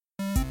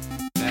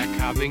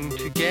Coming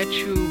to get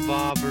you,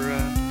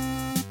 Barbara.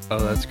 Oh,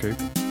 that's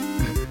creepy.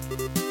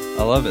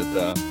 I love it,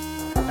 though.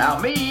 Now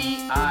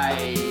me,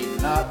 I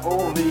not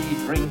only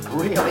drink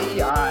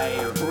really,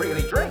 I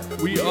really drink.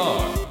 We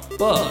are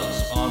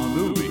Buzz on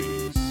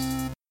Movies.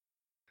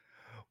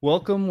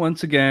 Welcome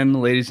once again,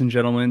 ladies and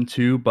gentlemen,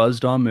 to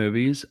Buzzed on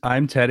Movies.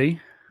 I'm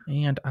Teddy.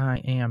 And I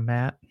am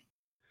Matt.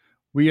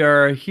 We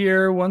are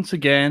here once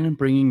again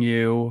bringing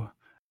you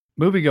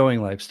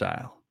movie-going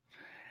lifestyle.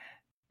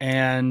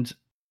 And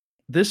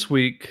this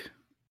week,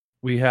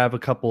 we have a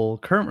couple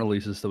current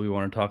releases that we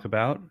want to talk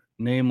about,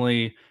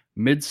 namely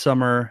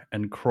Midsommar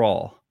and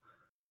Crawl.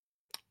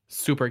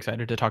 Super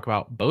excited to talk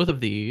about both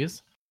of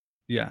these.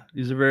 Yeah,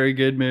 these are very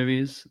good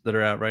movies that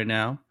are out right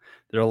now.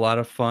 They're a lot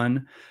of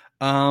fun.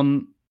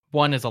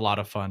 One is a lot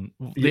of fun.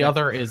 The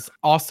other is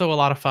also a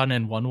lot of fun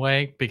in one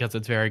way because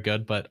it's very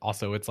good, but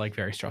also it's like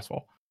very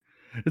stressful.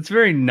 It's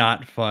very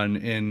not fun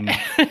in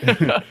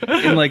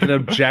in like an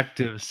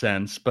objective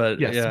sense, but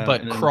yes, yeah,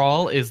 but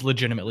Crawl is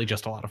legitimately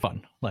just a lot of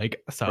fun. Right.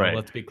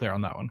 Let's be clear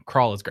on that one.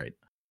 Crawl is great.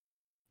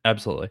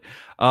 Absolutely.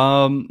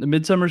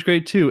 Midsommar is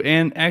great too.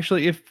 And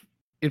actually,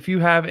 if you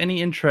have any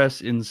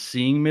interest in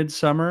seeing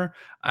Midsommar,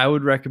 I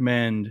would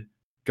recommend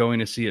going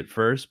to see it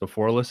first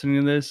before listening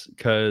to this,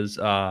 because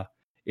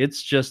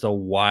it's just a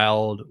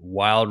wild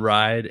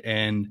ride,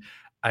 and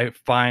I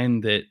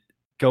find that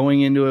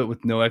going into it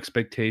with no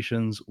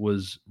expectations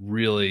was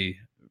really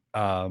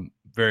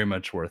very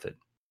much worth it.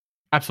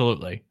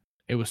 Absolutely.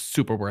 It was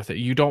super worth it.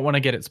 You don't want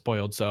to get it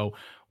spoiled, so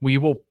we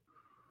will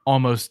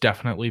almost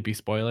definitely be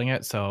spoiling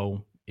it.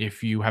 So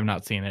if you have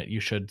not seen it,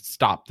 you should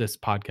stop this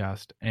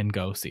podcast and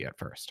go see it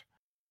first.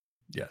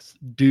 Yes,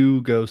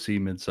 do go see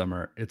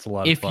Midsommar. It's a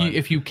lot of fun.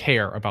 If you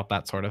care about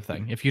that sort of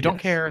thing. If you don't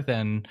care,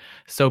 then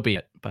so be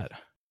it. But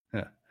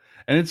yeah,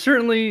 and it's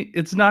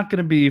not going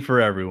to be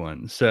for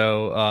everyone.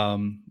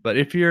 So, but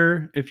if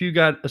you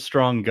got a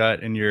strong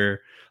gut and you're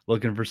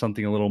looking for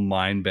something a little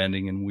mind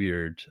bending and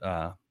weird,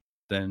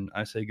 then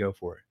I say go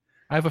for it.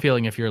 I have a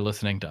feeling if you're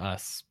listening to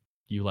us,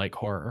 you like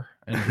horror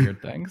and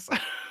weird things.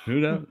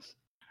 Who knows?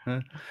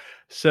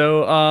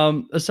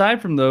 So,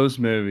 aside from those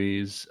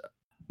movies,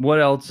 what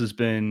else has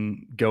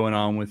been going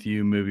on with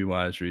you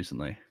movie-wise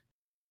recently?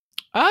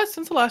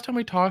 Since the last time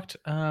we talked,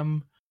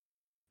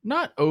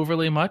 not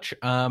overly much.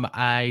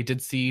 I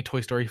did see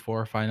Toy Story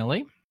 4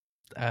 finally.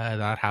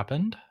 That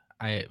happened.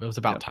 It was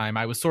about time.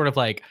 I was sort of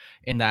like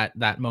in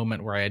that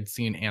moment where I had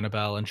seen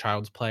Annabelle and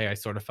Child's Play. I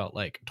sort of felt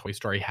like Toy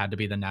Story had to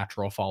be the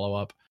natural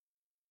follow-up.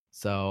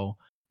 So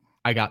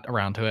I got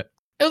around to it.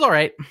 It was all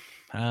right.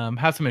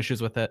 Have some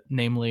issues with it,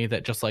 namely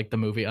that just like the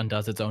movie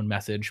undoes its own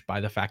message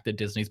by the fact that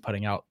Disney's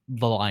putting out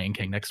The Lion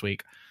King next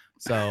week.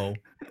 So,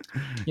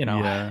 you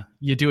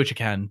do what you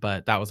can,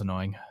 but that was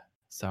annoying.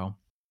 So,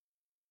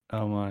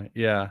 oh my,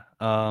 yeah.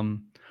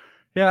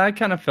 I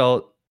kind of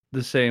felt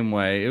the same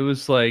way. It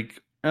was like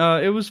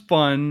it was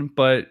fun,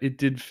 but it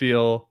did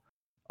feel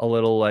a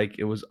little like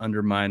it was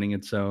undermining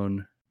its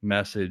own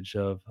message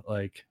of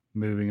like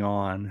moving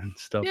on and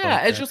stuff. Yeah,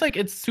 like it's that. just like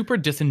it's super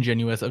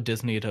disingenuous of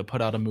Disney to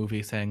put out a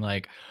movie saying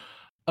like,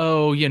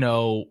 oh,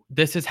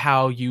 this is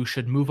how you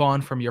should move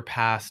on from your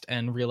past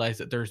and realize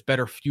that there's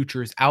better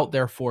futures out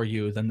there for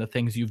you than the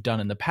things you've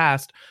done in the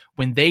past,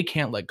 when they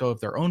can't let go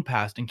of their own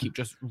past and keep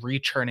just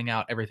re-churning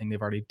out everything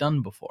they've already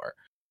done before.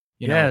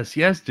 Yes,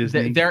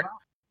 Disney.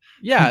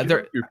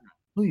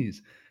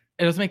 Please.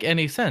 It doesn't make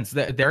any sense.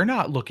 They're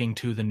not looking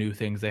to the new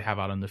things they have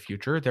out in the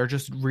future. They're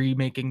just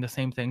remaking the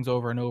same things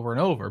over and over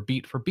and over,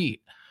 beat for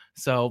beat.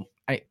 So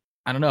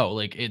I don't know.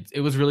 Like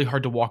it was really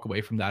hard to walk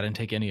away from that and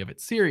take any of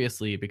it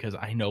seriously, because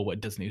I know what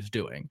Disney's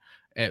doing.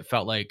 It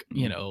felt like,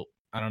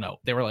 I don't know.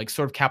 They were like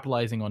sort of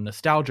capitalizing on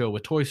nostalgia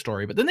with Toy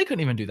Story, but then they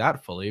couldn't even do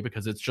that fully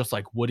because it's just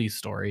like Woody's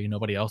story.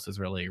 Nobody else is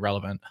really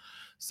relevant.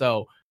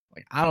 So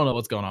like, I don't know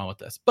what's going on with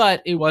this,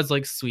 but it was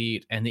like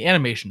sweet, and the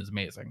animation is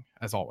amazing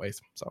as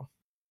always. So.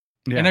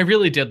 Yeah. And I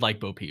really did like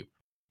Bo Peep.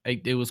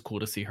 It was cool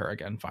to see her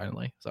again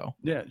finally. So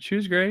yeah, she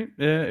was great.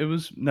 It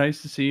was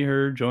nice to see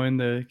her join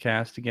the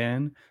cast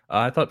again.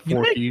 I thought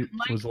Forky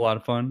was a lot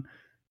of fun.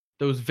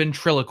 Those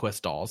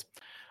ventriloquist dolls.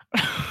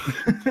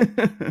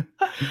 I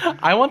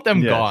want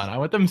them gone. I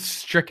want them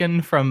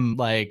stricken from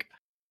like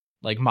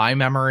my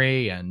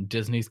memory and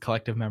Disney's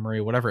collective memory,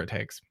 whatever it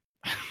takes.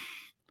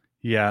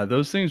 Yeah,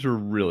 those things were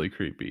really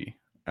creepy.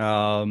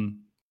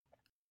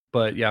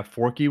 But yeah,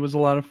 Forky was a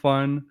lot of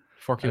fun.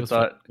 Forky was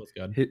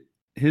good.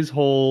 His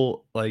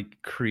whole like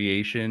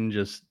creation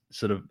just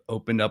sort of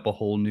opened up a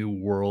whole new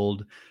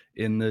world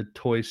in the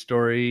Toy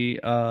Story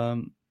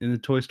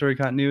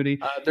continuity.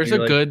 There's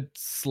a good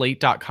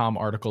Slate.com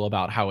article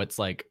about how it's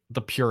like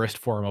the purest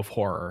form of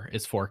horror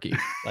is Forky.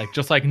 Like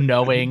just like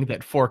knowing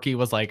that Forky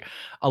was like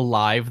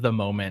alive the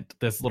moment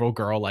this little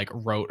girl like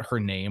wrote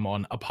her name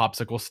on a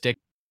popsicle stick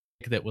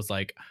that was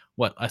like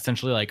what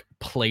essentially like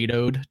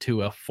Play-Doh'd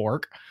to a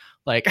fork.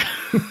 Like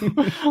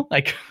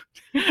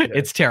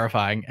it's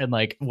terrifying, and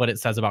like what it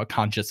says about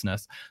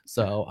consciousness.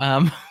 So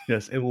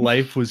yes, a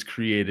life was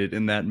created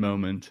in that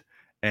moment,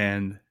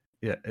 and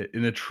yeah,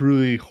 in a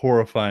truly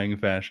horrifying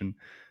fashion.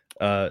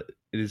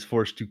 it is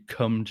forced to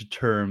come to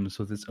terms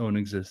with its own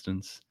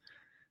existence.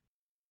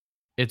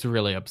 It's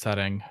really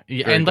upsetting.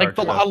 Yeah, Very and like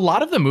dark stuff. a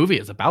lot of the movie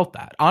is about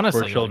that.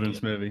 Honestly, For a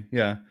children's movie.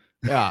 Yeah.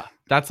 yeah,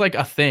 that's like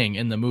a thing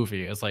in the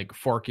movie is like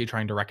Forky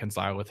trying to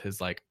reconcile with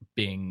his like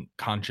being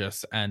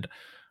conscious, and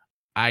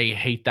I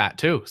hate that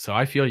too. So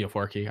I feel you,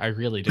 Forky. I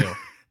really do.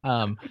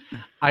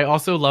 I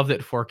also love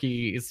that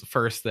Forky's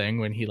first thing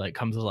when he like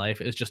comes to life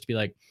is just to be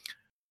like,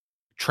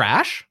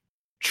 trash.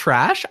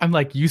 I'm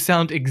like, you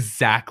sound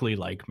exactly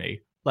like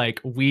me. Like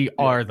we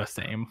are the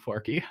same,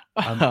 Forky.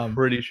 I'm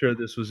pretty sure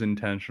this was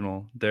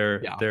intentional.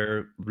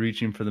 They're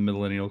reaching for the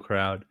millennial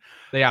crowd.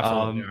 They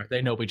absolutely are.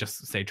 They know we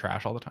just say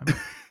trash all the time.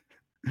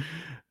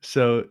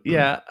 So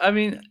yeah, I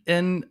mean,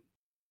 and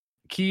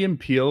Key and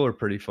Peele are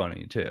pretty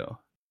funny too.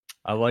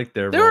 I like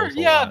their roles a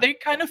lot. They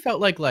kind of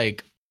felt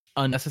like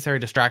unnecessary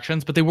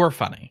distractions, but they were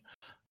funny.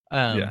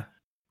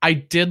 I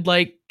did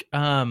like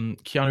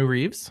Keanu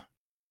Reeves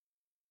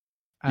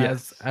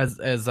as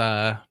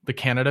the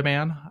Canada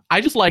man.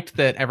 I just liked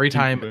that every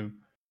time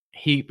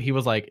he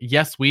was like,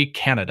 "Yes, we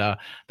Canada."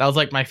 That was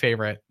like my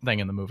favorite thing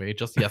in the movie.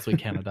 Just "Yes, we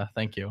Canada."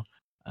 Thank you.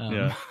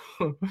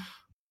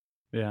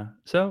 Yeah.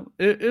 So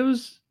it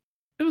was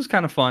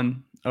kind of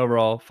fun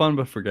overall, fun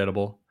but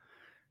forgettable.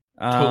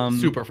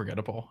 Super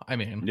forgettable. I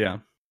mean, yeah.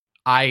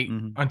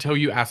 Until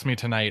you asked me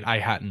tonight, I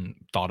hadn't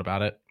thought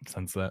about it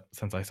since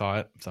I saw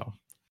it. So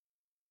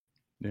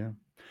yeah.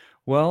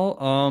 Well,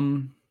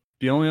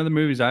 the only other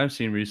movies I've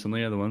seen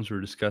recently are the ones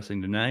we're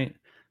discussing tonight.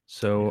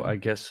 So I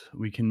guess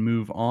we can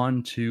move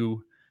on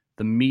to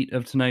the meat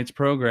of tonight's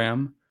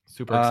program.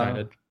 Super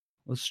excited.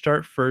 Let's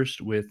start first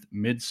with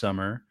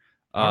Midsommar.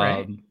 All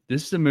right.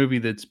 This is a movie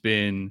that's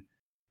been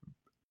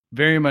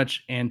very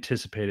much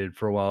anticipated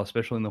for a while,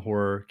 especially in the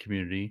horror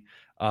community.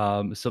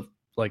 So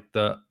like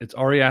it's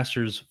Ari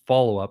Aster's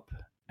follow-up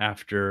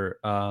after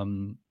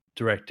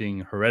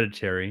directing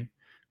Hereditary,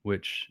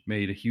 which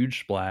made a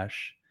huge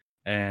splash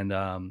and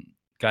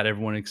got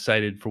everyone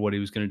excited for what he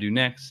was going to do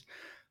next.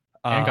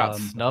 And got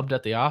snubbed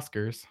at the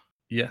Oscars.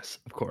 Yes,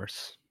 of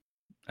course,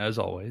 as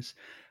always.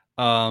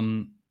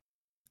 And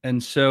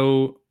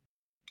so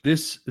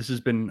this has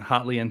been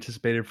hotly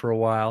anticipated for a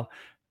while,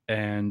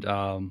 and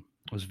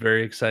was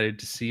very excited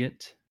to see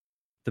it.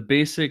 The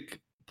basic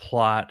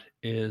plot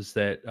is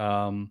that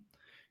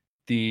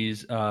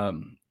these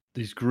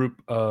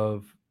group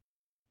of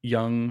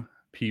young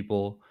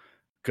people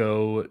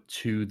go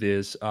to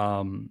this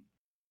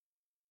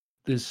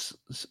this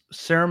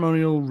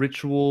ceremonial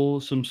ritual,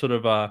 some sort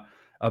of a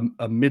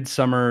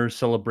midsummer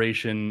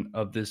celebration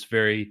of this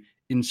very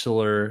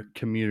insular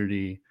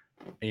community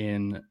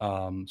in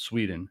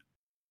Sweden.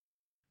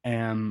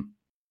 And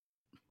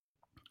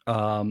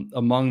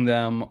among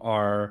them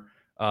are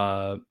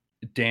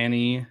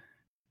Danny,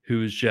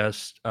 who's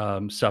just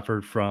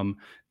suffered from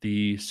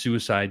the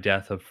suicide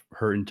death of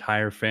her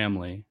entire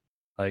family,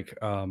 like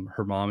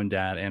her mom and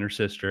dad and her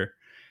sister,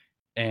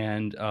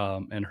 and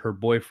her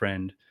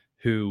boyfriend,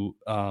 who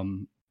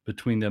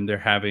between them they're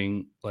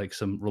having like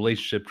some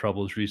relationship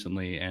troubles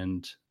recently,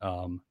 and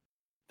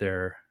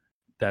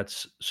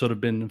that's sort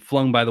of been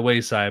flung by the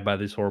wayside by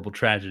this horrible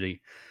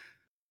tragedy.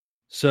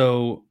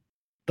 So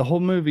the whole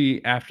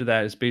movie after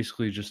that is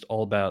basically just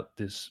all about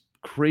this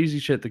crazy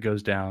shit that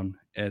goes down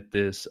at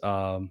this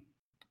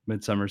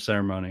midsummer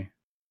ceremony,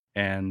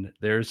 and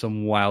there's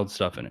some wild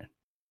stuff in it.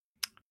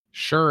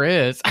 Sure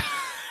is.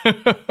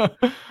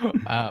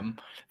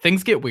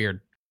 Things get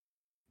weird.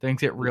 Things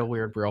get real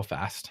weird real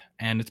fast,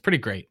 and it's pretty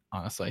great,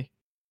 honestly.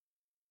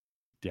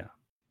 Yeah.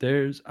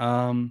 There's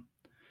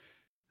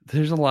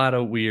a lot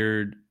of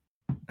weird.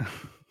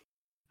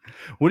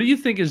 What do you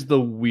think is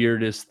the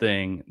weirdest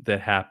thing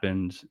that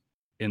happened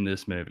in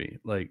this movie?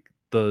 Like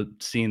the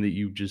scene that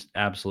you just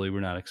absolutely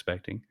were not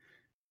expecting?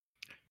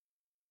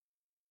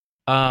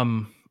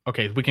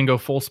 Okay, we can go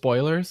full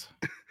spoilers.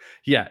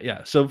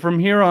 Yeah. So from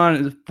here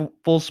on,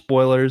 full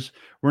spoilers.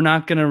 We're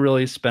not going to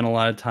really spend a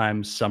lot of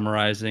time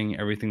summarizing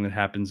everything that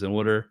happens in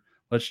order.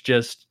 Let's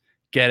just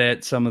get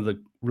at some of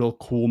the real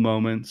cool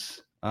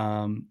moments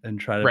and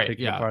try to pick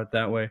it apart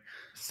that way.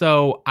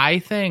 So I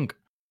think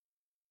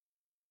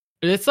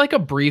it's like a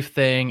brief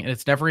thing, and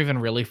it's never even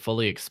really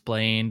fully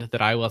explained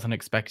that I wasn't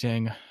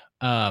expecting.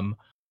 I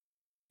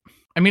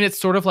mean,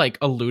 it's sort of like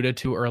alluded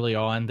to early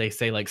on. They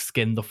say like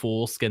skin the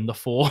fool.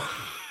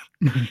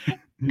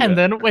 And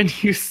then when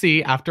you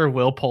see after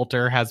Will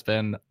Poulter has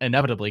been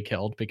inevitably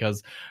killed,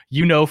 because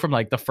you know from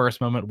like the first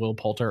moment Will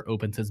Poulter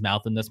opens his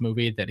mouth in this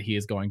movie that he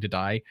is going to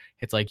die,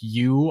 it's like,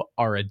 you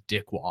are a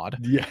dickwad.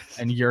 Yes.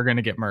 And you're going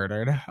to get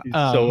murdered. He's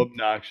so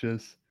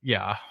obnoxious.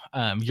 Yeah.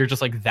 You're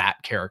just like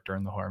that character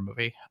in the horror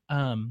movie.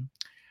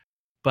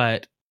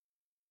 But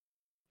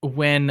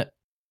when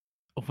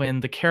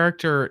the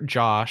character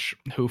Josh,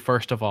 who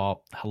first of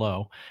all,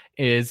 hello,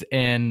 is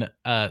in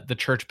the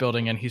church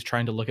building and he's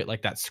trying to look at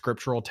like that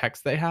scriptural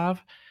text they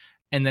have,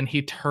 and then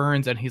he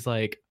turns and he's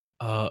like,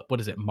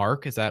 what is it,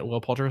 Mark? Is that Will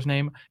Poulter's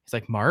name? He's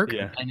like, Mark?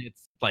 Yeah. And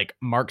it's like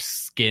Mark's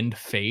skinned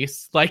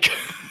face. Like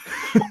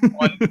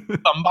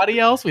somebody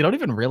else. We don't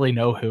even really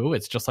know who.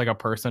 It's just like a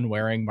person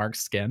wearing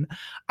Mark's skin.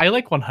 I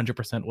like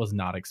 100% was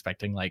not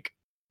expecting like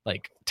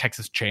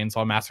Texas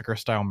Chainsaw Massacre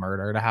style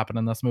murder to happen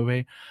in this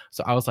movie.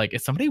 So I was like,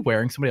 is somebody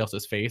wearing somebody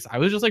else's face? I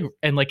was just like,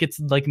 and like it's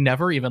like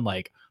never even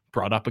like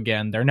brought up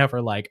again. They're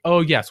never like, oh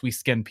yes, we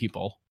skin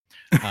people.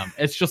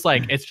 It's just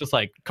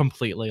like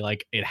completely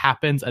like it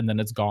happens and then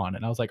it's gone.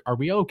 And I was like, are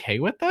we okay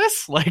with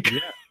this? Like, yeah.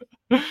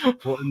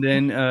 Well,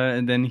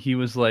 and then he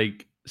was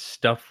like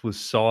stuffed with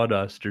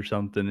sawdust or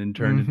something and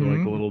turned into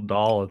like a little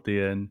doll at the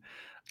end.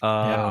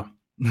 Yeah.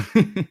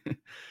 You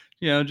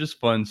know, just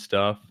fun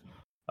stuff.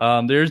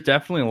 There's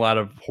definitely a lot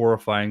of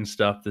horrifying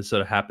stuff that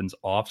sort of happens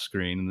off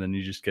screen, and then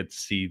you just get to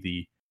see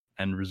the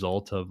end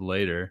result of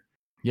later.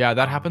 Yeah,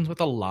 that happens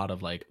with a lot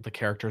of like the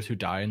characters who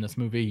die in this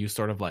movie. You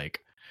sort of like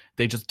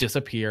they just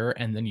disappear,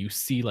 and then you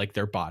see like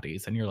their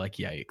bodies, and you're like,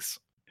 yikes.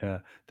 Yeah,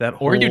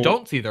 or you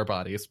don't see their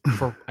bodies.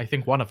 For I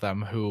think one of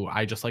them who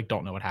I just like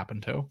don't know what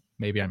happened to.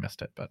 Maybe I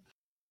missed it, but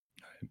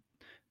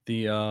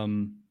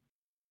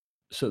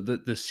so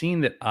the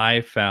scene that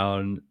I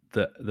found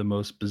the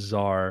most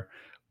bizarre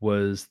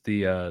was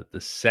the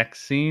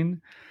sex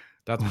scene.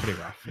 That's pretty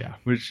rough, yeah.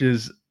 Which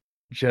is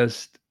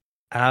just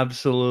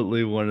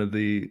absolutely one of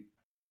the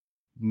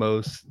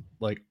most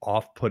like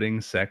off-putting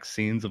sex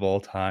scenes of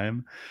all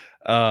time.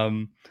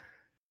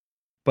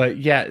 But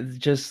yeah,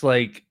 just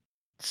like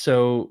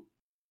so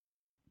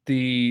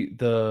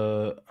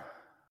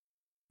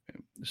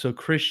so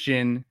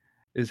Christian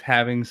is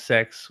having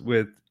sex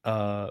with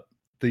the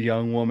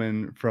young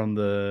woman from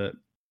the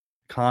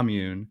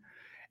commune,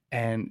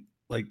 and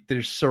like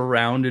they're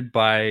surrounded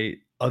by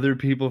other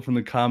people from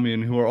the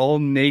commune who are all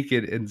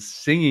naked and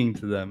singing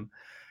to them.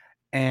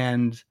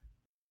 And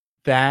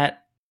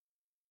that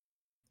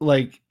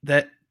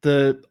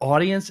the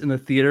audience in the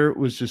theater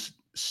was just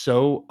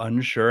so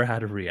unsure how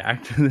to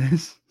react to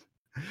this.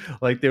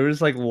 Like there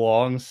was like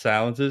long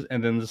silences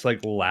and then just like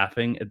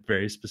laughing at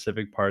very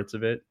specific parts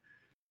of it.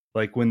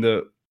 Like when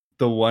the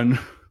one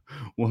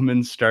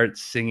woman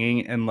starts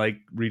singing and like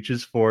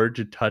reaches forward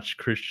to touch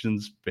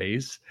Christian's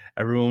face,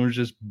 everyone was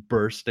just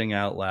bursting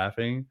out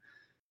laughing.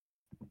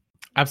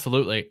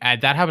 Absolutely.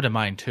 That happened to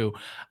mine too.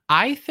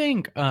 I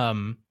think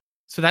so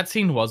that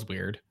scene was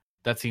weird.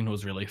 That scene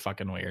was really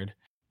fucking weird.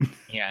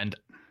 And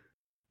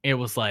it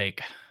was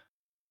like,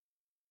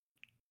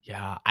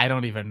 yeah, I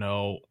don't even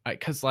know,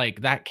 because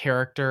like that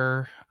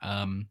character,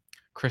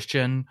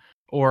 Christian,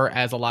 or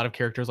as a lot of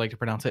characters like to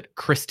pronounce it,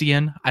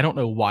 Christian. I don't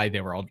know why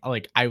they were all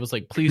like, I was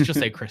like, please just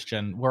say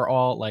Christian. We're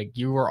all like,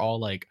 you were all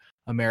like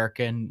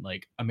American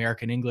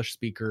English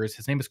speakers.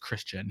 His name is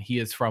Christian. He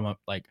is from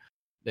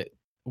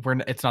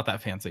it's not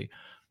that fancy,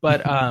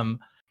 but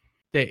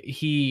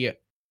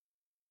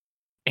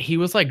he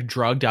was like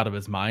drugged out of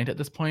his mind at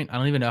this point. I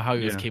don't even know how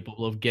he was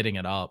capable of getting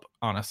it up,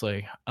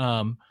 honestly.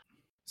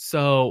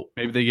 So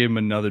maybe they gave him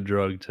another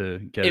drug to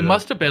get it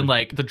must have been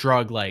like the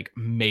drug like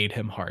made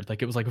him hard.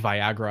 Like it was like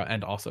Viagra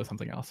and also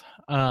something else.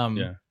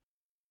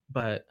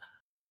 But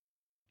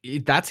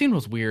that scene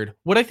was weird.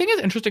 What I think is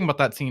interesting about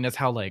that scene is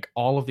how like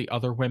all of the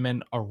other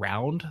women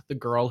around the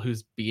girl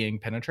who's being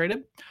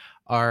penetrated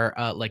are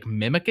like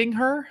mimicking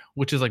her,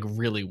 which is like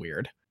really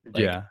weird.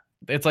 Like, yeah.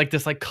 It's like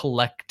this like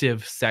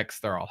collective sex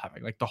they're all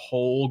having. Like the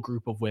whole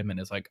group of women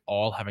is like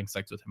all having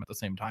sex with him at the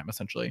same time,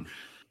 essentially.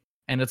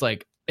 And it's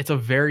like, it's a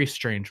very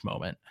strange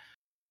moment.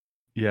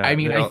 Yeah. I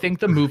mean, I think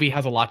the movie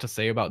has a lot to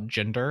say about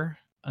gender.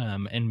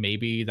 And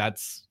maybe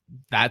that's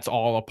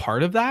all a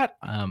part of that.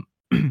 And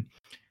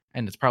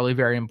it's probably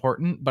very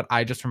important, but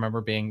I just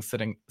remember being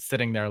sitting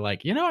there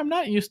like, I'm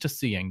not used to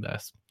seeing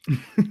this.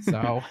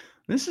 So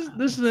this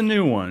is a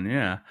new one.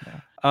 Yeah.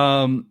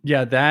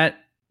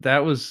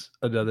 That was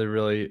another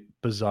really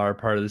bizarre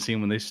part of the scene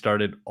when they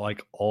started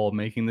like all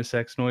making the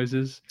sex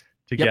noises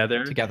together.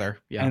 Yep, together.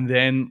 Yeah. And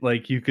then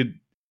like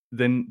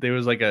then there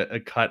was like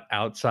a cut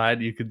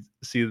outside. You could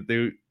see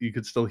that you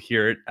could still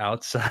hear it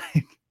outside.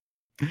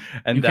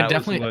 And you can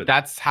definitely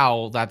that's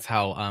how that's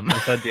how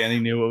Danny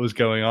knew what was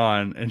going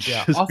on. And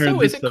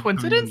also, is it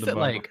coincidence that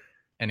like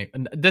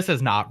this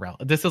is not real.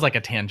 This is like a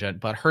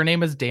tangent, but her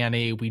name is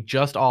Danny. We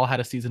just all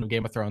had a season of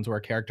Game of Thrones where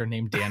a character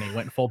named Danny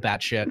went full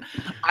batshit.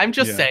 I'm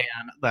just saying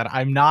that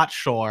I'm not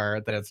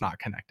sure that it's not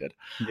connected.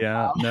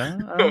 Yeah,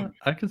 no,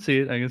 I can see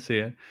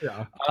it.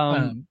 Yeah.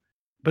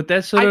 But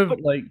that's sort of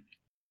like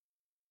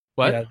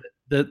what?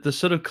 Yeah, the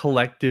sort of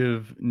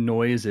collective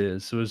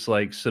noises was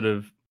like sort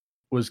of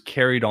was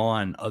carried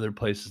on other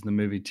places in the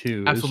movie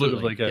too. Absolutely. It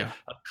was sort of like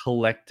a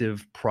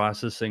collective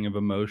processing of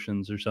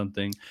emotions or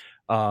something.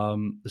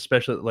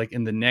 Especially like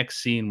in the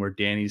next scene where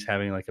Danny's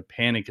having like a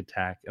panic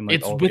attack and like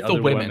it's all with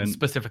the women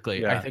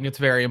specifically. Yeah. I think it's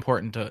very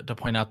important to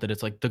point out that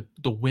it's like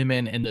the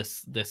women in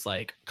this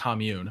like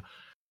commune.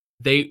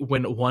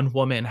 When one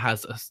woman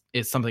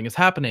something is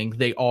happening,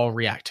 they all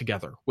react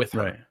together with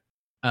her. Right.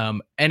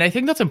 And I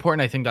think that's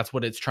important. I think that's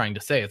what it's trying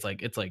to say. It's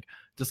like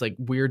just like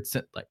weird,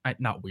 like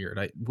not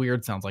weird.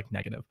 Weird sounds like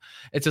negative.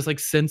 It's just like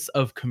sense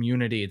of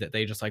community that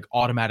they just like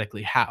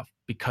automatically have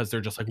because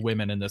they're just like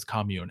women in this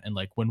commune. And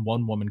like when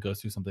one woman goes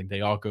through something,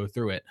 they all go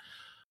through it.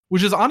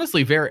 which is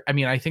honestly very, I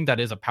mean, I think that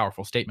is a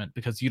powerful statement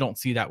because you don't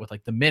see that with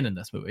like the men in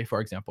this movie, for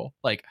example.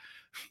 Like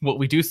what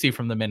we do see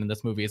from the men in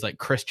this movie is like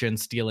Christian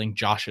stealing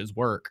Josh's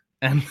work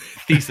and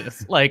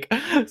thesis. Like,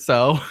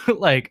 so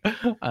like,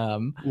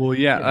 Well,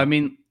 yeah, you I know.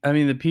 mean,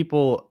 the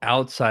people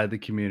outside the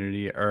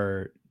community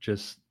are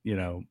just,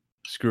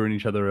 screwing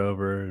each other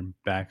over and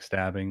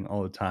backstabbing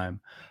all the time.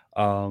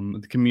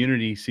 The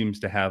community seems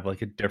to have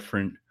like a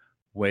different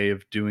way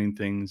of doing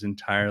things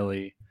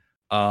entirely.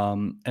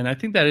 And I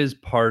think that is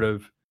part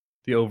of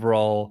the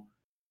overall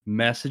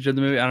message of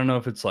the movie. I don't know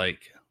if it's like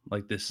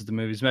this is the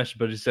movie's message,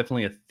 but it's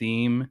definitely a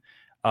theme,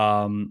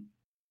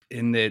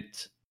 in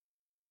that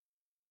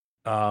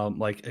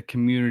like a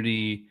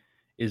community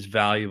is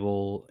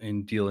valuable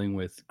in dealing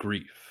with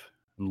grief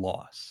and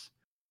loss.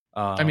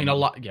 I mean, a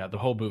lot. Yeah, the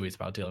whole movie is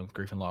about dealing with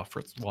grief and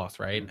loss,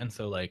 right? And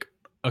so, like,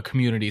 a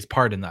community's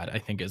part in that, I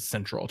think, is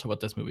central to what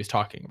this movie's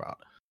talking about.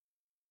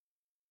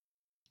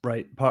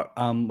 Right. Part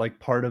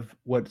of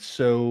what's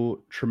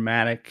so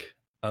traumatic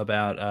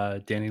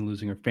about Danny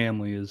losing her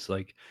family is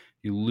like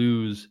you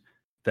lose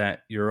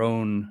that your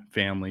own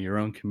family, your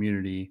own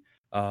community.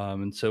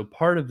 And so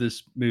part of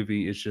this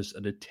movie is just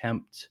an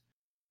attempt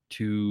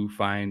to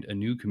find a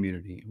new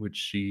community, which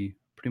she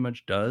pretty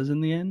much does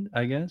in the end,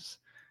 I guess.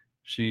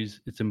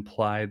 It's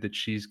implied that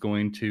she's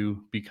going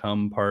to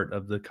become part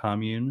of the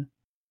commune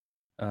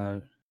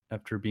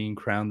after being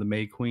crowned the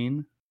May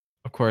Queen.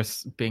 Of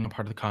course, being a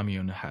part of the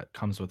commune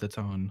comes with its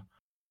own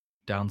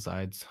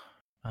downsides.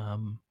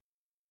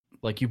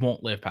 Like you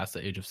won't live past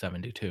the age of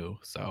 72,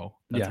 so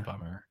that's a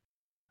bummer.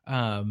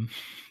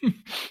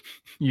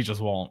 You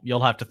just won't.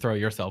 You'll have to throw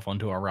yourself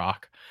onto a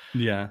rock.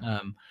 Yeah.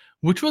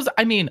 Which was,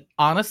 I mean,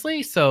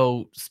 honestly,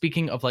 so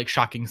speaking of like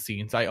shocking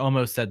scenes, I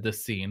almost said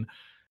this scene.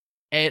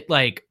 It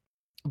like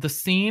the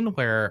scene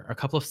where a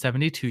couple of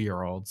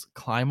 72-year-olds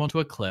climb onto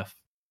a cliff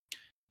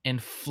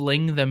and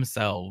fling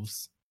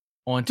themselves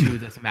onto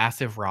this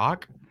massive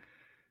rock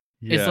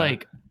is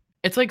like,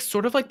 it's like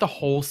sort of like the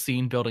whole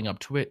scene building up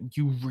to it.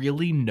 You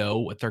really know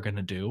what they're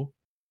gonna do.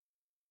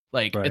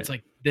 Like it's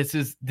like this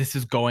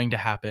is going to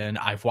happen.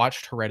 I've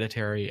watched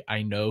Hereditary.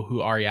 I know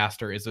who Ari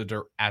Aster is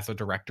as a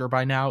director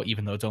by now,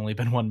 even though it's only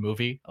been one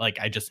movie. Like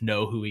I just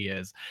know who he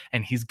is,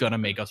 and he's gonna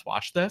make us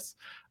watch this.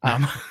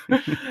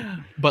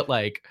 But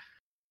like,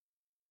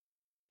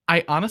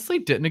 I honestly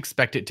didn't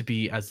expect it to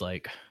be as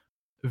like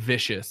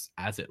vicious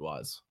as it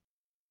was.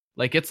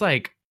 Like it's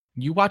like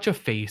you watch a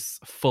face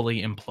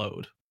fully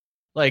implode.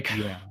 Like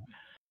and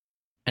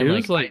it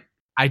was like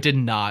I did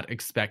not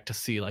expect to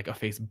see like a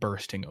face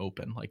bursting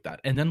open like that.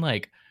 And then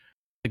like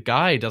the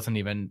guy doesn't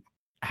even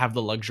have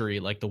the luxury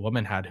like the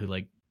woman had who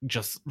like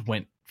just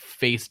went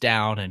face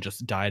down and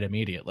just died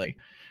immediately.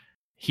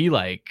 He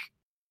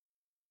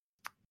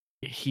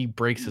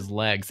breaks his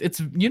legs.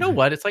 It's, you know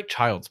what? It's like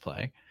Child's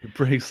Play. It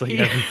breaks like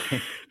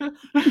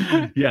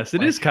everything. Yes,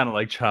 it is kind of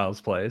like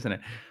Child's Play, isn't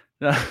it?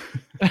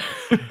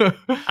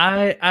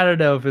 I don't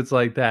know if it's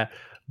like that,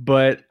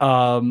 but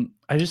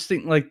I just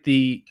think like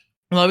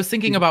well, I was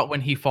thinking about when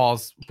he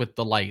falls with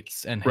the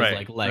lights and his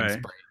like legs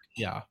break.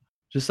 Yeah.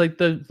 Just like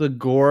the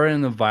gore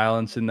and the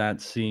violence in that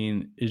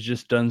scene is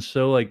just done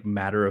so like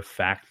matter of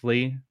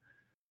factly.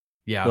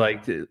 Yeah.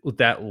 Like with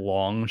that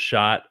long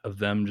shot of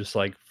them just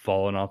like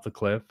falling off the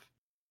cliff,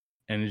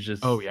 and it's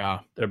just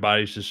their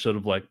bodies just sort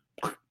of like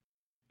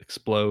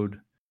explode.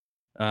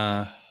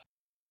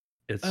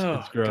 It's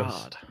gross.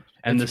 God.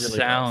 And it's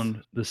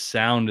the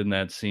sound in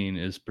that scene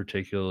is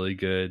particularly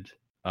good.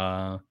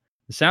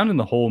 The sound in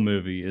the whole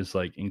movie is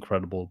like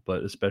incredible,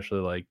 but especially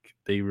like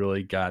they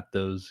really got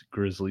those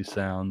grisly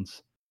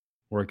sounds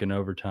working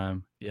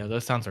overtime. Yeah,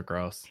 those sounds are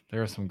gross. There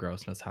was some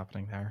grossness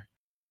happening there.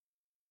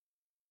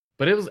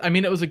 But it was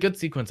a good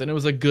sequence, and it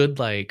was a good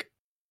like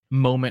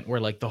moment where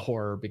like the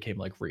horror became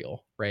like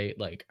real, right?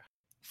 Like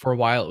for a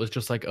while it was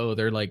just like, oh,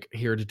 they're like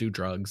here to do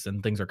drugs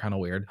and things are kind of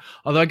weird.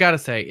 Although I gotta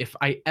say, if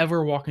I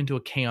ever walk into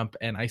a camp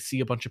and I see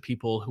a bunch of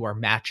people who are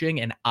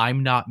matching and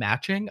I'm not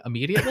matching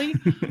immediately,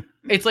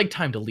 it's like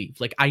time to leave.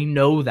 Like I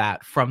know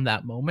that from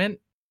that moment,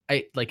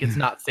 it's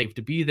not safe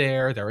to be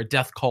there. They're a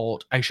death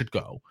cult. I should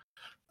go.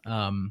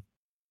 I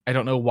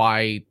don't know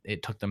why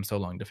it took them so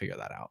long to figure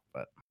that out,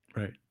 but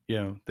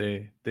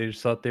they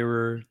just thought they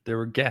were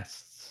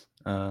guests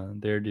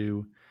there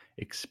to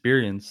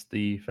experience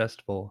the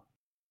festival.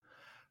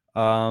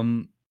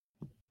 But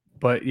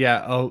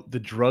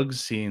the drug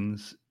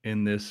scenes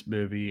in this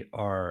movie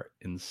are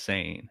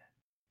insane.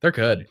 They're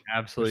good.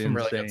 Absolutely some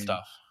insane. Really good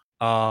stuff.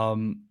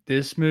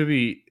 This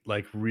movie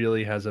like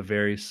really has a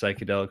very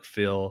psychedelic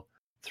feel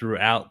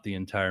throughout the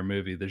entire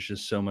movie. There's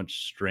just so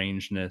much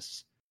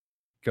strangeness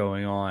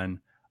going on.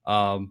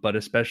 But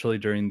especially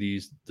during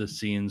the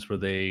scenes where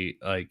they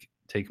like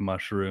take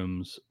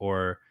mushrooms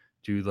or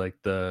do like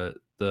the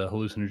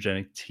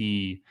hallucinogenic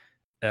tea,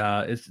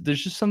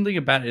 there's just something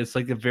about it. It's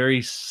like a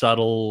very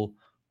subtle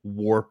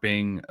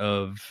warping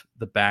of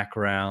the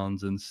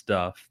backgrounds and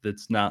stuff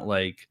that's not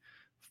like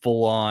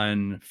full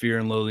on Fear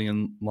and Loathing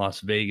in Las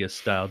Vegas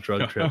style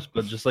drug trips,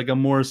 but just like a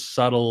more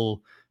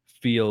subtle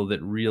feel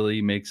that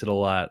really makes it a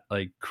lot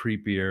like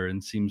creepier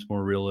and seems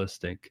more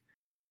realistic.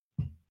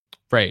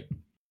 Right.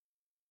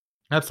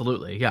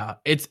 Absolutely. Yeah.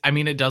 It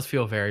does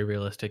feel very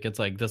realistic. It's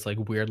like this like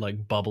weird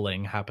like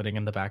bubbling happening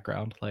in the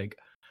background. Like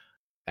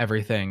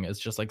everything is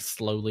just like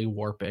slowly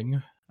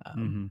warping.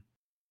 Mhm.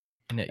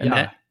 And it, And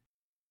yeah.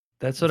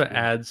 that sort of weird.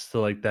 adds to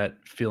like that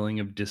feeling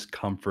of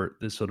discomfort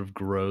that sort of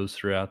grows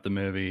throughout the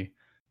movie.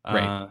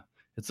 Right.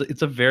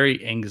 It's a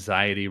very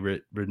anxiety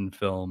ridden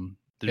film.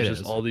 There's It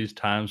just is. all these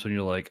times when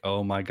you're like,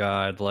 oh my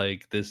god,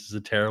 like this is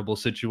a terrible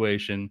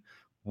situation.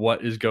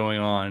 What is going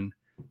on?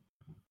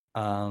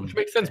 Which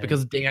makes sense And-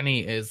 because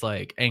Danny is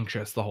like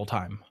anxious the whole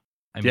time.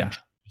 I mean, Yeah. she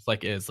just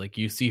like is like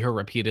you see her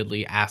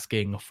repeatedly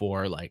asking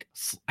for like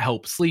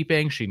help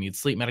sleeping. She needs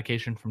sleep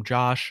medication from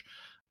Josh.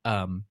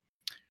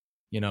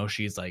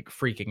 She's like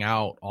freaking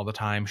out all the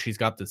time. She's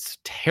got this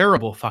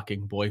terrible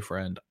fucking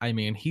boyfriend. I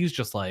mean, he's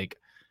just like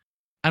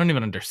I don't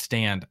even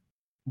understand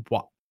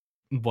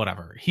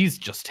whatever. He's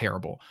just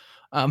terrible.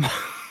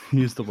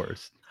 he's the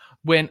worst.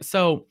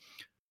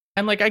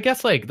 And like I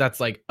guess like that's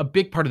like a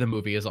big part of the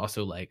movie is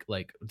also like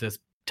this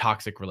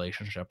toxic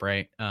relationship,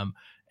 right?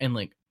 And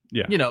like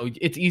Yeah.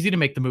 it's easy to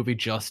make the movie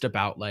just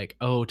about like,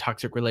 oh,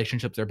 toxic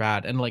relationships are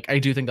bad. And like I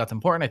do think that's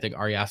important. I think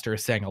Ari Aster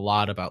is saying a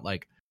lot about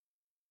like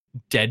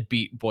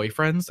deadbeat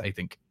boyfriends. I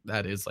think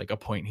that is like a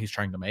point he's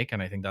trying to make,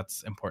 and I think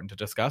that's important to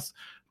discuss.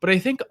 But I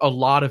think a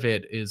lot of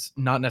it is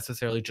not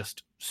necessarily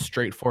just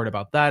straightforward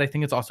about that. I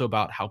think it's also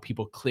about how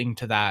people cling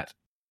to that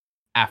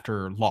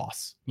after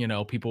loss.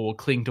 People will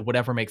cling to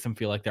whatever makes them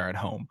feel like they're at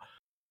home,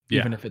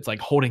 even if it's like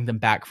holding them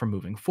back from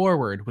moving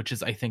forward, which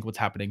is I think what's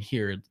happening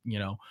here.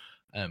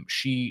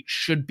 She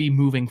should be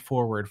moving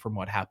forward from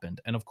what happened,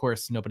 and of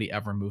course nobody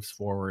ever moves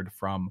forward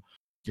from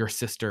your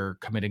sister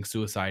committing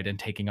suicide and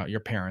taking out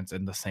your parents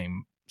in the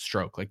same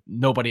stroke. Like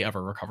nobody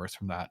ever recovers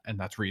from that, and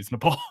that's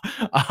reasonable.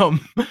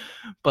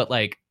 But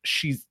like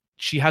she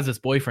has this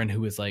boyfriend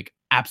who is like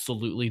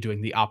absolutely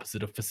doing the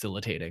opposite of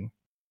facilitating.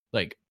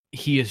 Like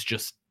he is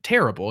just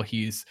terrible.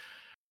 He's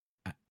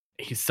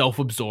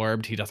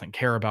self-absorbed. He doesn't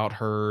care about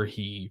her.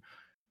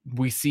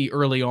 We see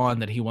early on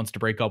that he wants to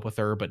break up with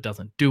her but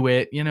doesn't do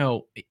it.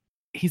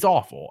 He's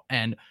awful.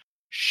 And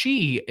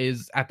she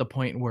is at the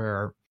point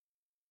where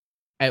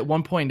at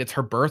one point it's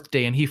her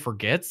birthday and he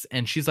forgets,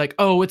 and she's like,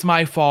 oh, it's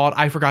my fault,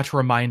 I forgot to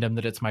remind him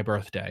that it's my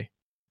birthday.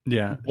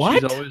 Yeah.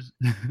 What? She's always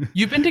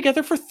You've been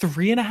together for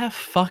 3.5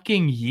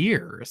 fucking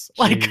years.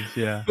 Like, Jeez,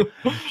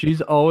 yeah.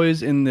 She's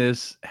always in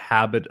this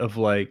habit of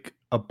like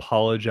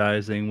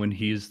apologizing when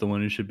he's the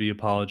one who should be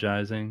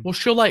apologizing. well,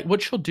 she'll like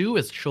what she'll do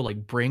is she'll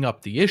like bring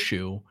up the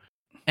issue,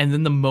 and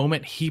then the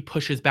moment he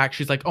pushes back,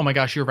 she's like, oh my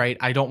gosh, you're right,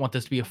 I don't want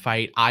this to be a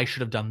fight, I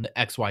should have done the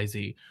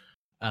XYZ.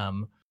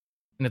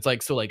 And it's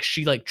like, so like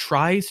she like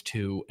tries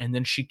to, and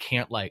then she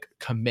can't like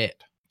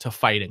commit to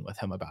fighting with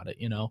him about it,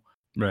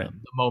 Right.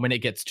 The moment it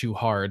gets too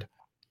hard,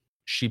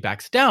 she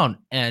backs down.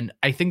 And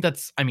I think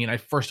that's,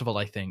 first of all,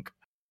 I think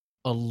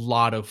a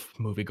lot of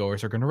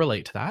moviegoers are going to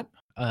relate to that.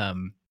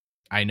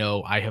 I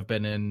know I have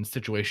been in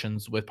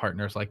situations with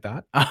partners like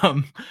that.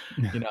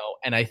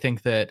 And I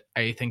think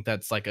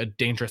that's like a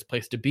dangerous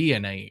place to be.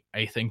 And I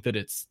think that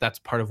that's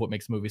part of what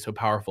makes movies so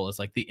powerful is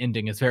like the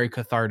ending is very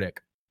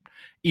cathartic,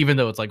 even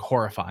though it's like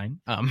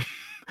horrifying.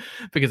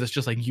 Because it's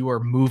just like you are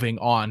moving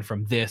on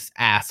from this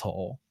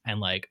asshole and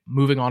like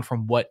moving on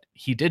from what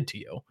he did to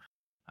you.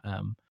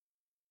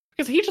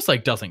 Because he just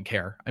like doesn't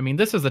care. I mean,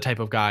 this is the type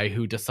of guy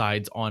who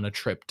decides on a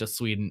trip to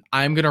Sweden,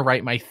 I'm going to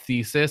write my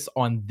thesis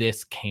on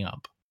this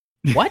camp.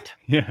 What?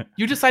 Yeah.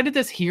 You decided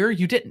this here?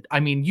 You didn't. I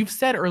mean, you've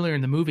said earlier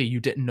in the movie you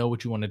didn't know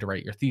what you wanted to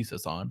write your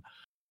thesis on.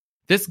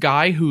 This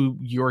guy who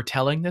you're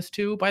telling this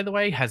to, by the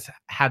way, has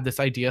had this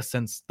idea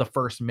since the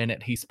first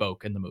minute he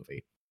spoke in the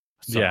movie.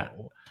 So, Yeah.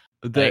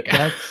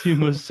 That scene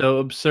was so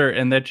absurd,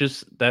 and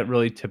that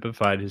really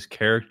typified his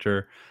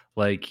character.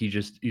 Like he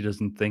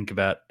doesn't think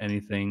about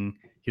anything.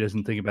 He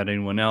doesn't think about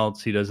anyone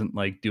else. He doesn't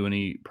like do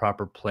any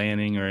proper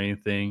planning or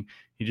anything.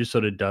 He just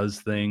sort of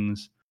does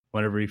things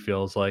whenever he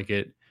feels like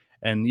it.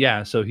 And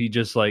yeah, so he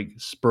just like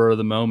spur of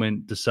the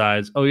moment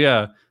decides, oh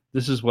yeah,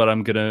 this is what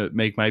I'm gonna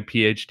make my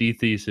PhD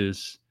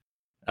thesis.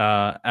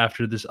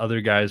 After this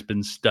other guy's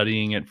been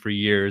studying it for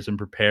years and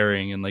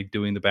preparing and like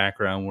doing the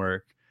background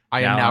work.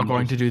 I am now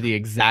going to do the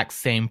exact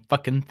same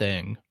fucking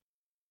thing.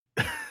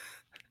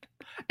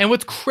 And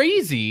what's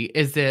crazy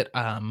is that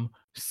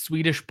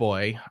Swedish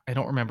boy, I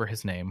don't remember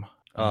his name.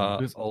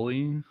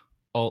 Ollie.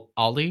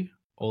 Ollie?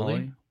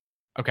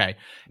 Okay.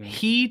 Yeah.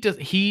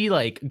 He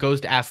like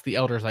goes to ask the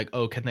elders like,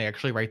 oh, can they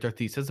actually write their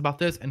thesis about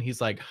this? And he's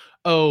like,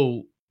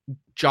 oh,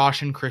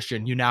 Josh and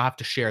Christian, you now have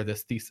to share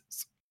this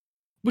thesis.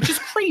 Which is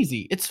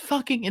crazy. It's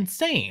fucking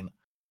insane.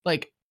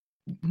 Like,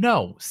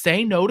 no,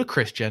 say no to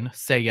Christian,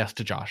 say yes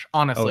to Josh.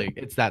 Honestly,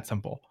 it's that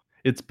simple.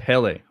 It's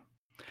Pele.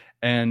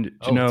 And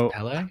Oh, it's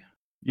Pele?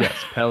 Yes,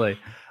 Pele.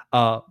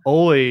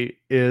 Ollie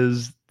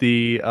is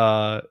the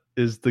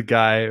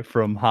guy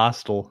from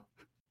Hostel.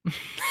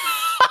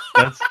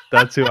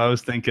 That's who I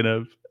was thinking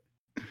of.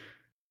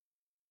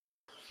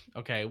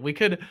 Okay, we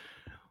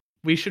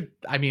should,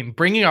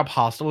 bringing up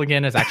Hostel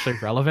again is actually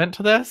relevant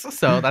to this,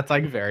 so that's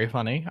like very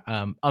funny.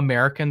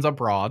 Americans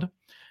abroad,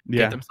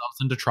 Yeah. get themselves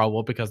into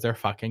trouble because they're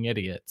fucking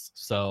idiots.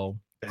 So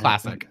And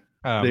classic.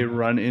 they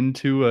run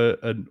into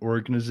an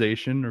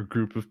organization or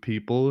group of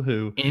people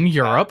who In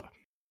Europe.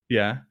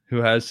 who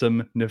has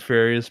some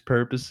nefarious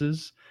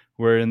purposes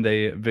wherein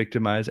they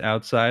victimize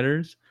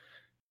outsiders.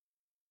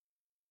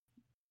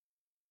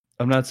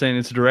 I'm not saying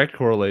it's a direct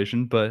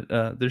correlation, but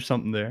there's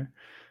something there.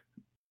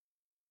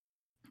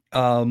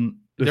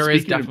 There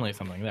is definitely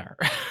something there.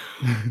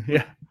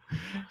 Yeah.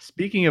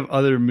 Speaking of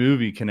other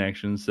movie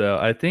connections, though,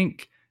 I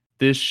think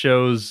this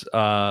shows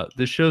us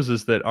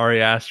that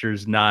Ari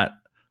Aster's not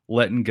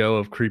letting go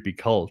of creepy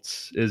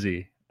cults, is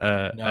he?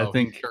 No, I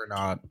think sure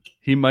not.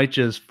 he might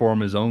just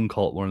form his own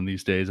cult one of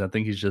these days. I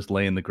think he's just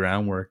laying the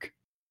groundwork.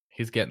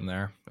 He's getting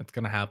there. It's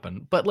gonna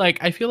happen. But like,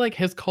 I feel like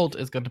his cult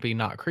is going to be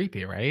not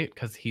creepy, right?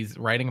 Because he's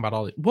writing about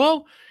all.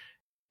 Well,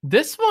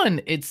 this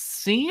one, it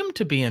seemed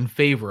to be in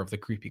favor of the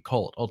creepy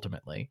cult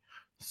ultimately.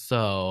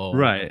 So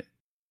Right.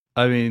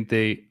 I mean,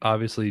 they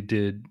obviously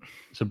did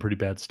some pretty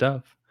bad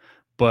stuff,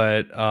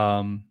 but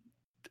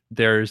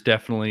there's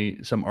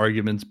definitely some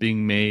arguments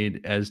being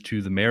made as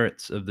to the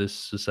merits of this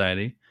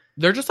society.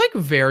 they're just like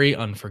very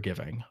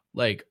unforgiving.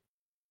 Like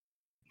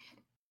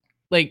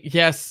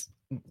yes,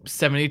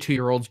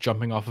 72-year-olds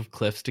jumping off of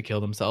cliffs to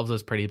kill themselves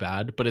is pretty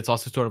bad, but it's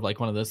also sort of like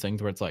one of those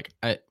things where it's like,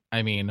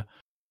 I mean,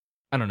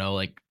 I don't know,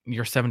 like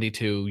you're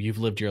 72, you've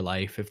lived your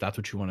life. If that's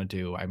what you want to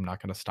do, I'm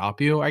not going to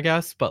stop you, I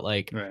guess. But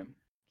like, Right.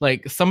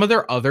 like some of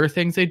their other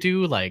things they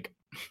do, like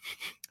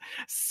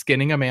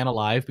skinning a man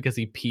alive because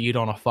he peed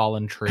on a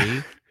fallen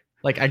tree.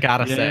 Like, I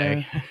gotta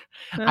say,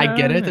 I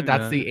get it that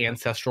that's the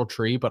ancestral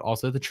tree, but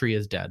also the tree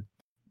is dead.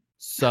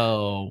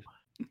 So,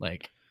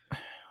 like,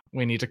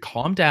 we need to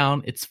calm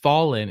down. It's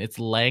fallen. It's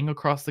laying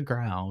across the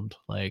ground.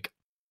 Like,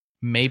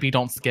 maybe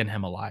don't skin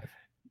him alive.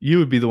 You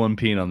would be the one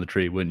peeing on the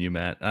tree, wouldn't you,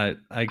 Matt?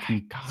 I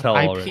can tell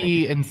I already.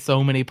 pee in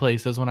so many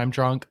places when I'm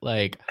drunk.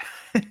 Like,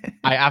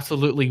 I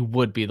absolutely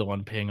would be the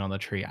one peeing on the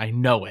tree. I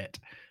know it.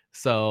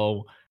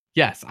 So,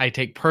 yes, I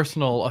take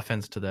personal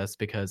offense to this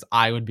because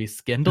I would be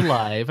skinned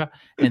alive,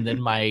 and then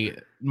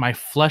my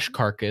flesh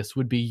carcass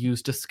would be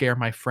used to scare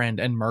my friend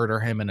and murder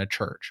him in a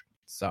church.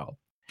 So,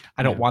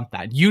 I don't want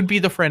that. You'd be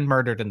the friend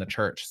murdered in the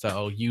church,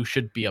 so you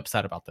should be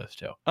upset about this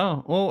too.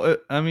 Oh, well,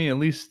 I mean, at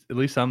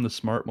least I'm the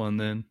smart one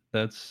then.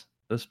 That's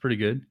pretty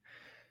good.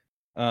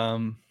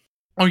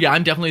 Oh yeah,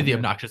 I'm definitely the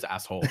obnoxious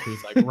asshole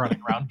who's like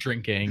running around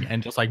drinking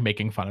and just like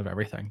making fun of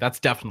everything. That's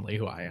definitely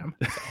who I am.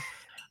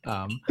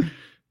 So,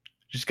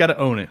 just got to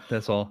own it.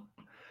 That's all.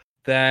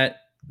 That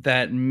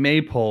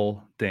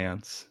maypole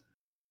dance.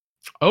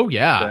 Oh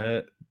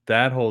yeah,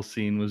 that whole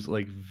scene was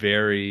like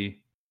very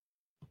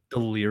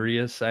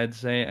delirious. I'd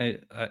say.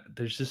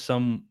 There's just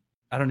some.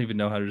 I don't even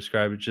know how to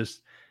describe it.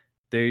 Just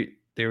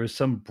there was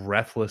some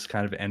breathless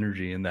kind of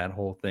energy in that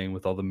whole thing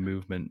with all the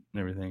movement and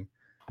everything.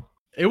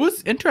 it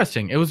was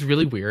interesting. It was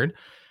really weird.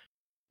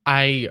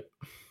 I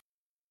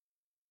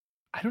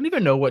don't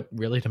even know what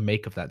really to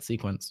make of that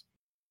sequence.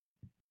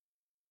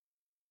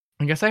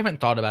 I guess I haven't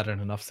thought about it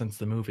enough since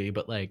the movie,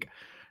 but like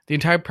the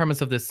entire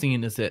premise of this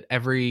scene is that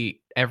every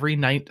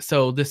night,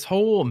 so this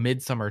whole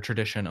midsummer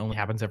tradition only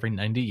happens every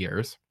 90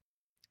 years.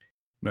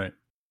 Right.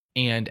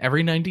 And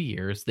every 90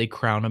 years they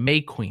crown a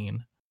May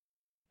Queen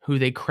who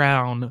they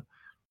crown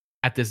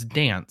at this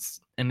dance.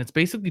 And it's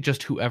basically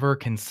just whoever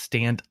can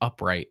stand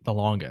upright the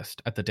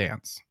longest at the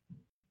dance.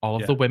 All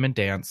of the women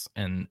dance,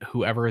 and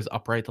whoever is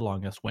upright the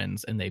longest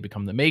wins, and they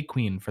become the May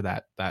Queen for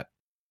that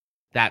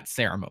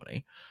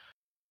ceremony.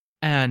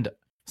 And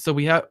so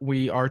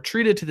we are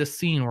treated to this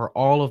scene where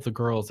all of the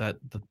girls at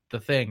the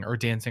thing are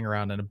dancing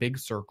around in a big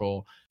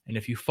circle, and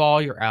if you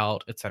fall, you're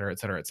out, etc.,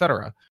 etc.,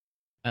 etc.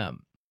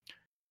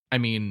 I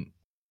mean,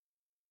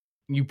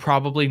 you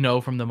probably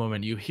know from the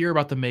moment you hear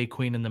about the May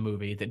Queen in the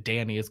movie that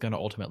Dani is going to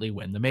ultimately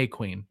win the May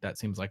Queen. That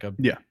seems like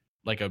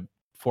a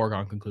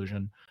foregone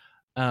conclusion.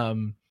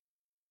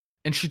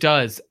 And she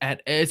does, and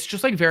it's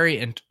just like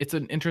it's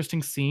an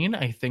interesting scene.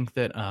 I think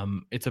that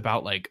it's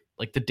about like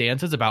the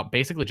dance is about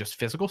basically just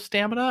physical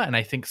stamina, and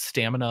I think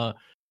stamina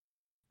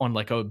on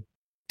like a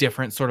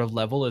different sort of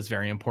level is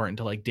very important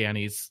to like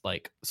Dani's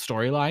like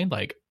storyline.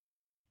 Like,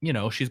 you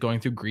know, she's going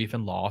through grief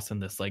and loss and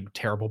this like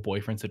terrible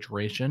boyfriend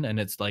situation, and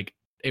it's like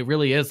it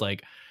really is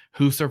like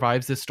who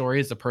survives this story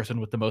is the person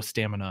with the most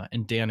stamina,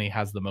 and Dani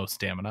has the most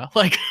stamina.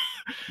 Like,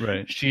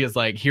 right, she is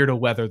like here to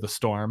weather the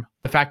storm.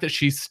 The fact that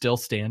she's still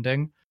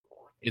standing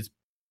is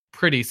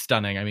pretty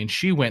stunning. I mean,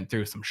 she went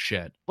through some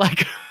shit.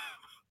 Like,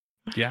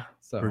 yeah,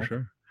 so, for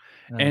sure.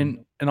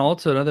 And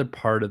also another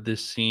part of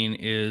this scene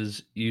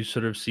is you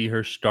sort of see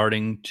her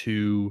starting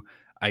to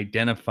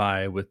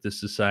identify with the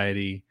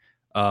society.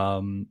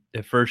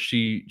 At first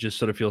she just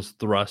sort of feels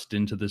thrust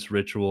into this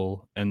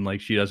ritual, and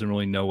like she doesn't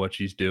really know what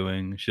she's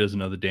doing. She doesn't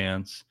know the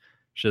dance.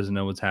 She doesn't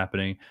know what's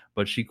happening,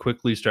 but she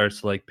quickly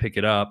starts to like pick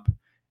it up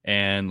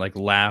and like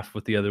laugh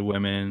with the other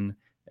women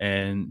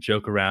and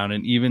joke around,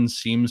 and even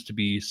seems to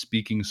be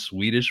speaking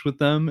Swedish with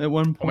them at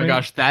one point. Oh my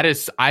gosh,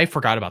 I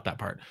forgot about that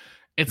part.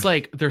 It's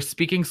like they're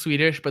speaking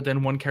Swedish, but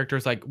then one character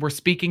is like, we're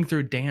speaking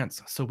through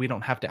dance, so we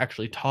don't have to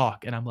actually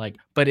talk. And I'm like,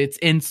 but it's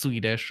in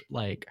Swedish.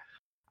 Like,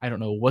 I don't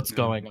know what's Yeah.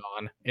 going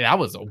on. That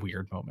was a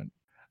weird moment.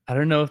 I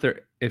don't know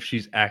if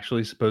she's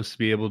actually supposed to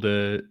be able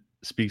to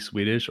speak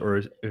Swedish or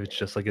if it's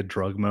just like a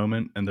drug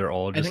moment and they're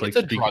all I just think like it's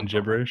a drug speaking moment.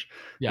 gibberish.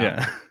 Yeah.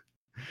 Yeah.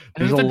 I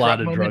There's think a it's a lot drug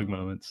of moment. drug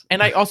moments.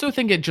 And I also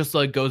think it just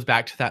like goes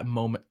back to that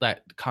moment,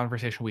 that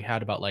conversation we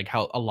had about like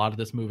how a lot of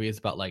this movie is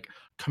about like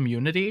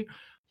community.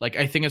 Like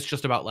I think it's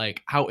just about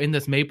like how in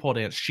this maypole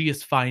dance she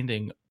is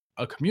finding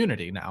a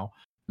community now,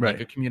 like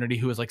Right. a community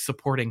who is like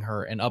supporting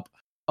her and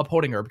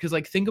upholding her. Because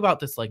like think about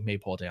this like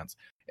maypole dance.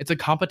 It's a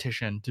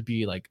competition to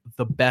be like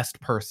the best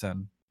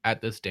person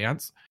at this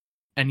dance,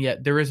 and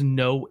yet there is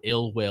no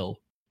ill will.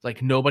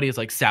 Like nobody is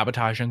like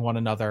sabotaging one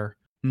another.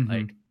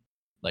 Mhm.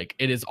 Like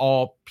it is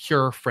all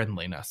pure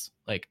friendliness.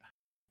 Like,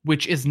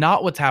 which is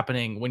not what's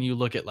happening when you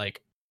look at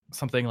like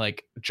something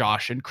like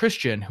Josh and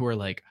Christian, who are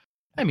like,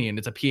 I mean,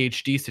 it's a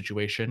PhD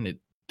situation. It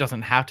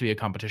doesn't have to be a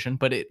competition,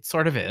 but it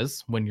sort of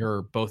is when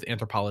you're both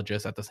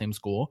anthropologists at the same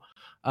school.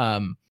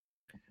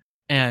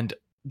 And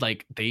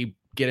like they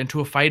get into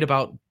a fight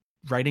about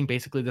writing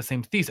basically the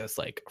same thesis.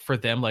 Like for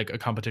them, like a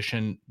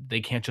competition, they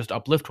can't just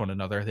uplift one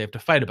another. They have to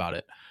fight about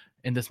it.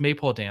 In this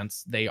maypole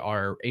dance, they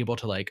are able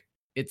to like,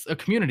 it's a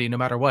community no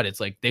matter what. It's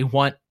like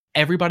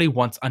everybody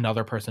wants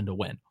another person to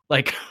win.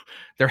 Like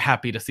they're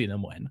happy to see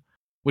them win,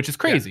 which is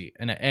crazy.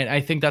 Yeah. And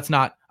I think that's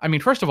not, I mean,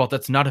 first of all,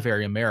 that's not a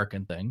very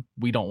American thing.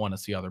 We don't want to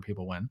see other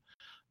people win.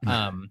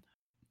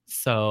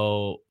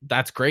 So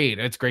that's great.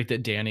 It's great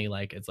that Danny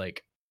like is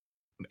like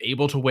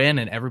able to win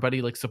and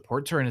everybody like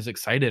supports her and is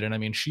excited. And I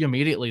mean, she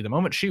immediately, the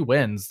moment she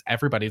wins,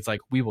 everybody's like,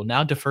 we will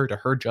now defer to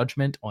her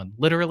judgment on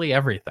literally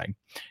everything,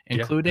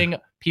 including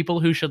people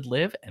who should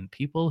live and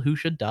people who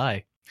should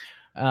die.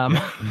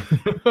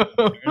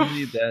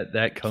 Apparently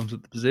that comes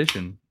with the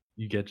position.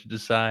 You get to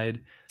decide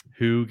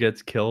who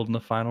gets killed in the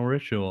final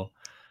ritual.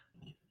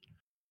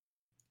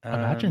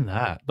 Imagine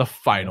that. The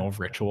final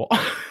ritual.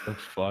 The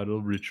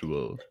final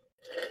ritual.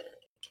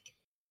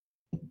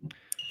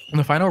 And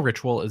the final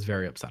ritual is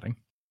very upsetting.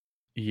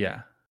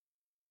 Yeah.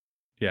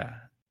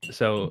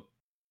 So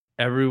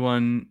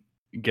everyone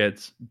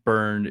gets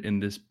burned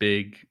in this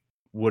big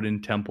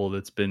wooden temple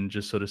that's been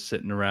just sort of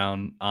sitting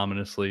around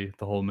ominously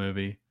the whole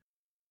movie.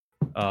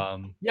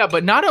 Yeah,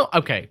 but not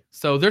okay.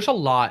 So there's a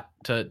lot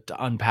to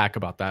unpack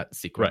about that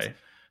sequence. Right.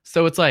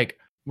 So it's like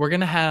we're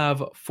gonna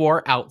have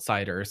 4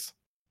 outsiders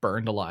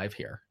burned alive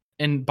here,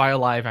 and by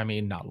alive I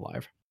mean not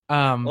alive.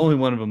 Only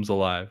one of them's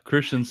alive.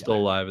 Christian's still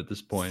alive at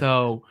this point.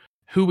 So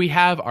who we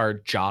have are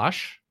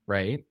Josh,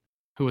 right,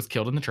 who was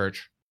killed in the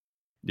church.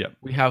 Yep.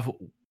 We have,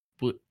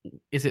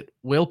 is it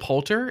Will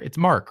Poulter? It's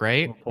Mark,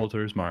 right? Will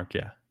Poulter's Mark,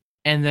 yeah.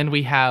 And then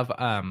we have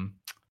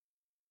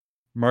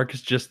Mark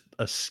is just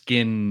a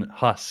skin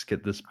husk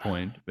at this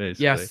point,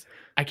 basically. Yes.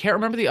 I can't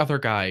remember the other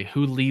guy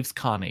who leaves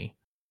Connie.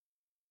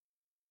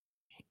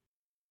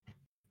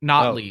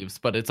 Leaves,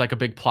 but it's like a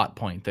big plot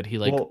point that he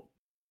like. Well,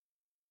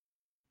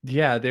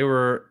 yeah, there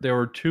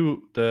were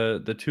two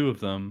the two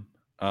of them.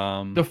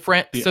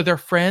 So they're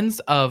friends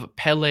of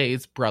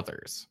Pele's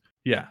brothers.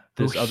 Yeah,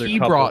 this other he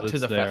brought to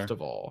the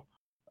festival.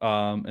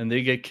 And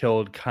they get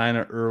killed kind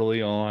of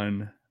early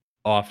on,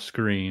 off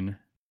screen.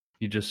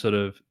 They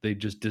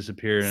just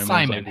disappear. And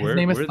Simon. Like, his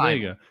name is Simon. They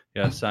go?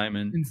 Yeah,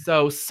 Simon. And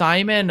so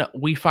Simon,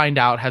 we find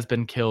out, has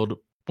been killed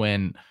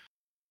when.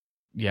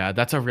 Yeah,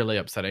 that's a really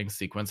upsetting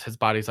sequence. His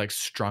body's like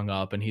strung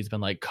up and he's been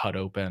like cut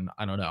open.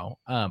 I don't know.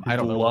 I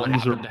don't know what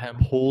happened to him.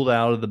 Pulled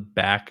out of the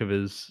back of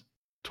his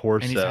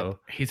torso.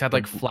 He's had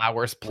like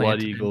flowers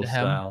planted into him.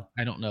 Style.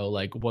 I don't know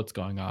like what's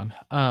going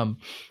on.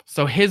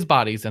 So his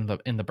body's in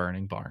the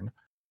burning barn.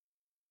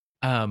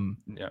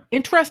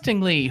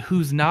 Interestingly,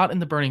 who's not in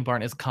the burning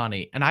barn is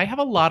Connie, and I have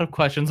a lot of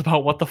questions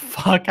about what the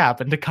fuck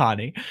happened to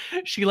Connie.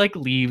 She like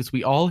leaves.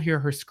 We all hear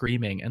her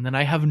screaming, and then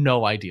I have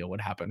no idea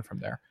what happened from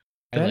there.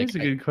 That is a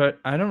good question.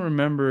 I don't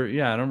remember.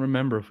 Yeah, I don't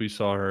remember if we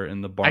saw her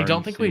in the barn. I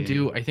don't think we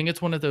do. I think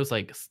it's one of those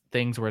like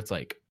things where it's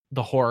like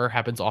the horror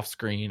happens off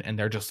screen and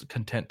they're just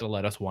content to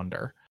let us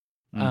wonder.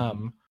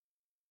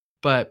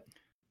 But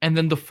and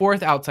then the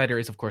 4th outsider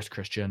is of course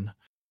Christian.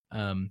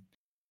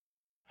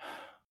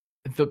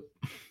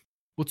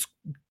 What's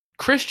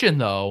Christian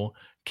though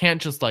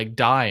can't just like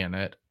die in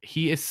it.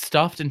 He is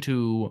stuffed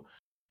into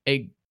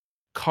a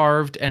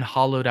carved and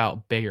hollowed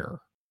out bear.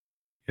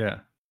 Yeah,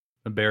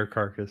 a bear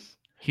carcass.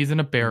 He's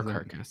in a bear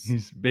carcass.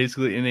 He's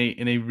basically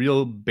in a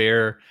real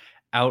bear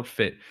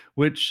outfit,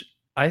 which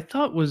I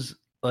thought was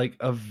like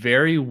a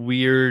very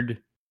weird.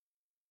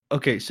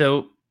 Okay,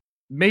 so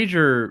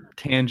major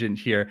tangent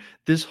here.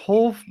 This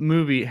whole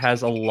movie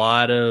has a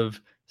lot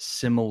of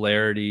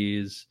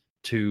similarities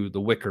to The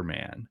Wicker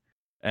Man.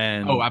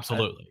 And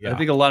absolutely. I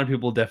think a lot of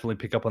people definitely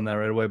pick up on that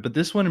right away. But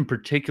this one in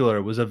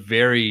particular was a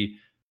very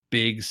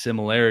big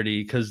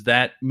similarity because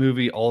that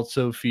movie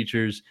also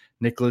features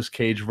Nicolas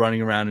Cage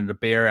running around in a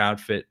bear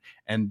outfit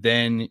and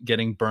then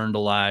getting burned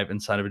alive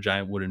inside of a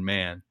giant wooden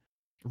man.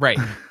 Right.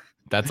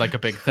 That's like a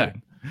big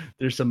thing.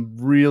 There's some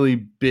really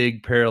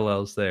big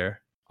parallels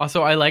there.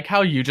 Also, I like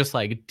how you just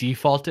like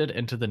defaulted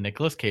into the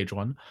Nicolas Cage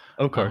one.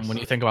 Of course. When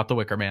you think about The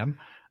Wicker Man.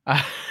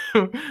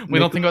 We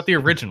don't think about the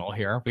original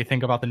here. We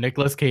think about the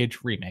Nicolas Cage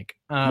remake.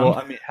 Well,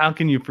 I mean, how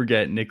can you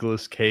forget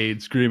Nicolas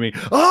Cage screaming,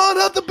 "Oh,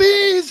 not the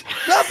bees!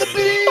 Not the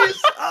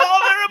bees! Oh,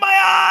 they're in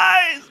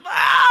my eyes!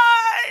 My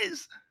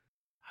eyes!"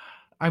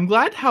 I'm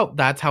glad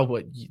that's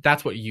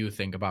what you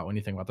think about when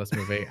you think about this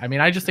movie. I mean,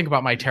 I just think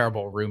about my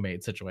terrible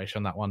roommate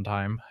situation that one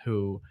time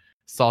who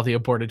saw the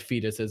aborted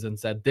fetuses and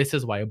said, "This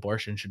is why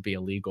abortion should be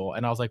illegal."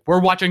 And I was like,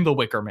 "We're watching The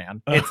Wicker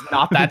Man. It's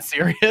not that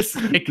serious."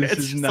 Like, This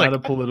it's is just not like, a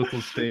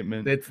political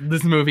statement.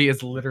 this movie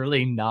is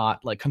literally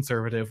not like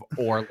conservative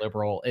or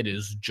liberal. It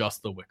is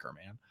just The Wicker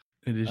Man.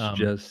 It is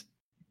just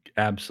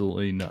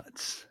absolutely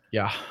nuts.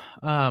 Yeah.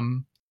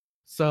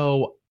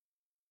 So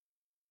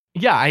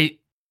yeah,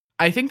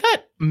 I think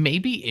that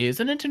maybe is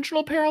an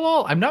intentional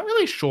parallel. I'm not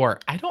really sure.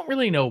 I don't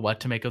really know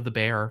what to make of the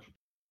bear.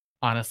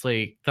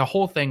 Honestly, the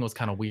whole thing was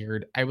kind of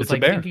weird. I was like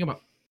thinking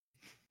about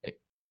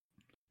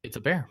it's a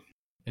bear.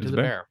 It is a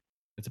bear.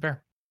 It's a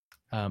bear.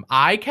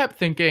 I kept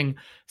thinking,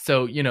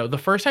 so, the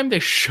first time they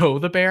show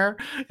the bear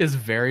is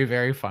very,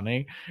 very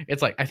funny.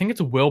 It's like, I think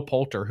it's Will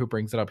Poulter who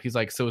brings it up. He's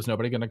like, "So is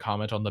nobody going to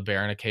comment on the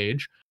bear in a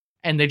cage?"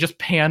 And they just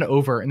pan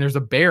over and there's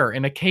a bear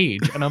in a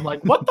cage. And I'm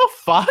like, what the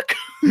fuck?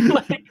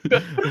 Like,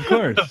 of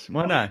course.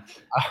 Why not?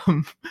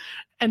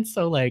 And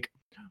so like,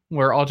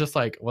 we're all just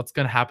like, what's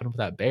going to happen with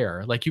that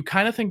bear? Like, you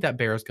kind of think that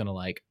bear is going to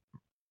like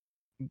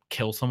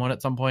kill someone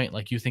at some point.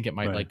 Like, you think it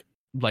might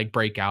like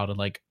break out and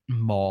like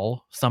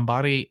maul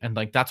somebody. And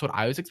like, that's what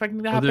I was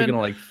expecting to happen. They're going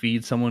to like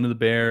feed someone to the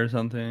bear or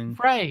something.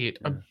 Right.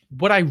 Yeah.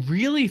 What I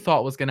really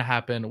thought was going to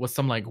happen was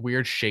some like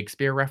weird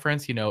Shakespeare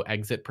reference,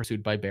 Exit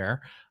Pursued by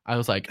Bear. I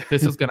was like,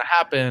 this is going to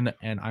happen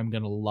and I'm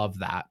going to love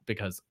that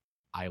because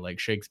I like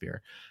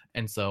Shakespeare.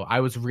 And so I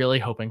was really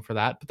hoping for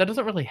that, but that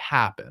doesn't really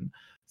happen.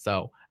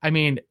 So, I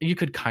mean, you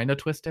could kind of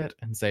twist it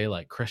and say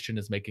like Christian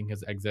is making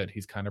his exit.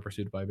 He's kind of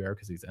pursued by a bear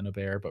because he's in a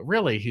bear, but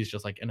really he's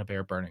just like in a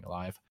bear burning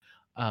alive.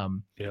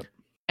 Yep.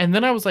 And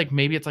then I was like,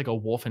 maybe it's like a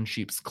wolf in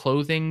sheep's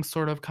clothing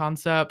sort of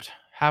concept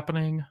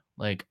happening.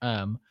 Like,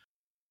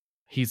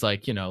 he's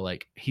like,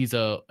 like he's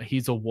a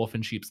wolf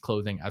in sheep's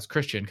clothing as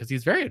Christian because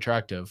he's very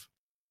attractive.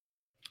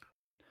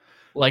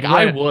 Like,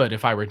 right. I would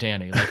if I were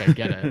Danny. Like, I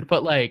get it,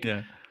 but like,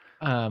 yeah.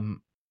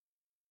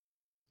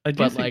 I do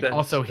but think like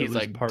also he's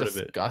like part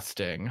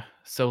disgusting. Of it.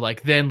 So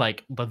like then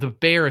like but the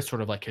bear is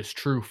sort of like his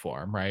true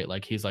form, right?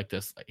 Like he's like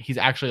this. He's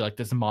actually like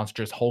this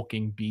monstrous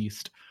hulking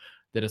beast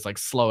that is like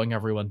slowing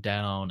everyone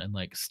down and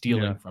like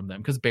stealing from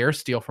them because bears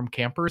steal from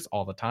campers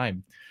all the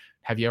time.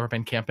 Have you ever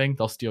been camping?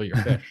 They'll steal your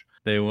fish.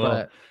 They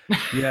will.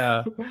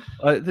 Yeah.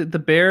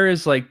 The bear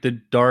is like the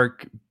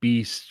dark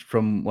beast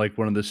from like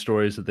one of the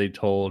stories that they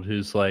told,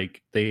 who's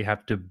like they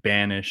have to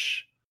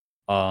banish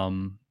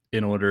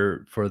in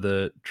order for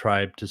the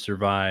tribe to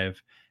survive.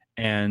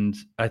 And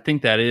I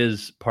think that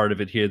is part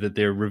of it here, that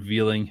they're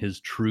revealing his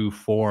true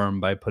form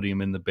by putting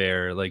him in the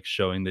bear, like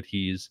showing that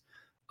he's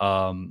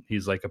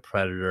like a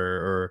predator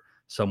or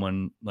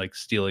someone like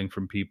stealing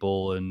from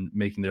people and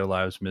making their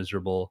lives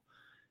miserable,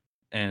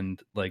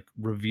 and like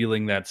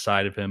revealing that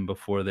side of him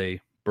before they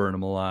burn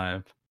him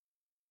alive.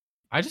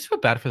 I just feel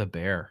bad for the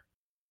bear.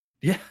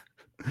 Yeah.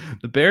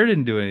 The bear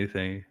didn't do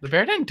anything. The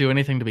bear didn't do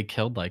anything to be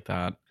killed like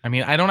that. I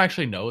mean, I don't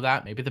actually know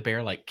that. Maybe the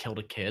bear like killed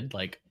a kid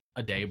like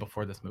a day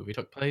before this movie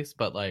took place,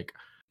 but like,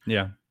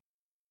 yeah,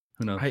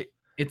 who knows?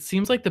 It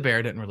seems like the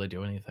bear didn't really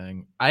do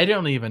anything. I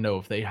don't even know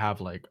if they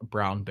have like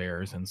brown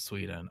bears in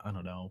Sweden. I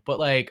don't know, but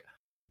like,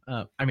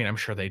 I mean, I'm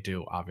sure they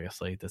do.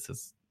 Obviously,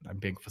 I'm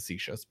being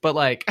facetious, but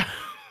like,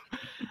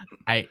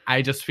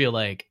 I just feel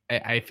like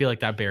I feel like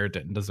that bear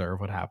didn't deserve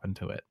what happened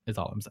to it. Is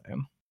all I'm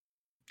saying.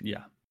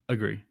 Yeah,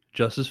 agree.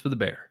 Justice for the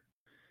bear.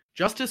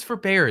 Justice for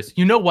bears.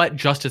 You know what?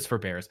 Justice for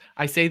bears.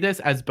 I say this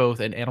as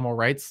both an animal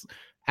rights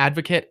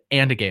advocate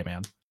and a gay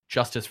man.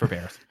 Justice for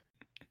bears.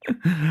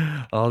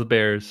 All the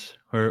bears.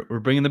 We're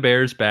bringing the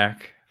bears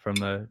back from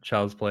the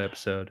Child's Play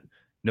episode.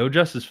 No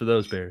justice for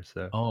those bears,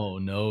 though. Oh,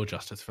 no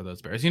justice for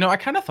those bears. I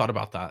kind of thought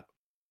about that.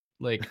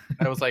 Like,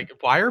 I was like,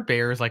 why are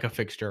bears like a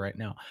fixture right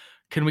now?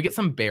 Can we get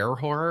some bear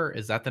horror?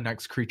 Is that the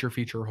next creature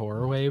feature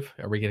horror wave?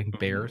 Are we getting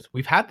bears?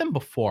 We've had them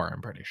before,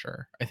 I'm pretty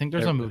sure. I think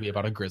there's a movie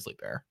about a grizzly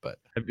bear, but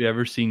have you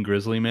ever seen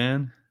Grizzly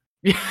Man?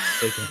 Yeah.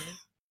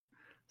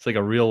 It's like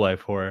a real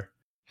life horror.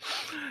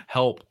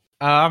 Help.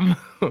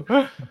 Yikes.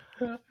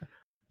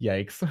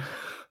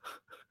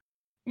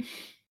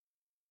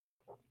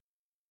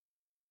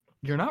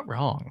 You're not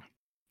wrong.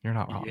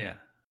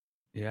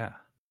 Yeah.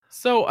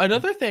 So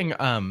another thing,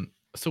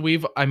 so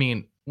we've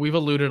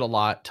alluded a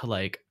lot to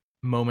like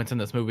moments in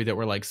this movie that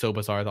were like so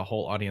bizarre the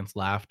whole audience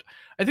laughed.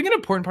 I think an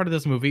important part of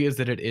this movie is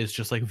that it is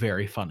just like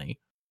very funny.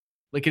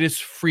 Like it is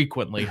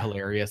frequently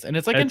hilarious and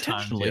it's like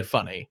intentionally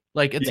funny.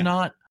 Like it's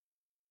not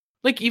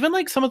like even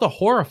like some of the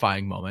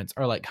horrifying moments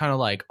are like kind of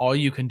like all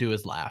you can do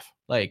is laugh.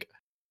 Like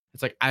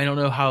it's like I don't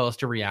know how else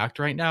to react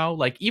right now.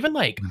 Like even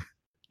like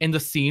in the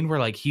scene where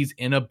like he's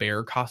in a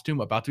bear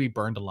costume about to be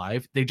burned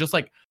alive, they just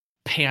like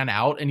pan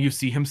out and you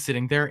see him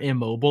sitting there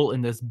immobile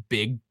in this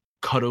big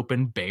cut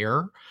open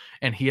bear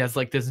and he has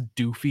like this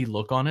doofy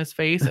look on his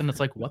face and it's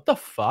like what the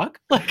fuck,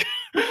 like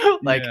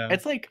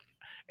it's like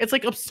it's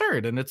like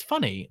absurd and it's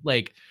funny.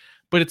 Like,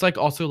 but it's like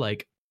also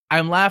like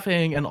I'm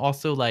laughing and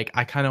also like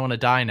I kind of want to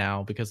die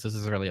now because this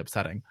is really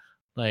upsetting.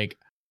 Like,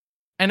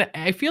 and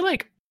I feel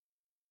like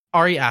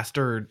Ari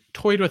Aster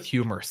toyed with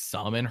humor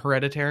some in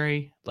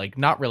Hereditary, like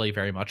not really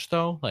very much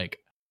though. Like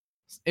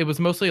it was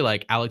mostly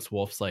like Alex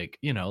Wolff's like,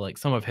 you know, like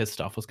some of his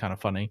stuff was kind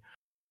of funny.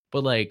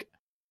 But like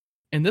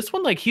in this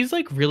one, like he's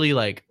like really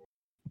like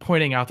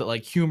pointing out that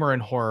like humor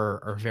and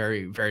horror are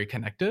very, very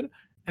connected.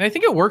 And I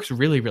think it works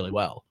really, really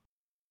well.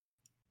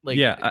 Like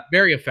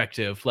very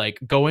effective. Like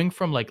going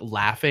from like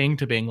laughing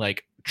to being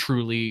like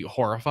truly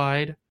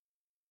horrified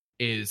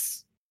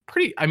is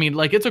pretty, I mean,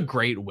 like it's a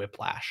great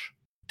whiplash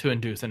to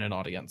induce in an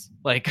audience.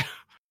 Like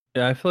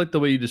yeah, I feel like the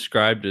way you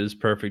described it is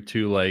perfect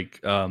too. Like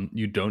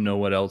you don't know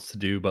what else to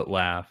do but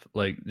laugh.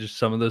 Like just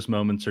some of those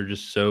moments are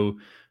just so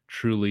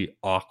truly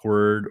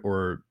awkward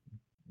or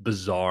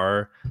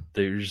bizarre.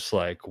 They're just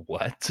like,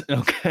 what?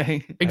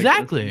 Okay.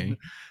 exactly.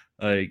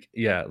 Like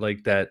yeah,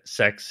 like that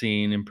sex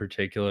scene in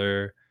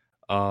particular,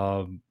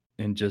 and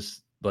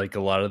just like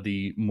a lot of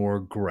the more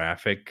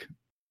graphic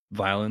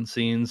violent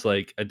scenes.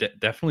 Like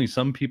definitely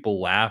some people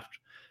laughed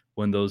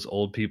when those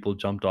old people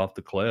jumped off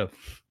the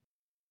cliff,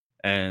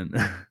 and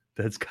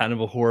that's kind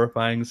of a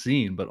horrifying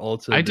scene, but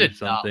also I did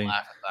something. not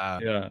laugh at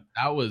that. Yeah,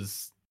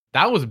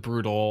 that was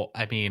brutal.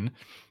 I mean,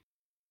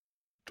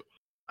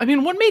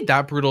 what made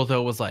that brutal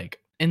though was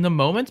like in the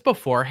moments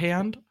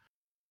beforehand.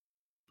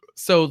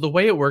 So the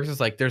way it works is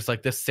like there's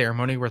like this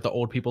ceremony where the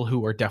old people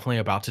who are definitely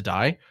about to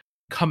die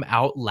come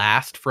out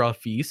last for a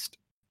feast,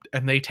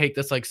 and they take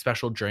this like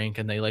special drink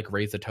and they like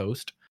raise a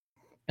toast.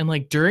 And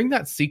like during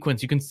that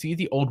sequence, you can see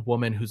the old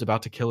woman who's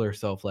about to kill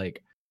herself.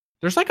 Like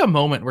there's like a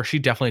moment where she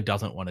definitely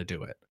doesn't want to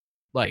do it.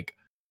 Like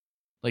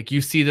you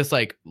see this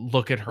like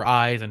look at her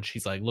eyes and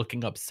she's like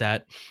looking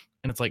upset.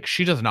 And it's like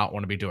she does not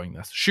want to be doing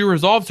this. She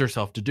resolves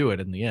herself to do it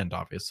in the end,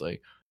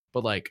 obviously.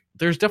 But like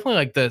there's definitely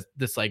like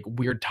this like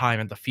weird time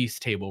at the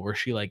feast table where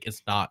she like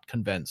is not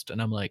convinced.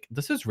 And I'm like,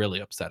 this is really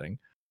upsetting.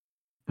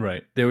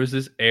 Right. There was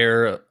this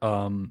air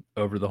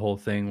over the whole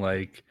thing,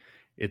 like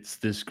it's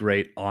this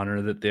great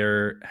honor that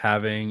they're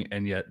having,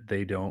 and yet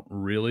they don't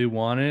really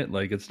want it.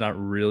 Like it's not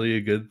really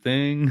a good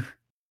thing.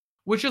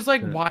 Which is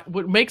like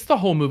what makes the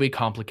whole movie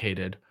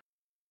complicated.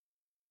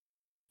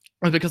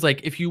 Because like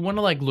if you want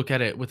to like look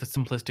at it with a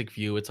simplistic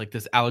view, it's like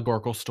this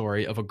allegorical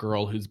story of a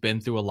girl who's been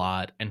through a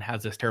lot and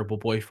has this terrible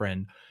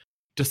boyfriend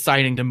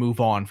deciding to move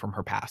on from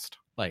her past.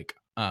 Like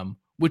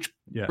which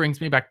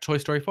brings me back to Toy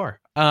Story 4.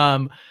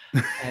 And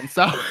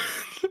so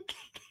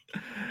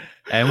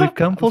and we've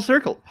come full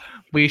circle.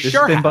 This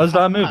sure have been Buzzed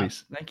On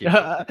Movies. Thank you.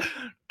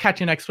 Catch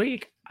you next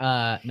week.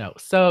 No.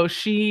 So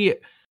she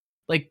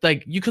like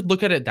you could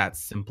look at it that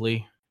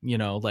simply. You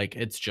know, like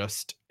it's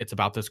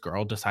about this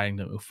girl deciding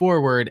to move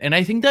forward. And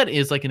I think that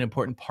is like an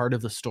important part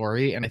of the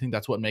story. And I think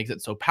that's what makes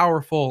it so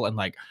powerful. And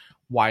like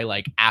why,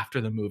 like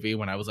after the movie,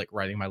 when I was like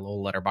writing my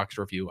little letterbox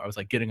review, I was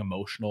like getting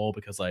emotional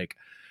because like,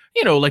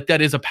 you know, like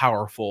that is a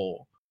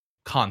powerful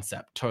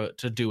concept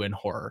to do in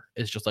horror.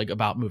 It's just like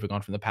about moving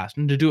on from the past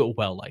and to do it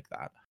well like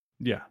that.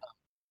 Yeah.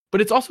 But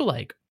it's also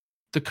like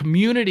the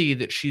community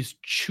that she's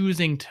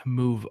choosing to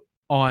move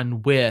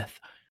on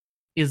with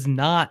is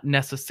not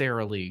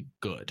necessarily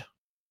good.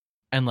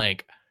 And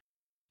like,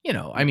 you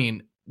know, I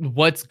mean,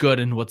 what's good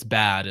and what's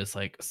bad is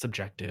like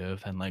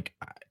subjective, and like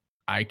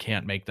I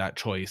can't make that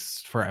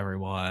choice for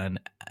everyone,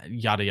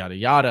 yada yada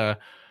yada.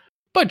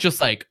 But just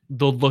like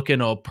the look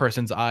in a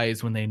person's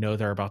eyes when they know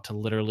they're about to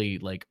literally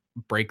like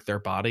break their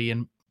body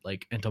and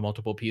like into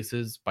multiple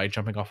pieces by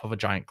jumping off of a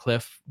giant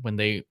cliff when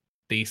they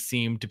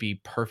seem to be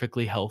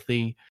perfectly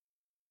healthy,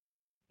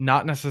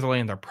 not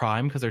necessarily in their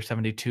prime because they're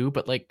 72,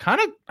 but like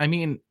kind of, I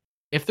mean,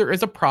 if there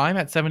is a prime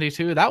at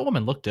 72, that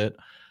woman looked it.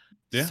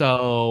 Yeah.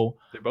 So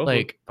they both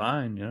like look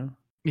fine,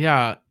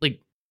 yeah, like,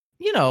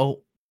 you know,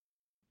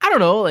 I don't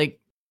know,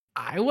 like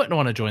I wouldn't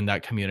want to join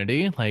that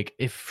community. Like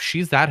if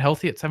she's that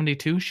healthy at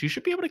 72, she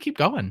should be able to keep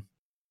going.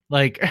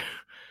 Like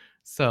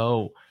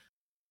so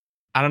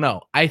I don't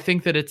know. I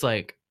think that it's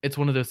like it's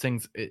one of those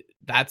things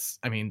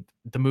I mean,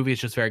 the movie is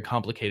just very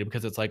complicated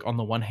because it's like on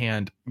the one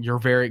hand, you're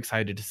very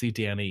excited to see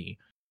Danny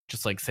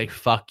just like say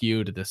fuck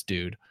you to this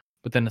dude.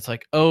 But then it's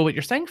like, oh, but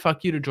you're saying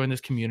fuck you to join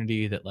this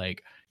community that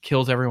like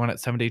kills everyone at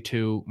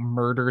 72,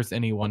 murders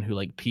anyone who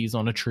like pees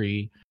on a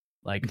tree,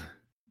 like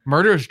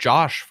murders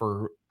Josh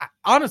for,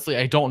 honestly,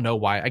 I don't know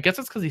why. I guess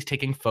it's because he's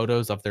taking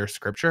photos of their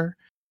scripture.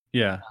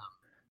 Yeah,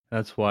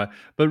 that's why.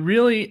 But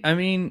really, I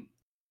mean,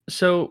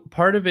 so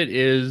part of it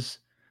is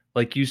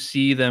like you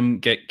see them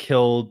get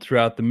killed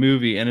throughout the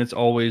movie, and it's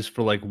always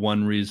for like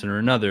one reason or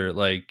another.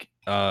 Like,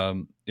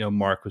 you know,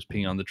 Mark was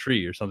peeing on the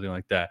tree or something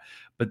like that.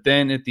 But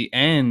then at the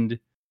end,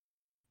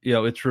 you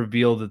know, it's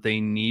revealed that they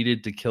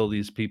needed to kill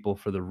these people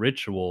for the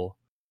ritual.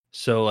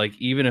 So like,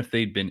 even if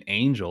they'd been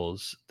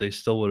angels, they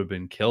still would have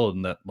been killed.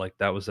 And that like,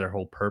 that was their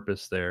whole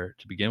purpose there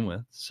to begin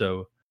with.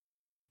 So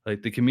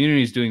like the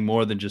community is doing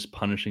more than just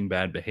punishing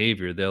bad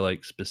behavior. They're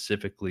like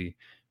specifically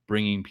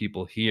bringing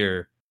people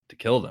here to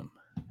kill them.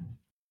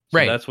 So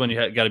right. That's when you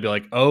got to be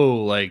like,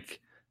 oh, like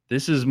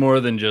this is more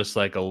than just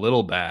like a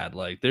little bad.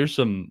 Like there's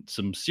some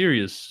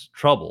serious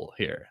trouble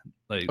here.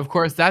 Like, Of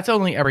course, that's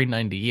only every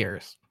 90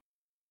 years.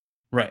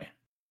 right.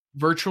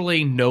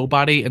 Virtually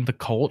nobody in the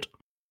cult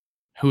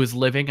who is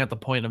living at the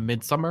point of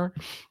Midsummer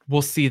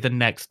will see the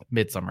next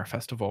Midsummer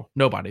Festival.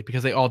 Nobody,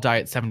 because they all die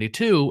at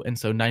 72, and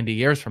so 90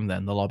 years from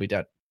then, they'll all be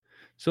dead.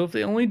 So if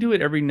they only do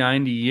it every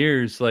 90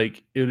 years,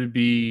 like it would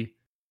be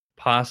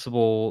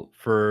possible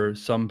for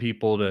some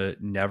people to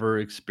never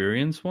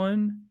experience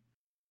one.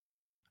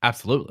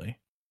 Absolutely.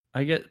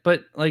 I get,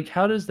 but like,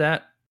 how does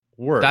that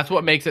work? That's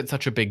what makes it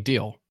such a big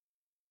deal.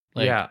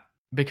 Like, yeah.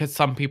 Because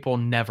some people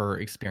never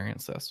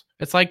experience this.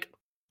 It's like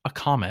a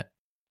comet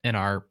in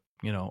our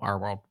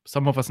world.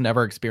 Some of us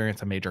never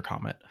experience a major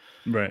comet.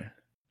 Right.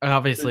 And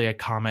obviously, a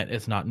comet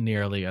is not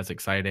nearly as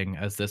exciting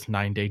as this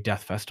 9-day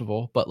death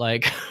festival, but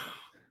like...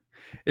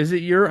 Is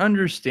it your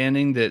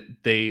understanding that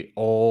they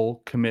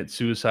all commit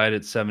suicide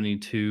at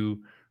 72,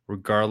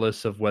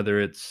 regardless of whether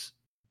it's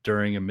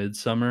during a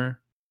midsummer?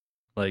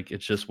 Like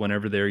it's just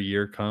whenever their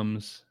year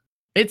comes?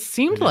 It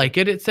seemed Yeah. like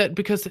it. It said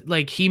because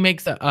like he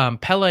makes that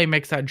Pele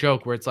makes that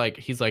joke where it's like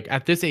he's like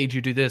at this age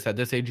you do this, at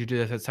this age you do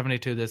this, at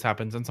 72 this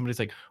happens, and somebody's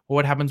like, well,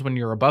 what happens when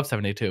you're above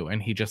 72?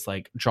 And he just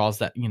like draws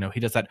that, he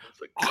does that.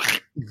 It's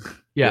like,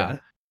 Yeah.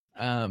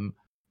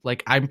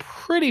 Like I'm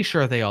pretty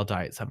sure they all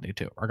die at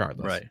 72,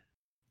 regardless. Right.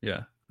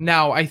 Yeah.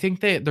 Now I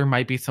think that there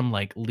might be some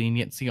like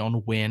leniency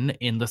on when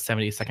in the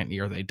 72nd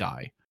year they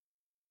die.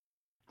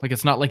 Like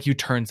it's not like you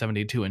turn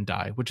 72 and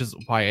die, which is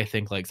why I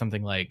think like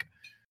something like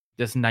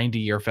this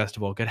 90-year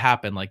festival could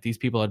happen. Like these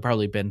people had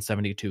probably been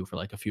 72 for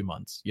like a few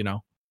months,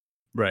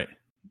 Right.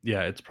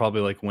 Yeah. It's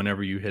probably like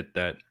whenever you hit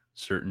that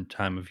certain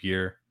time of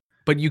year.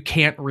 But you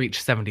can't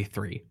reach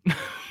 73.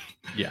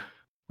 Yeah.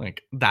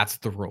 Like that's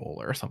the rule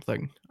or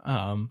something.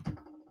 I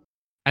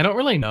don't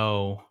really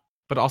know,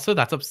 but also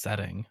that's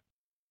upsetting.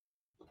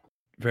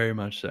 Very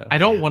much so. I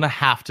don't want to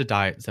have to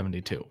die at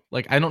 72.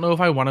 Like I don't know if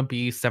I want to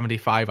be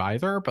 75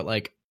 either, but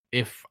like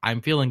if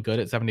I'm feeling good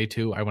at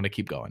 72, I want to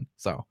keep going.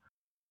 So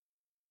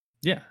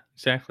Yeah,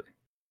 exactly.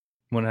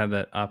 Want to have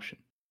that option.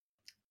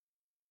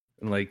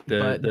 And like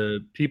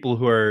the people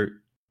who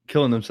are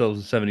killing themselves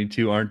at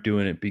 72 aren't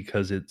doing it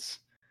because it's,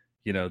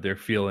 they're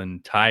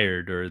feeling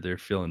tired or they're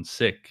feeling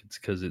sick. It's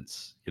because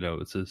it's,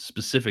 it's a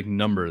specific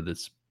number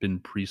that's been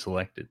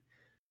pre-selected.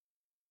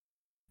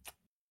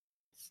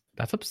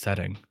 that's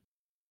upsetting.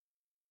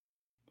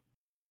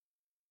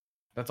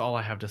 That's all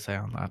I have to say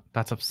on that.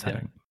 That's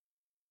upsetting. Yeah.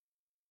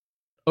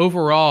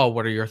 Overall,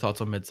 what are your thoughts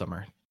on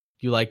Midsummer?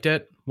 You liked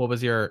it? What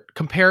was your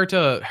compared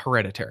to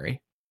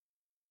Hereditary?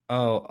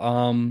 Oh,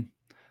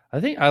 I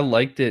think I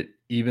liked it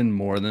even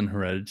more than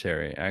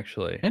Hereditary,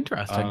 actually.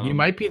 Interesting. You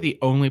might be the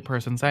only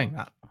person saying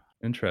that.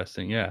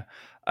 Interesting. Yeah.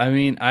 I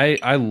mean,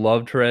 I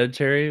loved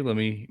Hereditary. Let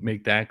me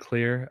make that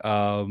clear.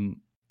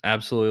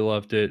 Absolutely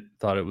loved it.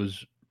 Thought it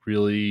was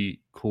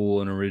really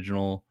cool and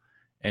original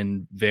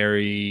and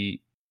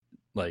very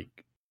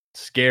like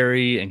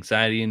scary,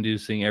 anxiety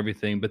inducing,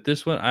 everything. But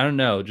this one, I don't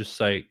know, just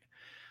like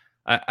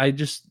I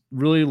just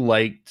really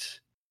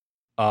liked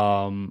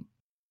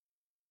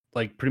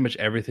like pretty much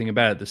everything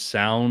about it. The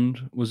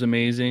sound was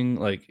amazing.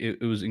 Like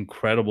it was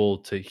incredible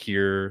to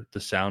hear the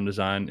sound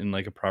design in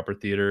like a proper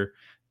theater.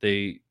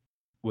 They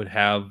would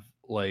have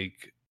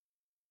like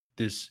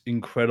this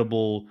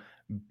incredible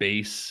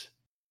bass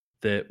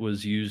that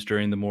was used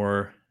during the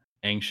more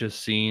anxious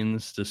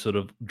scenes to sort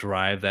of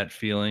drive that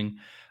feeling.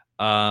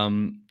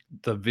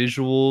 The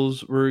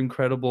visuals were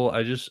incredible.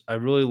 I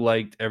really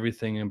liked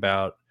everything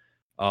about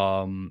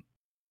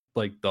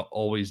like the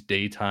always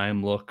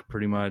daytime look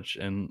pretty much,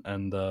 and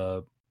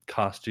the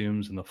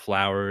costumes and the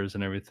flowers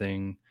and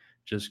everything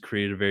just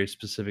created a very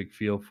specific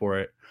feel for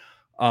it.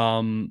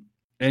 And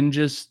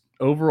just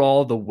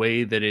overall the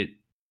way that it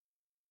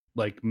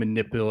like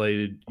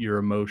manipulated your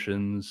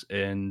emotions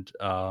and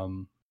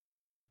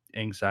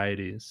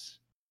anxieties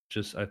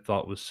just I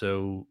thought was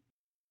so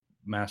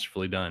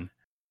masterfully done.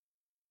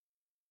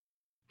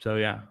 So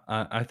yeah,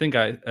 I think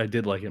I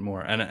did like it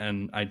more,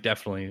 and I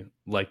definitely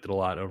liked it a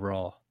lot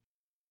overall.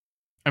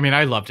 I mean,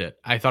 I loved it.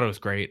 I thought it was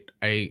great.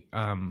 I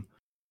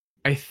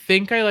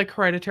think I like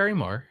Hereditary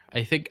more.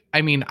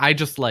 I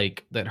just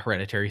like that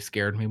Hereditary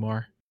scared me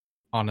more.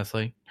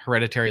 Honestly,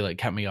 Hereditary like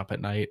kept me up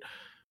at night.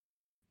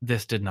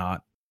 This did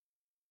not.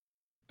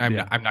 I'm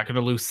not going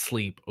to lose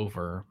sleep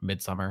over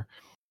Midsummer.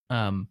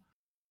 But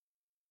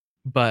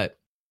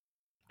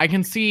I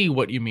can see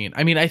what you mean.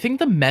 I mean, I think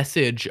the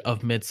message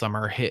of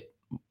Midsummer hit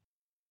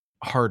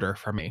harder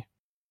for me.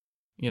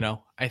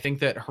 I think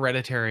that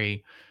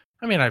Hereditary,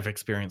 I mean, I've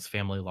experienced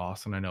family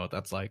loss and I know what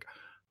that's like,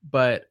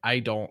 but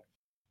I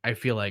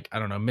feel like, I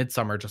don't know,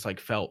 Midsummer just like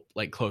felt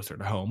like closer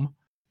to home.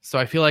 So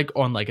I feel like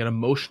on like an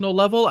emotional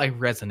level, I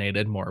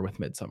resonated more with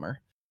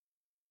Midsummer.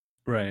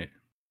 Right.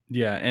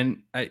 Yeah.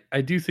 And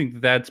I do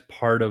think that's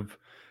part of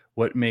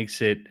what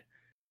makes it,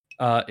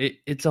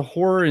 it's a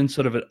horror in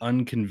sort of an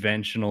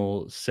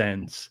unconventional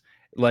sense.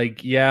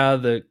 Like, yeah,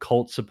 the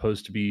cult's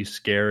supposed to be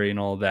scary and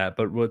all that,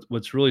 but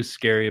what's really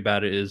scary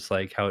about it is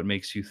like how it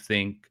makes you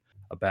think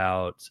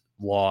about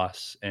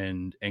loss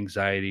and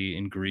anxiety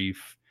and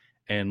grief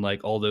and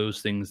like all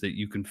those things that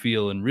you can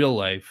feel in real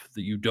life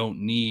that you don't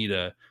need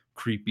a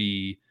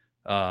creepy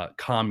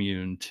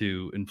commune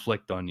to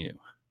inflict on you.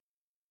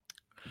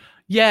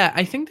 Yeah,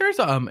 I think there's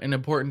an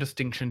important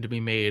distinction to be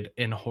made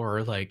in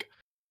horror. Like,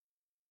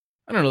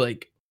 I don't know,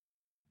 like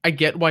I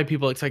get why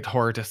people expect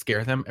horror to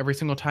scare them every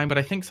single time, but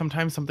I think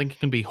sometimes something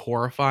can be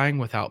horrifying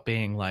without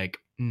being like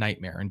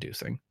nightmare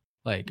inducing.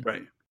 Like,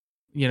 Right.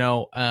 you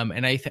know,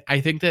 and I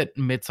think that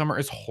Midsommar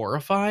is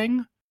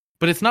horrifying,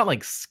 but it's not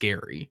like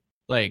scary.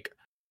 Like,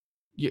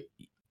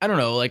 I don't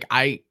know, like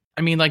I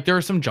mean, like there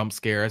are some jump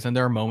scares and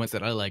there are moments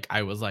that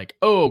I was like,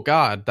 oh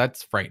God,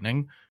 that's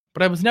frightening.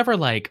 But I was never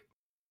like,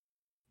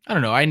 I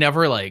don't know, I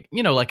never like,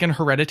 you know, like in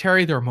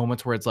Hereditary, there are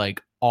moments where it's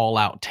like all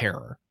out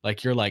terror.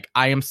 Like you're like,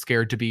 I am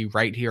scared to be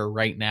right here,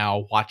 right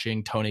now,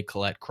 watching Toni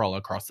Collette crawl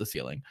across the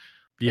ceiling.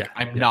 Like,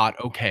 I'm not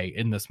okay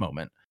in this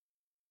moment.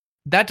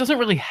 That doesn't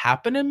really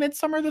happen in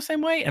Midsommar the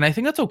same way, and I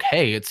think that's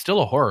okay. It's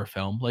still a horror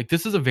film. Like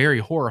this is a very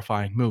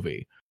horrifying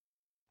movie.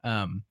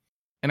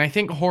 And I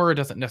think horror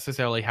doesn't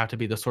necessarily have to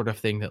be the sort of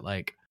thing that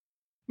like,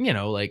 you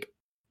know, like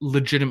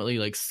legitimately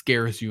like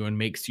scares you and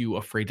makes you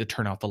afraid to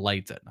turn out the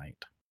lights at night.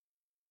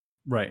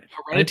 Right.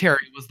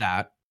 Hereditary was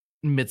that.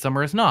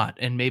 Midsommar is not.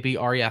 And maybe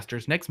Ari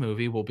Aster's next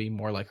movie will be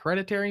more like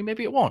Hereditary.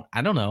 Maybe it won't.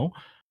 I don't know.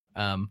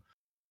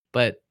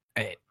 But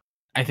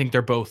I think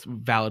they're both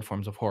valid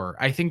forms of horror.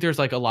 I think there's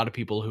like a lot of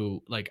people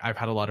who like, I've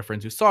had a lot of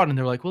friends who saw it and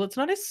they're like, well, it's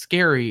not as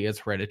scary as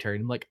Hereditary.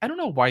 And I'm like, I don't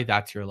know why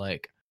that's your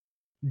like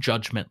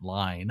judgment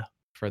line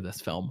for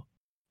this film.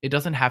 It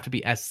doesn't have to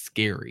be as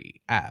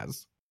scary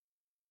as.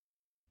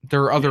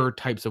 There are other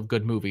types of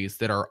good movies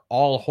that are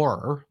all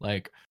horror.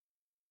 Like,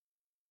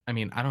 I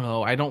mean, I don't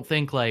know. I don't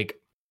think like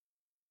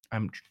I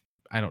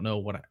don't know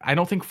what I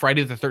don't think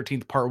Friday the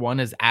 13th Part 1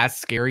 is as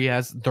scary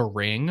as The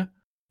Ring,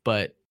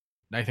 but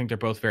I think they're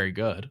both very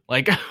good.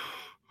 Like,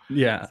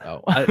 yeah.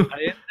 So. I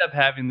ended up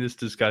having this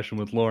discussion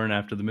with Lauren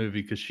after the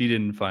movie because she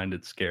didn't find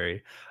it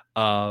scary.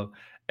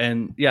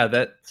 And yeah,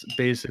 that's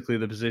basically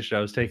the position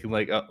I was taking.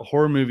 Like a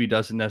horror movie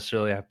doesn't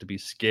necessarily have to be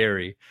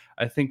scary.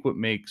 I think what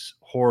makes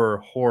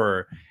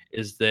horror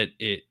is that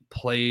it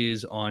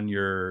plays on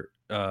your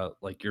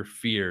like your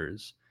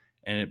fears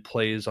and it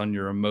plays on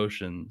your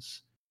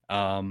emotions.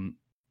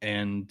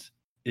 And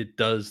it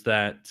does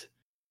that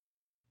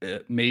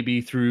maybe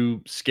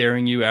through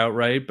scaring you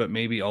outright, but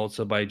maybe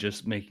also by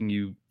just making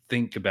you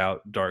think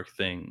about dark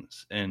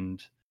things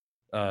and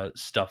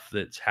stuff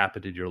that's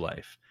happened in your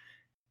life.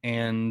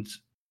 And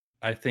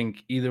I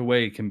think either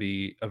way can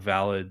be a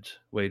valid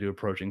way to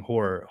approaching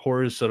horror.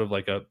 Horror is sort of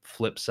like a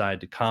flip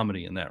side to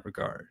comedy in that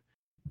regard.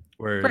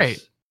 Whereas,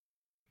 right.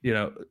 You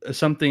know,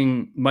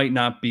 something might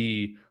not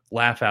be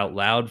laugh out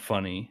loud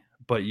funny,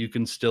 but you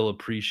can still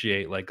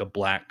appreciate like a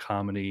black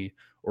comedy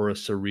or a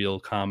surreal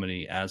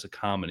comedy as a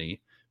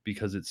comedy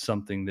because it's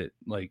something that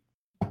like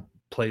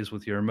plays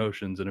with your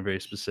emotions in a very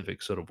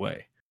specific sort of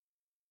way.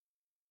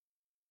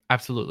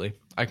 Absolutely.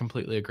 I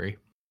completely agree.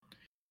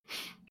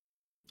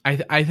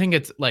 I think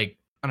it's like,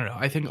 I don't know.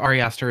 I think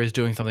Ari Aster is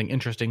doing something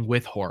interesting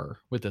with horror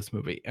with this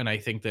movie. And I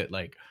think that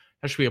like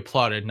that should be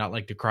applauded, not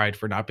like decried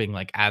for not being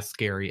like as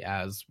scary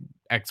as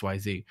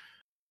XYZ.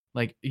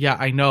 Like, yeah,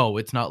 I know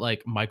it's not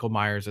like Michael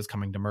Myers is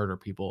coming to murder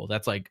people.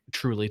 That's like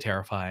truly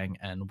terrifying.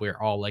 And we're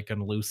all like going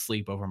to lose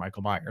sleep over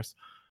Michael Myers.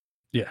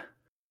 Yeah.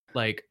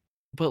 Like,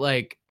 but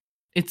like,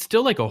 it's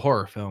still like a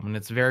horror film and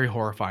it's very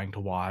horrifying to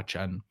watch.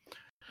 And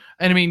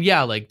I mean,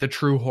 yeah, like the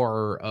true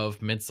horror of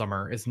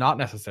Midsommar is not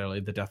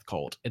necessarily the death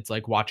cult. It's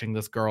like watching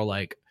this girl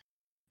like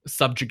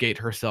subjugate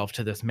herself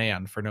to this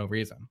man for no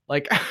reason.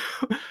 Like,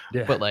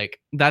 yeah. But like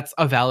that's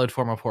a valid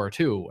form of horror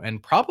too,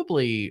 and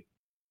probably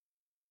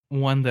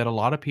one that a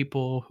lot of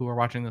people who are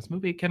watching this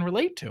movie can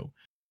relate to.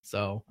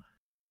 So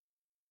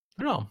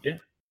I don't know. Yeah.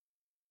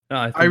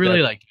 No, I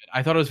really liked it.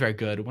 I thought it was very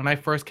good. When I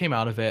first came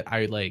out of it,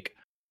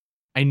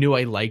 I knew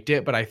I liked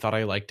it, but I thought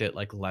I liked it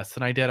like less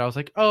than I did. I was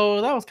like,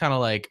 oh, that was kind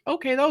of like,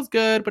 okay, that was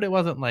good, but it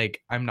wasn't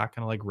like, I'm not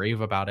going to like rave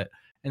about it.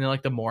 And then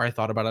like the more I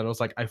thought about it, I was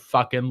like, I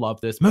fucking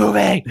love this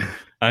movie.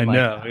 I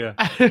know. Yeah.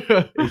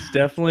 It's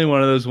definitely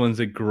one of those ones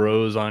that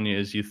grows on you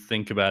as you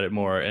think about it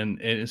more. And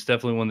it's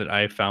definitely one that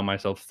I found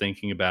myself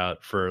thinking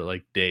about for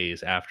like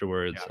days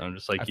afterwards. Yeah. I'm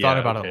just like, I thought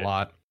about it a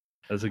lot.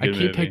 That's a good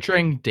movie. movie.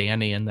 Picturing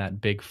Danny in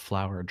that big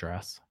flower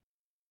dress.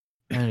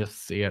 And I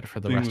just see it for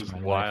the rest of my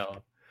life.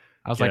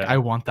 I was like, I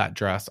want that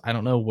dress. I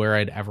don't know where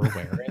I'd ever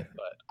wear it,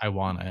 but I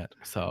want it.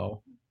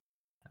 So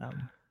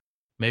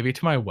maybe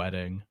to my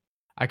wedding.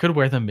 I could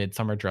wear the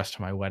Midsommar dress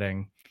to my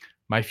wedding.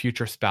 My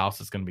future spouse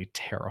is going to be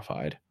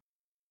terrified.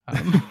 I'll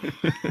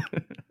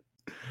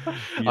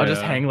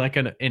just hang like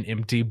an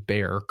empty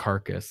bear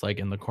carcass like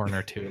in the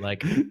corner too.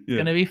 Like, it's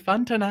going to be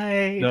fun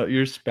tonight. No,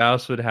 your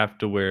spouse would have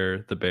to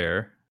wear the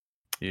bear.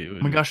 Oh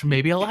my gosh,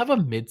 maybe I'll have a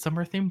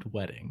Midsommar themed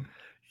wedding.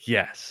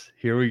 Yes,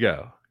 here we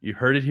go. You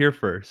heard it here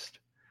first.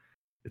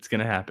 It's going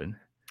to happen.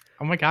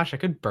 Oh my gosh, I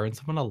could burn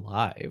someone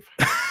alive.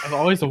 I've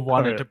always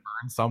wanted to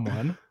burn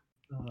someone.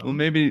 Well,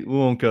 maybe we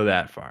won't go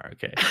that far.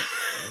 Okay.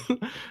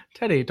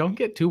 Teddy, don't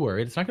get too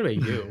worried. It's not going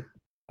to be you.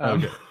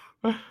 Okay.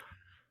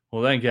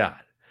 Well, thank God.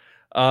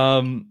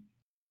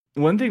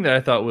 One thing that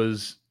I thought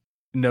was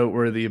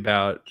noteworthy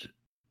about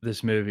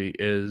this movie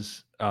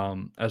is,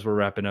 as we're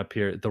wrapping up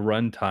here, the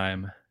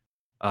runtime.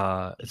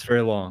 It's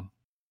very long.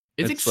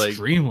 It's It's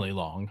extremely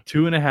long.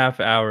 2.5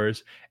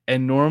 hours.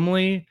 And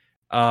normally,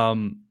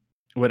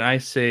 when I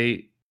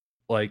say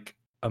like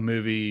a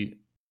movie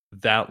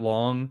that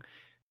long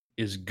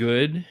is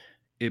good,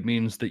 it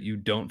means that you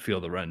don't feel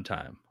the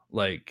runtime.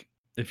 Like,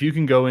 if you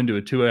can go into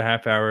a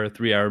 2.5 hour,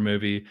 3 hour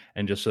movie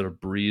and just sort of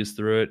breeze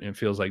through it and it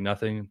feels like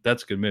nothing,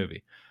 that's a good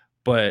movie.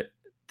 But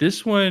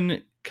this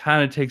one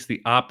kind of takes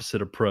the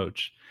opposite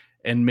approach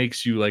and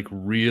makes you like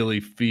really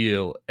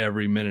feel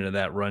every minute of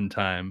that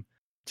runtime,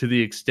 to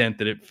the extent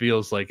that it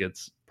feels like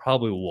it's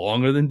probably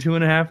longer than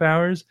 2.5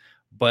 hours,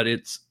 but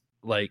it's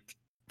like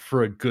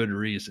for a good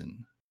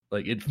reason.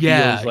 Like, it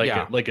feels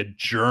like a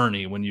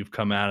journey when you've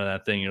come out of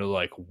that thing. You're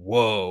like,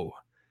 whoa.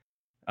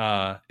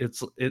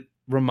 It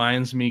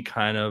reminds me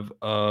kind of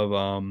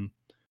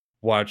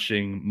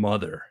watching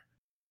Mother.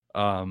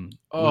 Which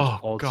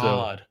also,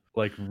 God.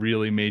 like,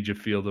 really made you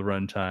feel the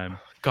runtime.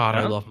 God,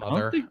 I don't- love I don't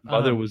Mother. think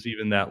Mother was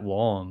even that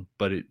long,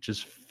 but it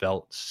just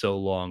felt so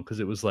long because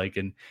it was like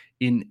an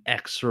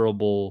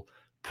inexorable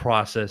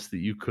process that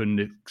you couldn't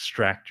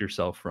extract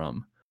yourself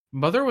from.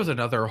 Mother was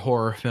another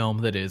horror film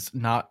that is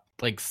not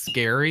like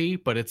scary,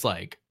 but it's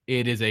like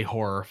it is a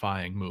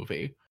horrifying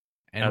movie.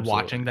 And Absolutely.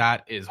 watching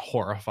that is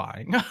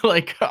horrifying.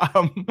 Like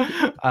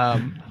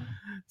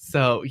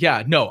so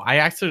yeah, no,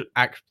 I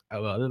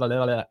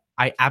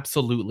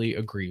absolutely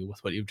agree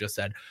with what you've just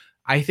said.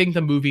 I think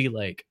the movie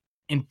like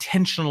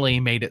intentionally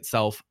made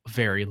itself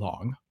very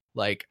long.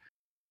 Like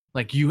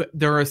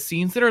there are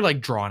scenes that are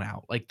like drawn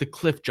out, like the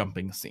cliff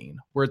jumping scene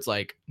where it's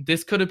like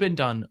this could have been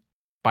done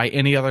by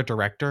any other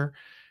director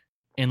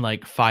in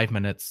like 5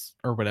 minutes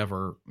or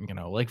whatever,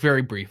 like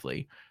very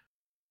briefly.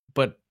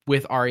 But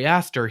with Ari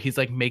Aster, he's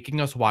like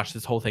making us watch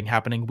this whole thing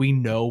happening. We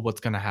know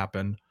what's going to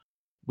happen.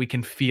 We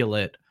can feel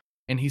it.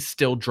 And he's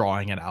still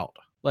drawing it out.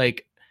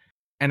 Like,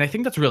 and I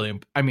think that's really,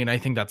 I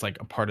think that's like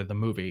a part of the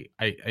movie.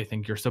 I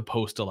think you're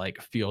supposed to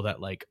like feel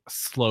that like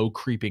slow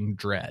creeping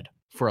dread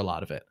for a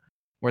lot of it,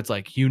 where it's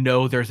like,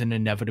 there's an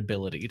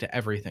inevitability to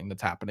everything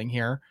that's happening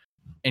here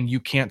and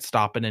you can't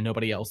stop it and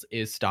nobody else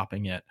is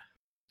stopping it.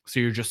 So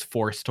you're just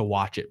forced to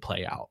watch it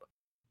play out.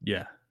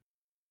 Yeah.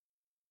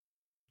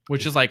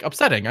 Which is like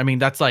upsetting. I mean,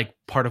 that's like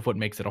part of what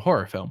makes it a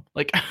horror film.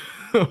 Like,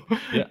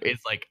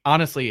 it's like,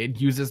 honestly, it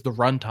uses the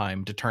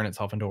runtime to turn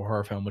itself into a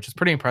horror film, which is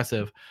pretty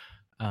impressive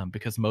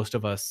because most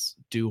of us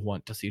do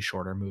want to see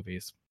shorter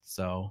movies.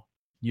 So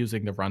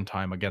using the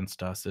runtime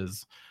against us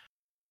is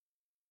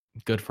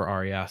good for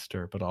Ari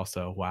Aster, but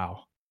also,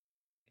 wow.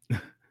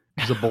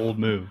 It's a bold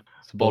move.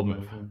 It's a bold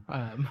move.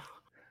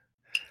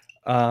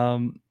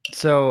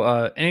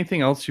 So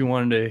anything else you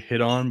wanted to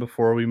hit on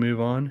before we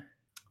move on?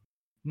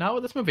 Not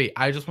with this movie.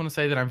 I just want to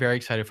say that I'm very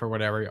excited for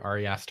whatever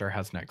Ari Aster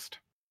has next.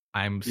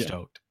 I'm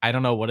stoked. I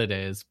don't know what it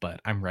is,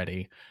 but I'm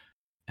ready.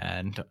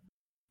 And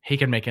he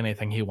can make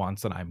anything he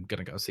wants, and I'm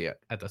going to go see it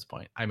at this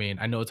point. I mean,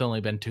 I know it's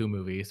only been 2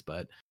 movies,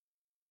 but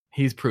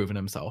he's proven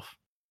himself,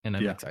 and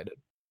I'm excited.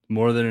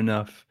 More than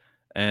enough,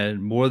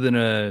 and more than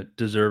a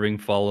deserving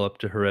follow-up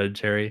to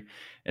Hereditary.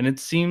 And it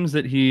seems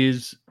that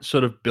he's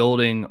sort of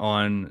building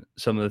on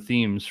some of the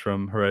themes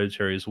from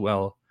Hereditary as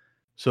well.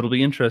 So it'll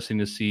be interesting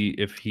to see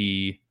if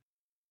he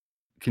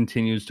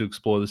continues to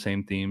explore the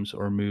same themes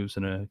or moves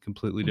in a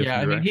completely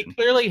different direction. He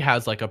clearly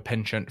has like a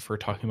penchant for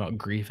talking about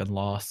grief and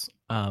loss.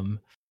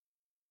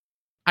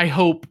 I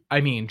hope,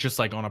 just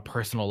like on a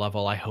personal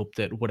level, I hope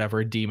that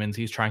whatever demons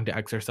he's trying to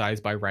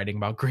exercise by writing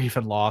about grief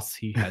and loss,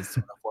 he has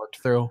sort of worked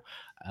through,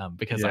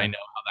 because I know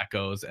how that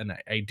goes. And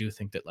I do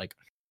think that like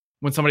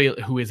when somebody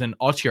who is an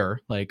auteur,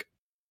 like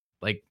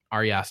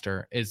Ari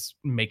Aster, is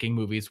making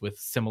movies with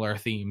similar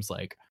themes,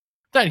 like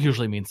that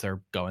usually means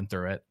they're going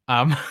through it.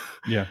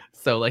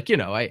 So like,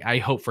 I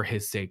hope for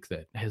his sake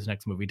that his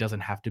next movie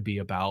doesn't have to be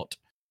about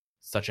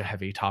such a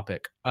heavy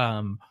topic.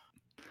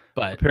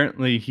 But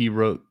apparently he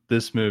wrote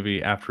this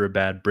movie after a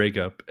bad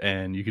breakup,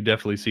 and you could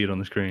definitely see it on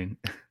the screen.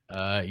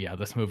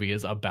 This movie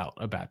is about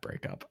a bad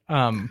breakup.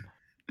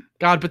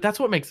 God, but that's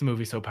what makes the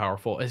movie so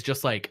powerful. Is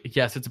just like,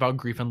 yes, it's about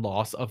grief and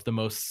loss of the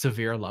most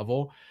severe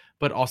level,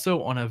 but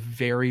also on a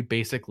very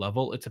basic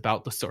level, it's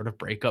about the sort of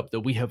breakup that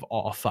we have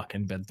all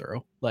fucking been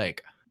through.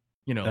 Like,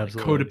 like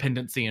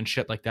codependency and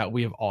shit like that.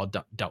 We have all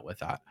dealt with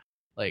that.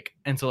 Like,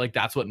 and so like,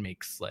 that's what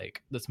makes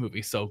like this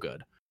movie so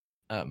good.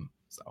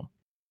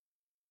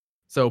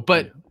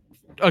 But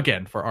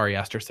again, for Ari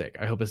Aster's sake,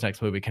 I hope his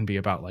next movie can be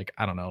about like,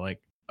 I don't know, like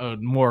a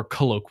more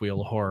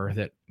colloquial horror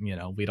that,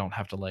 we don't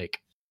have to like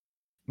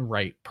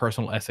write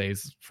personal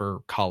essays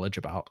for college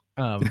about.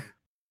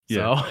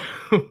 So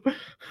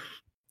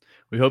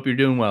we hope you're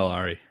doing well,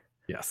 Ari.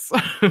 Yes.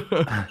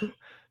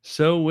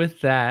 So with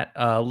that,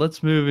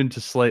 let's move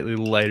into slightly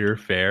lighter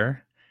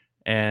fare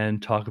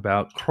and talk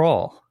about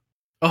Crawl.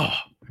 Oh,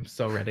 I'm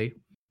so ready.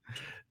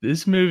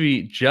 This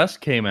movie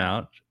just came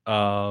out.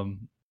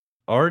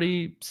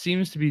 Already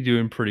seems to be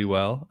doing pretty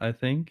well, I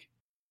think.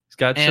 It's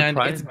got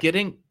it's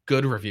getting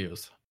good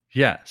reviews.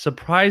 Yeah,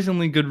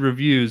 surprisingly good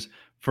reviews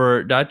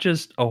for not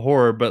just a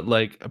horror, but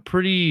like a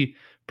pretty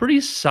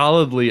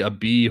solidly a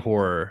B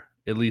horror,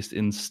 at least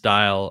in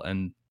style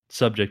and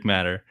subject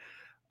matter.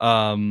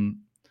 Um,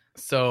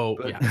 So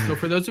but yeah. So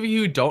for those of you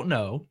who don't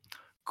know,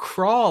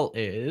 Crawl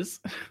is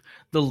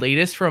the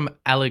latest from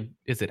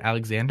is it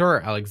Alexander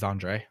or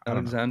Alexandre? I don't know.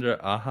 Alexandra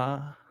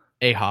Aha.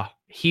 Aha.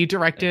 He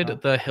directed Aha.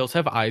 the Hills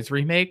Have Eyes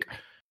remake,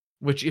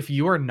 which if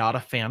you are not a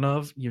fan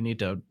of, you need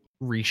to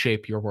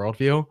reshape your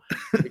worldview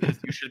because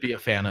you should be a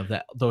fan of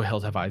that the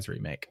Hills Have Eyes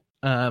remake.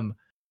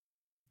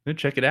 Go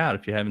check it out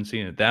if you haven't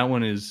seen it. That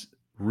one is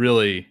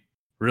really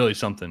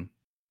something.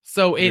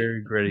 So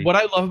Very gritty. what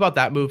I love about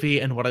that movie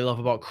and what I love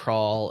about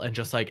Crawl and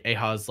just like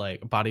Aha's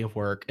like body of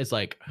work is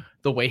like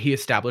the way he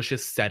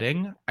establishes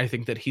setting. I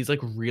think that he's like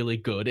really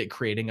good at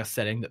creating a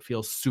setting that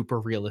feels super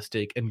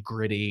realistic and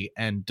gritty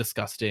and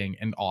disgusting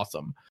and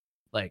awesome.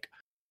 Like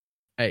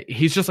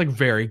he's just like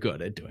very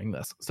good at doing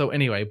this. So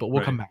anyway, but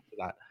we'll come back to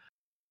that.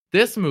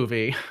 This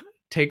movie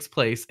takes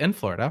place in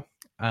Florida,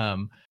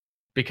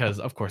 because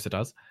of course it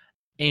does.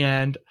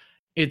 And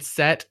it's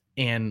set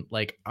in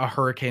like a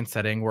hurricane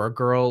setting where a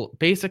girl,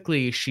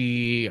 basically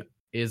she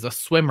is a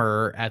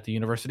swimmer at the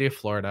University of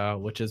Florida,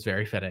 which is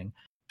very fitting.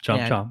 Chomp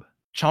And- chomp.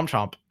 Chomp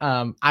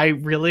chomp. I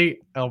really,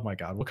 oh my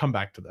God, we'll come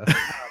back to this.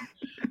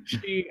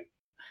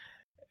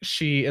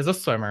 She is a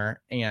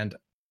swimmer and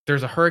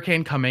there's a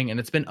hurricane coming and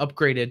it's been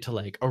upgraded to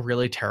like a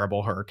really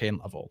terrible hurricane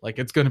level. Like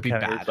it's going to be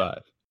Category bad.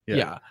 5.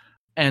 Yeah.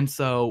 And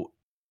so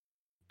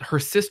her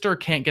sister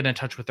can't get in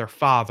touch with their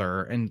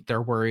father and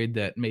they're worried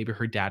that maybe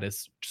her dad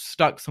is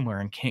stuck somewhere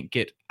and can't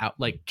get out,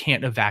 like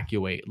can't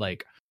evacuate,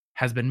 like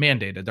has been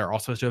mandated. They're all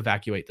supposed to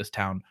evacuate this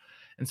town.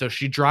 And so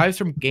she drives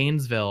from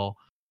Gainesville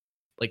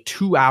like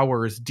 2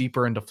 hours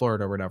deeper into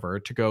Florida or whatever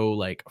to go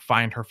like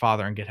find her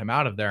father and get him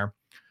out of there.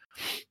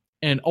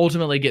 And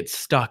ultimately gets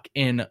stuck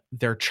in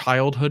their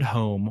childhood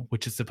home,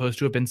 which is supposed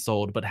to have been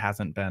sold but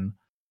hasn't been,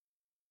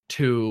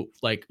 to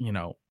like, you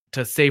know,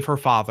 to save her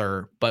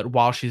father. But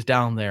while she's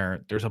down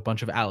there, there's a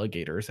bunch of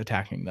alligators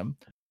attacking them.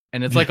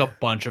 And it's like a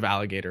bunch of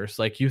alligators.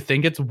 Like you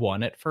think it's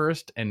one at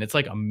first and it's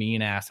like a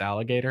mean ass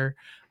alligator.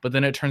 But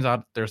then it turns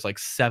out there's like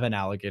 7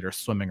 alligators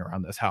swimming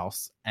around this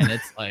house. And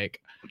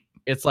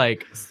it's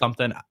like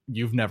something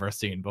you've never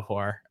seen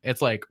before.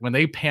 It's like when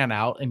they pan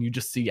out and you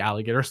just see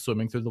alligators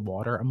swimming through the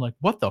water. I'm like,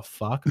 what the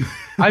fuck?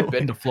 I've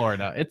been to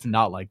Florida. It's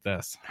not like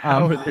this.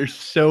 How are there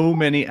so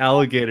many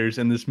alligators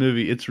in this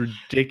movie? It's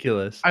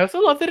ridiculous. I also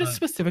love that it's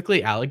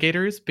specifically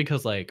alligators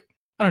because, like,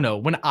 I don't know.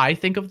 When I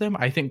think of them,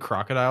 I think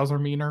crocodiles are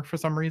meaner for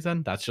some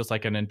reason. That's just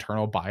like an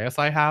internal bias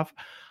I have.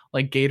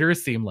 Like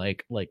gators seem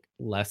like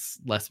less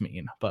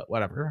mean, but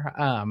whatever.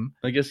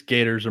 I guess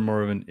gators are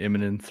more of an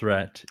imminent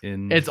threat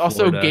in It's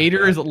also Florida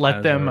gators than let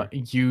as them are-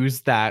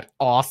 use that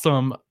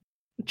awesome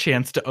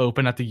chance to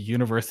open at the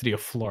University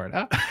of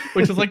Florida,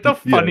 which is like the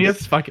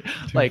funniest fucking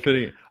like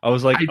Fitting. I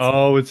was like, I'd-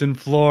 oh, it's in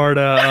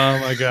Florida. Oh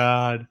my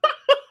god.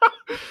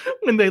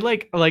 when they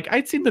like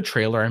I'd seen the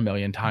trailer a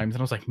million times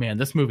and I was like, man,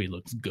 this movie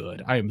looks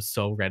good. I am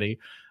so ready.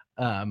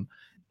 And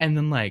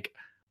then like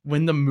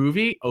when the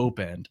movie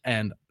opened,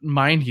 and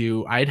mind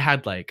you, I'd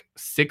had like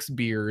 6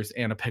 beers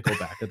and a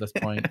pickleback at this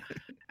point.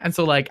 And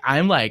so like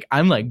I'm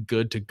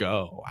good to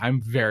go.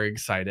 I'm very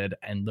excited.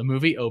 And the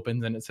movie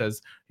opens and it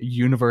says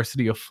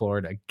University of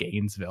Florida,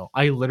 Gainesville.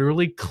 I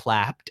literally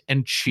clapped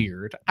and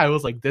cheered. I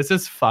was like, this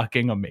is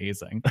fucking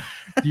amazing.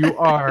 You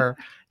are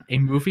a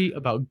movie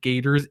about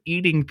gators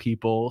eating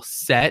people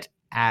set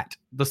at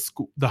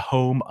the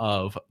home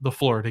of the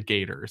Florida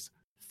Gators.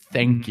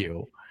 Thank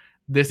you.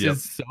 This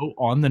is so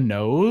on the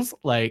nose.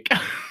 Like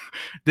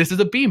this is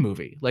a B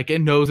movie. Like it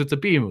knows it's a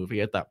B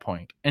movie at that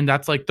point. And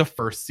that's like the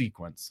first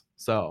sequence.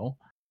 So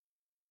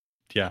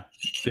Yeah.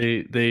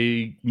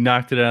 They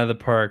knocked it out of the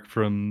park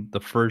from the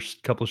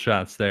first couple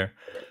shots there.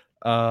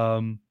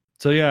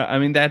 So yeah, I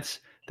mean that's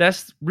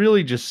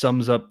really just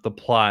sums up the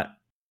plot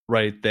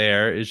right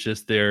there. It's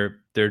just they're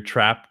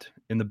trapped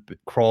in the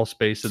crawl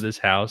space of this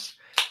house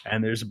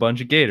and there's a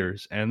bunch of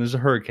gators and there's a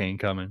hurricane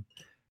coming.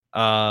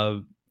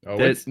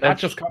 it's not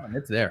just coming,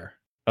 it's there.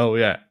 Oh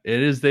yeah,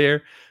 it is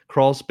there.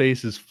 Crawl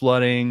space is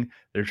flooding.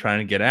 They're trying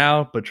to get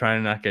out, but trying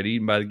to not get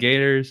eaten by the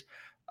gators.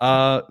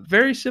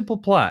 Very simple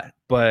plot,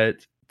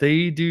 but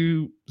they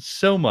do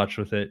so much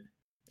with it.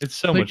 It's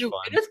so much fun.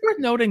 It is worth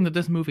noting that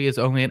this movie is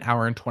only an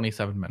hour and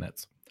 27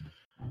 minutes.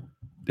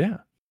 Yeah.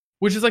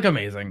 Which is like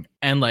amazing.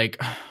 And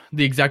like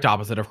the exact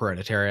opposite of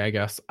Hereditary, I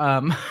guess.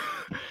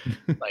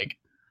 Like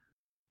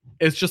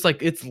it's just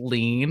like it's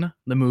lean.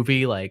 The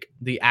movie, like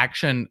the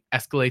action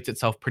escalates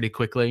itself pretty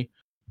quickly.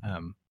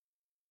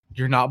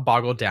 You're not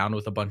boggled down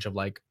with a bunch of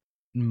like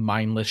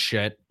mindless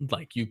shit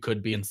like you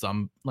could be in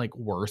some like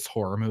worse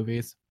horror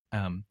movies.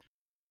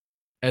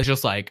 It's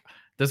just like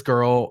this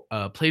girl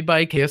played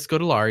by Kea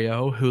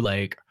Scodelario, who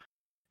like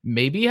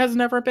maybe has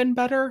never been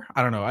better.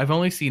 I don't know. I've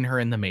only seen her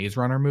in the Maze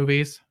Runner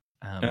movies.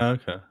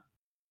 Okay.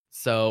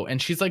 So, and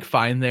she's like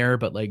fine there,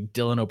 but like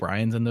Dylan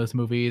O'Brien's in those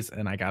movies,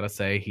 and I gotta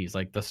say he's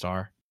like the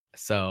star.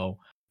 So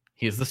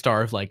He's the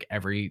star of like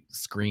every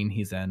screen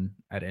he's in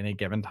at any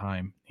given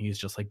time. He's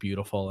just like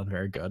beautiful and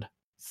very good.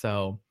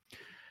 So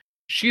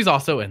she's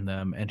also in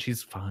them and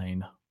she's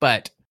fine.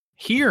 But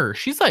here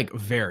she's like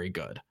very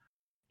good.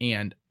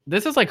 And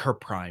this is like her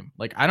prime.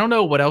 Like, I don't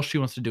know what else she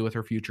wants to do with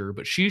her future,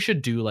 but she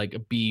should do like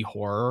B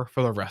horror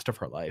for the rest of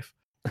her life.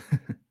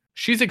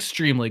 She's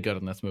extremely good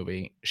in this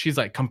movie. She's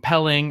like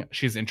compelling.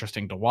 She's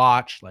interesting to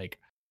watch. Like,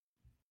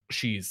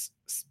 she's,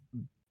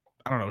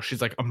 I don't know,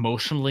 she's like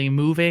emotionally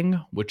moving,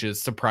 which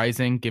is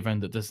surprising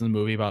given that this is a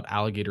movie about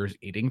alligators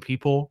eating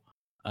people.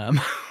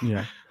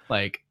 Yeah.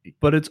 Like,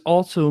 but it's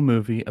also a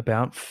movie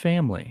about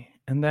family,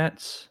 and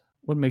that's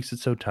what makes it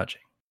so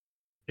touching.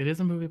 it is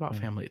a movie about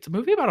family. It's a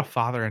movie about a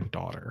father and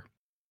daughter.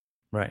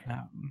 Right.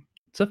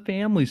 It's a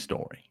family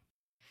story.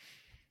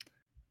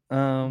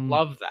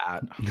 Love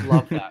that.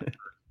 Love that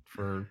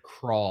for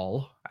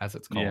Crawl, as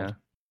it's called.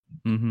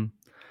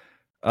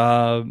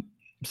 Yeah.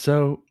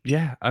 So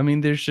yeah, I mean,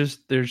 there's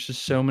just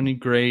so many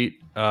great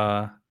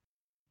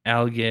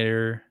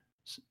alligator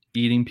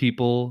eating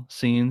people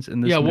scenes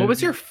in this. Yeah. movie. What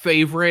was your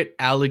favorite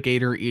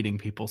alligator eating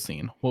people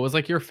scene? What was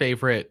like your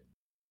favorite?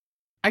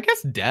 I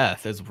guess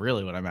death is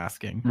really what I'm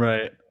asking.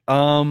 Right.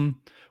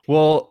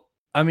 Well,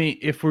 I mean,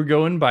 if we're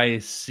going by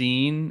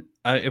scene,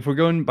 if we're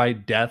going by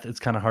death, it's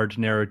kind of hard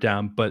to narrow it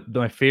down. But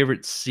my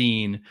favorite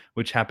scene,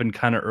 which happened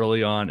kind of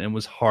early on and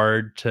was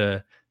hard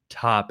to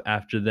top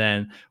after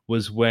then,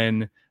 was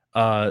when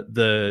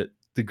the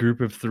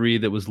group of three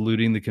that was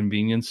looting the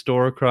convenience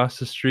store across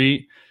the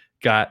street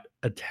got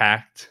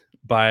attacked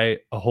by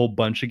a whole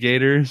bunch of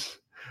gators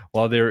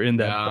while they were in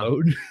that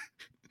boat.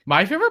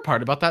 My favorite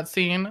part about that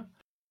scene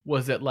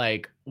was that,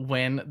 like,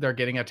 when they're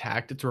getting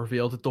attacked, it's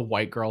revealed that the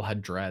white girl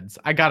had dreads.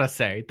 I gotta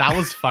say, that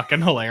was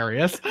fucking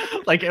hilarious.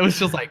 Like, it was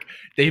just like,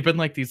 they've been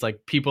like these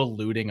like people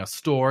looting a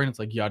store and it's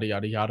like yada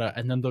yada yada,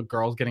 and then the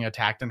girl's getting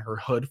attacked and her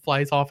hood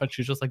flies off and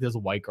she's just like this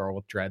white girl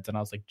with dreads, and I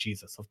was like,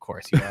 Jesus, of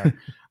course you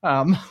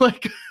are.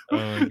 Like,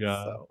 oh my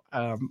god.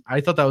 So, I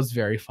thought that was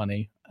very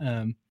funny.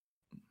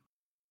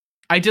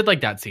 I did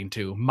like that scene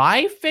too.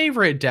 My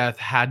favorite death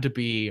had to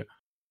be,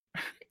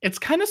 it's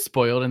kind of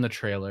spoiled in the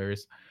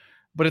trailers,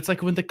 but it's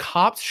like when the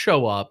cops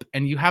show up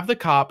and you have the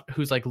cop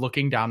who's like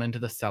looking down into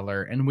the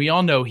cellar, and we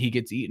all know he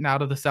gets eaten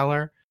out of the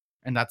cellar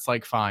and that's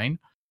like fine.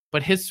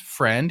 But his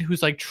friend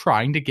who's like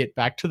trying to get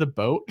back to the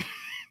boat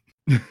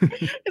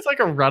is like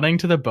running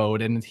to the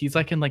boat, and he's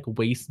like in like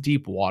waist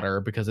deep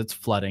water because it's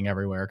flooding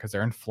everywhere because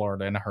they're in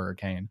Florida in a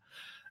hurricane.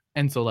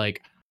 And so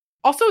like,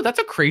 also that's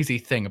a crazy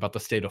thing about the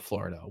state of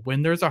Florida.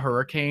 When there's a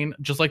hurricane,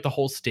 just like the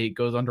whole state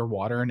goes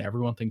underwater and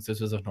everyone thinks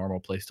this is a normal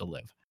place to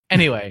live.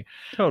 Anyway,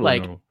 Totally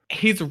like normal.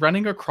 He's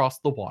running across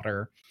the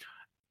water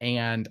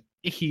and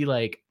he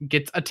like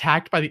gets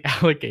attacked by the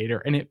alligator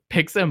and it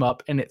picks him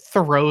up and it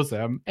throws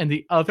him, and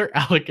the other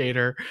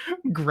alligator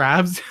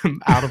grabs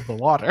him out of the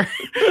water.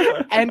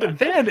 And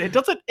then it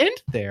doesn't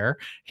end there.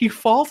 He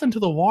falls into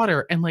the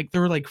water and like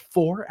there are like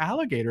 4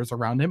 alligators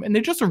around him and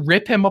they just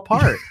rip him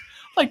apart.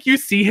 Like you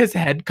see his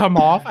head come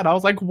off, and I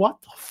was like, what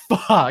the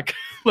fuck?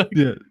 Like,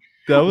 Yeah,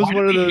 that was why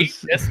one do of we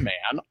those. hate this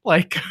man.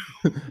 Like,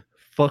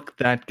 Fuck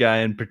that guy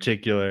in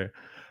particular.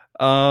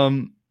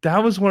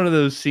 That was one of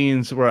those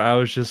scenes where I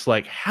was just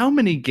like, how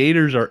many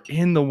gators are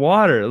in the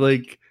water?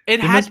 Like,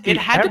 it they had must be to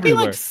be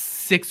everywhere. like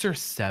 6 or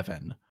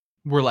 7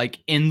 were like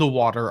in the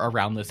water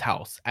around this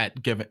house at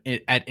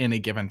any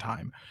given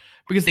time,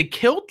 because they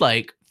killed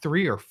like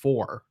 3 or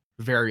 4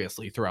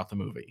 variously throughout the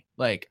movie.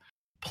 Like,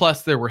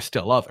 plus there were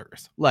still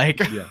others. Like,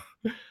 Yeah.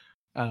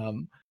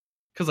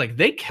 because like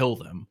they kill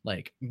them.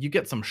 Like, you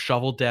get some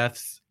shovel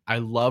deaths. I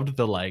loved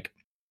the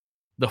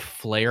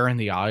flare in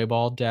the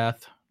eyeball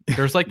death.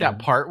 There's like that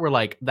part where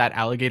like that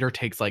alligator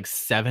takes like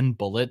 7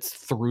 bullets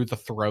through the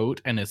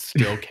throat and is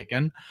still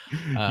kicking.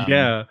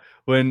 Yeah,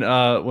 when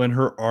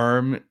her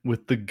arm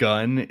with the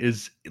gun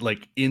is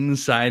like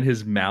inside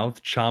his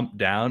mouth, chomped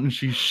down, and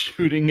she's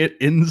shooting it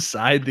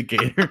inside the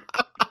gator.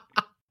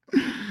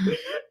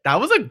 That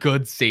was a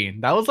good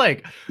scene. That was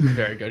like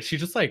very good. She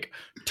just like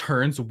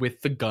turns with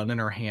the gun in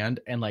her hand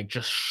and like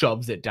just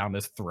shoves it down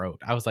his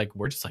throat. I was like,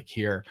 we're just like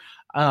here.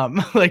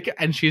 Like,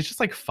 and she's just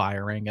like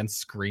firing and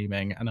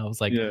screaming, and I was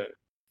like, Yeah.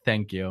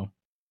 thank you.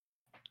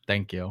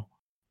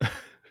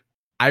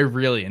 I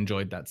really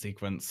enjoyed that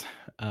sequence.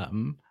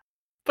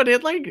 But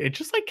it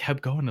just like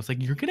kept going. It's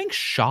like, you're getting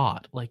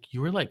shot. Like,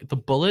 you were like, the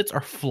bullets are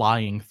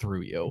flying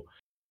through you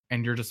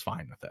and you're just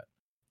fine with it.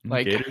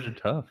 Like, Gators are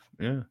tough.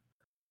 Yeah.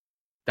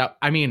 that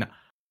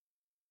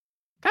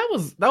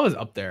was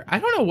up there. I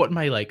don't know what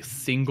my like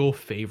single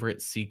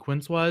favorite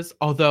sequence was,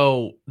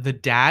 although the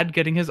dad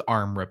getting his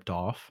arm ripped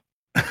off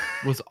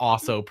was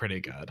also pretty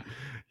good.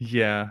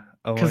 Yeah.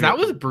 Oh, Because that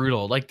was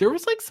brutal. Like, there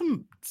was like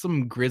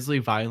some grisly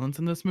violence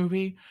in this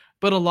movie,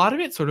 but a lot of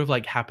it sort of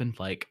like happened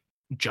like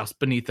just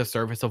beneath the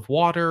surface of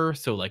water.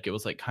 So like it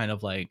was like kind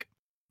of like,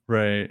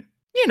 right.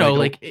 you know,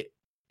 Like like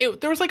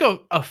it there was like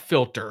a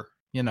filter,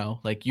 you know,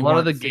 like you a lot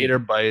of the weren't seeing- gator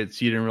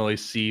bites, you didn't really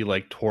see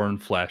like torn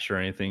flesh or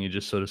anything. You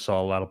just sort of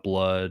saw a lot of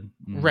blood.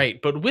 Right,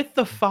 but with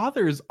the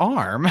father's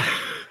arm,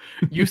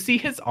 You see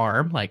his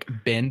arm like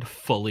bend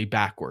fully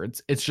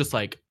backwards. It's just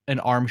like an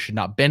arm should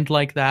not bend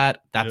like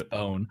that. That's Yep.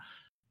 bone.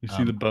 You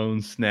see the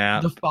bone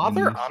snap. The and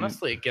father you see-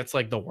 honestly gets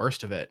like the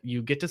worst of it.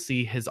 You get to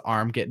see his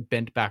arm get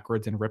bent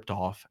backwards and ripped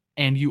off.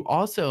 And you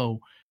also,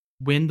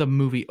 when the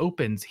movie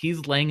opens,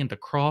 he's laying into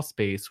crawl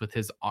space with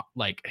his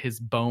his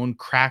bone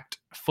cracked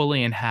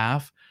fully in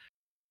half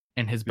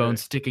and his bone Yeah.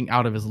 sticking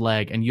out of his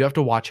leg. And you have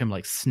to watch him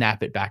like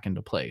snap it back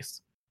into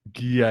place.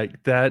 Yeah,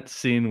 that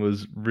scene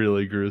was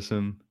really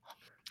gruesome.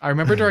 I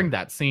remember during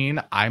that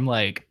scene, I'm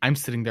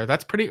sitting there.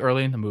 That's pretty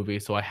early in the movie,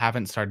 so I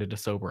haven't started to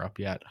sober up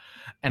yet.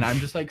 And I'm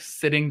just like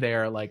sitting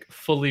there, like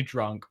fully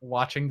drunk,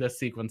 watching this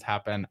sequence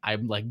happen.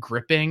 I'm like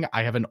gripping.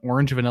 I have an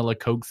orange vanilla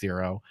Coke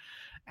Zero,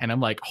 and I'm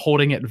like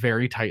holding it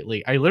very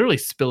tightly. I literally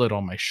spill it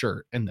on my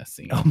shirt in this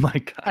scene. Oh my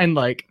god. And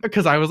like,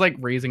 because I was like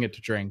raising it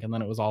to drink, and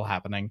then it was all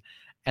happening.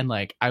 And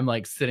like, I'm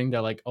like sitting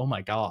there, like, oh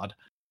my god.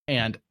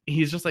 And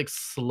he's just like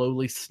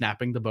slowly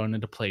snapping the bone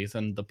into place,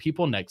 and the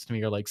people next to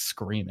me are like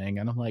screaming,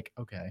 and I'm like,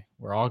 okay,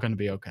 we're all gonna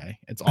be okay.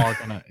 It's all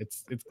gonna,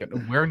 it's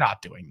good. We're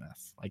not doing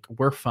this. Like,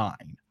 we're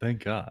fine.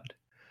 Thank God.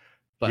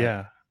 But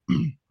Yeah.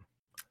 it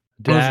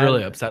was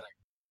really upsetting.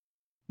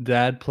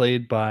 Dad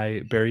played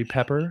by Barry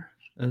Pepper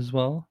as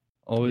well.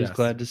 Always Yes.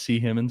 glad to see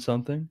him in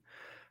something.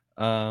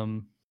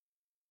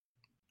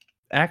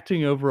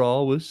 Acting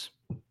overall was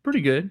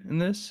pretty good in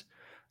this.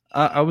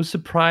 I was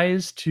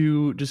surprised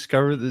to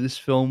discover that this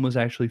film was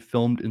actually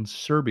filmed in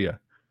Serbia.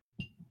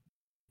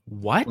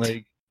 What?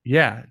 Like,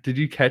 yeah, did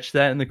you catch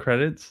that in the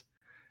credits?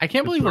 I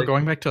can't it's believe we're like-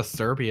 going back to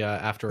Serbia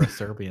after a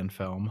Serbian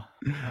film.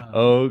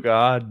 Oh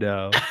God,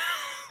 no!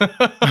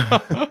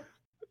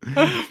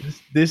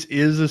 This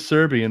is a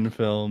Serbian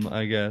film,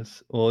 I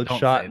guess. Well, it's Don't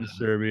shot say in that.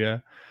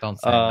 Serbia. Don't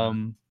say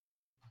that.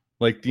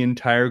 Like the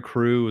entire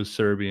crew was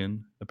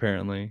Serbian,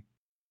 apparently,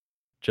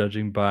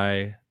 judging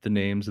by the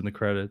names in the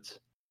credits.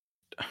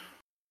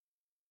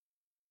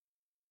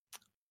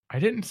 I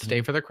didn't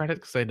stay for the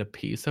credits because I had to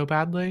pee so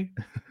badly.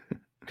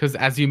 Because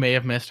as you may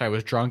have missed, I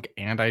was drunk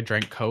and I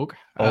drank Coke.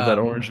 Oh, that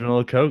orange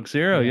vanilla Coke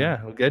Zero, yeah.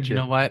 yeah, we'll get you.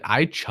 You know what?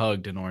 I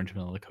chugged an orange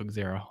vanilla Coke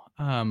Zero.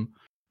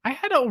 I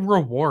had a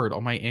reward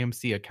on my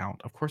AMC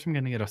account. Of course, I'm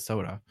gonna get a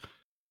soda,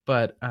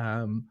 but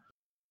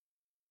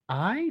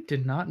I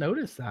did not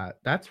notice that.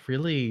 That's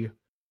really.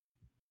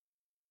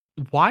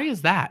 Why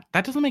is that?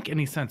 That doesn't make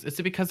any sense. Is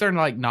it because they're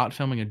like not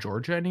filming in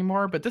Georgia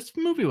anymore? But this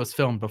movie was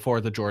filmed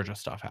before the Georgia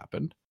stuff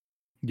happened.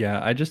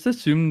 Yeah, I just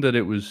assumed that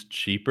it was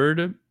cheaper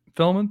to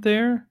film it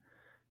there.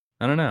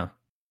 I don't know.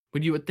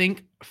 When you would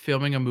think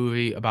filming a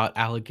movie about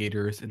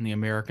alligators in the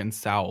American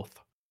South,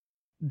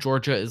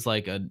 Georgia is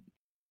like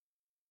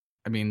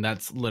I mean,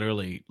 that's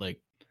literally like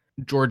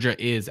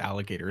Georgia is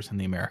alligators in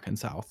the American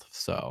South.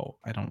 So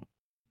I don't.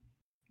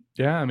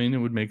 Yeah, I mean, it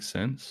would make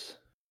sense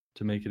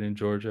to make it in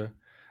Georgia.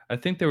 I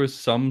think there was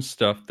some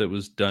stuff that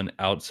was done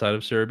outside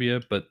of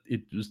Serbia, but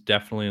it was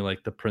definitely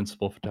like the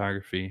principal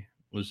photography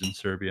was in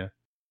Serbia.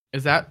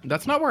 Is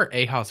that's not where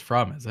Aha's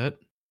from, is it?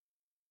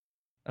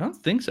 I don't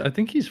think so. I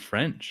think he's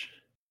French.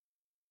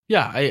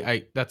 Yeah,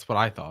 I that's what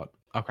I thought.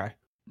 Okay.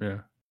 Yeah,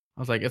 I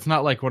was like, it's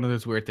not like one of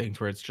those weird things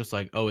where it's just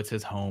like, oh, it's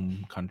his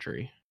home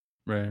country.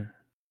 right.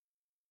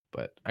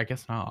 But I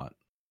guess not.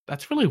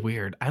 That's really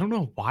weird. I don't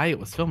know why it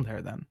was filmed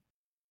there then.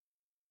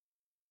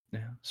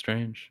 Yeah,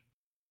 strange.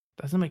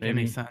 Doesn't make any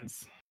Maybe.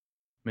 sense.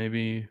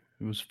 Maybe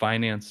it was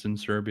financed in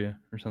Serbia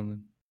or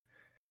something.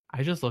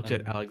 I just looked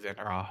at Um,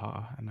 Alexander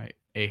Aha and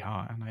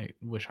I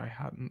wish I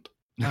hadn't.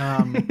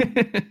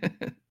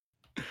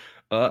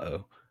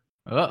 Uh-oh.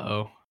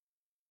 Uh-oh.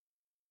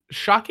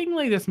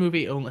 Shockingly, this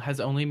movie has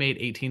only made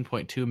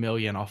 $18.2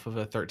 million off of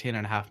a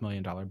 $13.5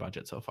 million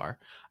budget so far.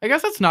 I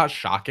guess that's not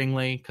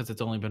shockingly because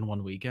it's only been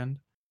one weekend.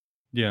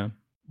 Yeah.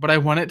 But I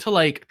want it to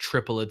like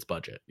triple its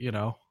budget, you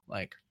know?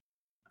 Like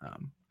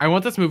I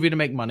want this movie to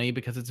make money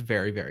because it's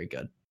very, very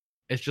good.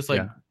 It's just like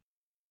Yeah.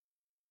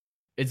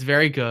 it's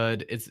very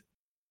good.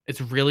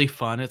 It's really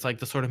fun. It's like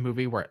the sort of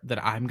movie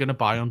that I'm gonna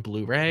buy on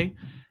Blu-ray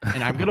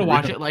and I'm gonna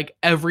watch it like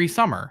every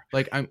summer.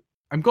 Like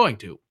I'm going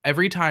to.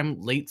 Every time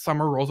late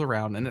summer rolls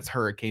around and it's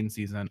hurricane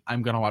season,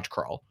 I'm gonna watch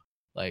Crawl.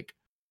 Like,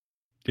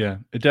 Yeah,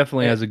 it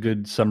definitely Yeah. has a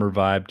good summer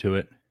vibe to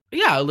it.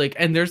 yeah, like,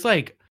 and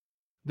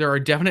there are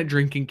definite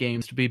drinking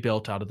games to be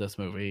built out of this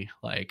movie.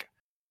 Like,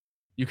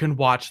 you can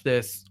watch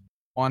this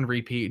on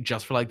repeat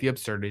just for like the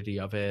absurdity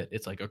of it.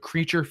 It's like a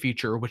creature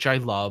feature, which I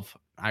love.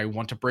 I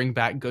want to bring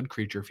back good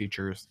creature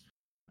features.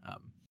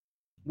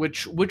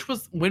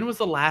 When was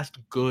the last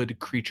good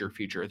creature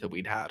feature that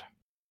we'd had?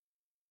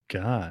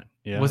 God,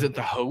 yeah. Was it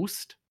The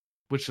Host,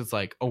 which is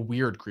like a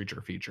weird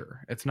creature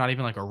feature? It's not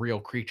even like a real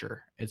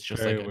creature. It's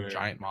just Very like a weird.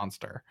 giant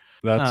monster.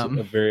 That's um,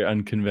 a very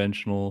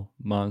unconventional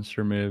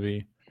monster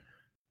movie.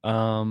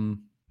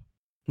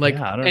 Like,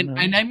 Yeah, I don't know.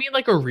 and I mean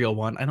like a real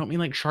one. I don't mean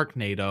like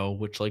Sharknado,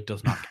 which like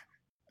does not.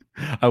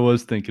 I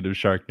was thinking of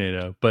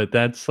Sharknado, but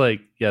that's like,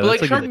 yeah, But like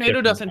that's a Sharknado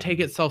different doesn't one. take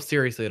itself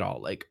seriously at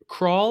all. Like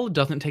Crawl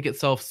doesn't take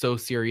itself so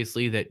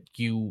seriously that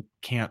you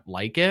can't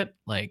like it.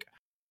 Like,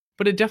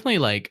 but it definitely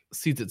like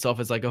sees itself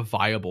as like a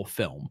viable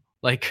film.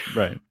 Like,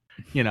 Right.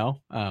 you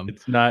know.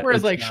 It's not. Whereas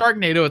it's like not-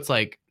 Sharknado, it's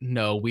like,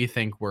 no, we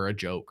think we're a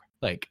joke.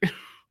 Like,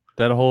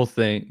 that whole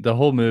thing, the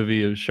whole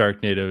movie of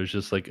Sharknado is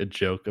just like a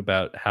joke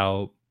about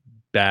how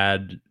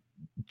bad,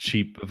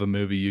 cheap of a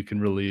movie you can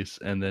release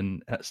and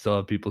then still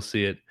have people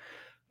see it.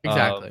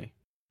 exactly.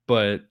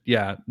 But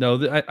yeah,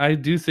 no, I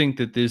do think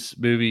that this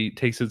movie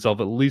takes itself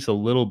at least a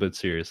little bit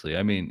seriously.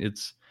 I mean,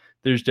 it's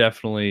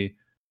definitely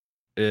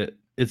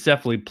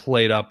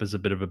played up as a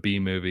bit of a B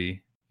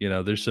movie. You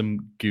know, there's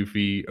some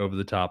goofy, over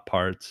the top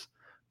parts,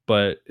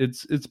 but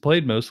it's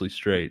played mostly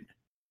straight.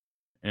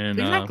 And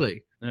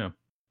Exactly. yeah,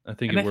 I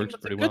think And it I works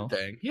that's pretty a good well.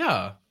 thing.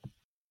 Yeah.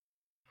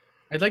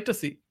 I'd like to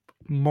see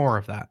more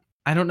of that.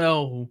 I don't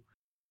know.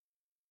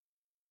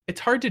 It's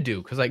hard to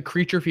do because like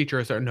creature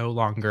features are no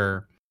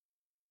longer.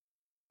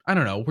 I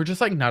don't know. We're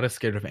just like not as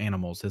scared of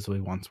animals as we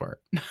once were.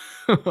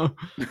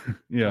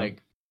 Yeah,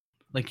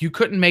 Like you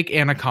couldn't make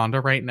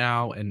Anaconda right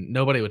now and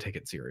nobody would take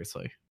it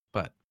seriously.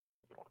 But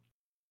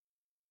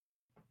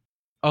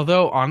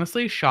although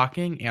honestly,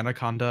 shocking,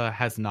 Anaconda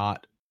has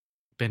not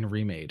been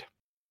remade.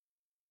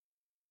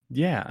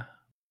 yeah.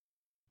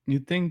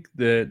 You'd think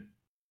that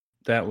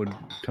would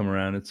come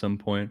around at some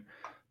point,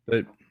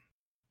 but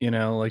you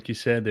know, like you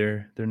said,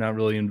 they're not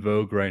really in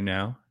vogue right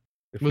now.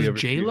 If Was we ever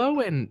see- J-Lo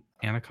in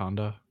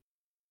Anaconda?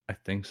 I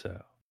think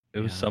so. It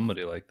was Yeah.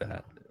 somebody like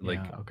that, like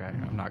Yeah, okay.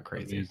 I'm not a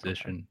crazy.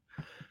 musician.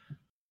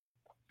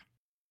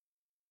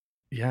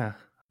 Yeah.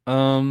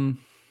 I'm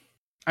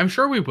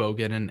sure we will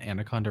get an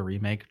Anaconda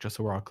remake, just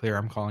so we're all clear.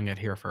 I'm calling it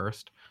here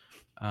first.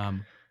 They're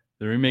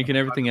remaking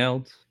everything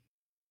else.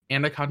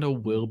 Anaconda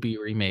will be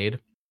remade.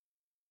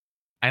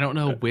 I don't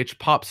know which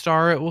pop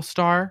star it will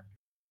star.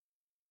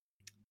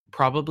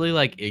 Probably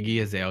like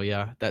Iggy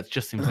Azalea. That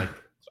just seems like the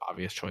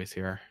obvious choice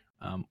here.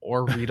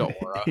 Or Rita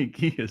Ora.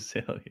 Iggy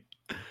Azalea.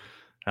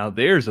 Now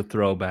there's a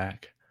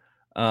throwback.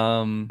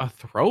 A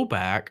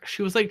throwback?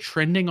 She was like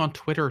trending on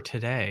Twitter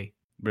today.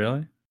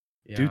 Really?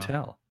 Do Yeah.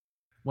 tell.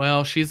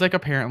 Well, she's like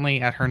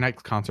apparently at her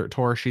next concert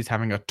tour, she's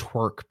having a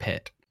twerk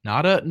pit.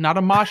 Not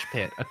a mosh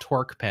pit, a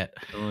twerk pit.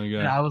 Oh my And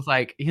god. I was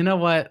like, you know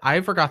what? I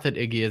forgot that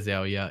Iggy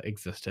Azalea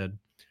existed.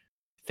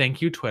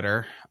 Thank you,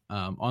 Twitter.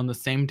 On the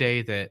same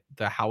day that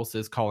the House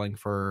is calling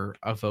for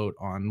a vote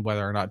on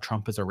whether or not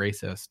Trump is a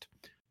racist,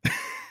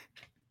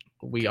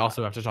 we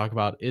also have to talk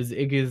about, is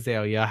Iggy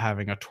Azalea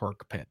having a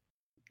twerk pit?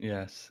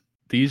 Yes.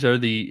 These are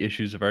the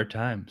issues of our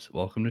times.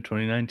 Welcome to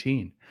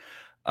 2019.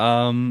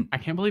 I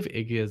can't believe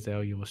Iggy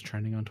Azalea was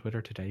trending on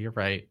Twitter today. You're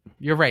right.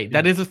 You're right.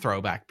 That is a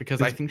throwback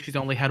because I think she's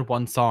only had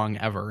one song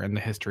ever in the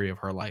history of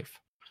her life.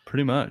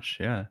 Pretty much,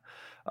 yeah.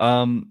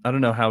 I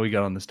don't know how we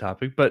got on this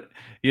topic, but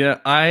yeah,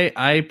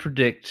 I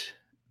predict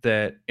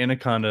that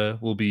Anaconda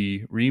will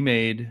be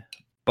remade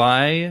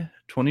by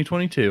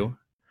 2022,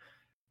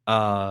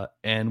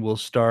 and will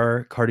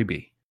star Cardi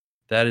B.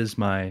 That is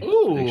my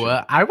Ooh,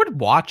 prediction. I would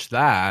watch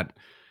that.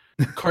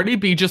 Cardi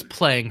B just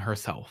playing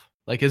herself.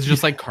 Like it's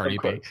just like Cardi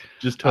Of B. course.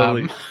 Just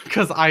totally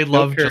Because I no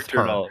love just character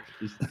at her. all.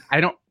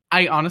 Just-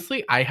 I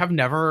honestly, I have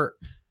never,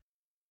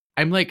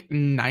 I'm like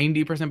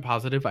 90%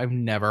 positive I've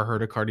never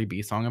heard a Cardi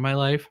B song in my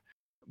life,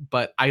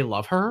 but I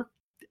love her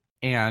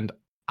and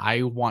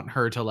I want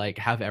her to like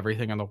have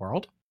everything in the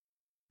world.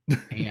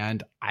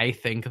 And I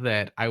think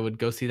that I would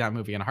go see that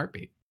movie in a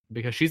heartbeat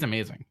because she's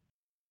amazing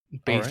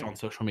based right. on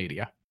social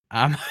media.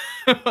 Let's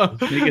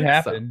make it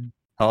happen.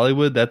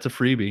 Hollywood, that's a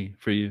freebie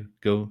for you.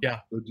 Go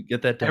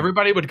get that done.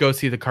 Everybody would go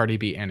see the Cardi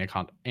B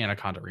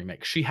Anaconda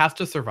remake. She has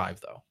to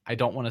survive though. I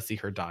don't want to see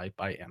her die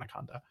by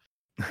Anaconda.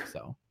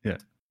 So yeah.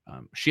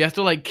 She has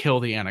to like kill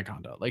the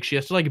Anaconda. Like she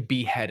has to like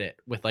behead it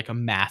with like a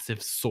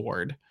massive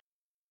sword.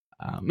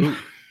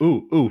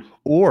 Ooh.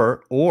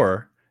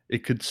 Or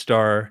it could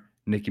star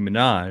Nicki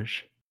Minaj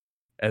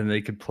and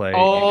they could play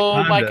Oh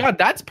Anaconda. my god,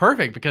 that's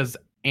perfect because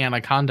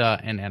Anaconda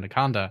and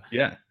Anaconda.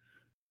 Yeah.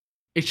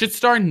 It should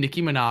star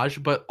Nicki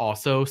Minaj, but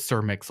also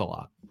Sir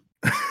Mix-a-Lot.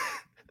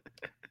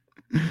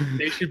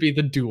 They should be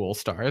the dual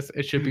stars.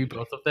 It should be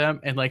both of them.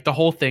 And like the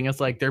whole thing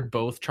is like they're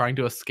both trying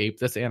to escape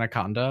this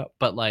anaconda,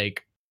 but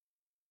like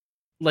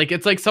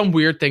it's like some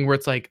weird thing where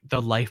it's like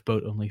the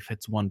lifeboat only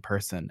fits one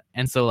person.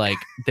 And so like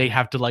they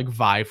have to like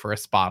vie for a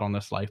spot on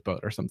this lifeboat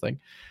or something.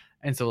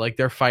 And so like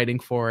they're fighting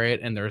for it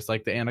and there's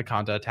like the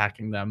anaconda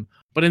attacking them.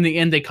 But in the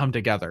end they come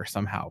together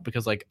somehow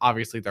because like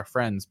obviously they're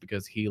friends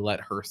because he let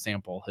her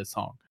sample his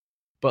song.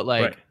 But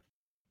like, Right.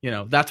 you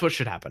know, that's what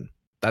should happen.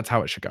 That's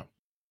how it should go.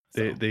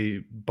 So,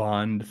 They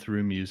bond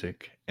through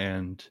music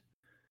and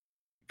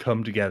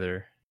come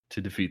together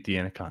to defeat the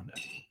Anaconda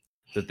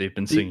that they've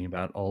been singing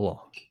about all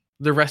along.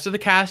 the rest of the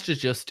cast is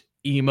just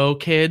emo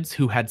kids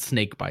who had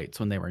snake bites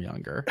when they were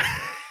younger.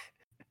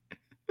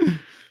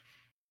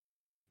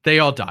 They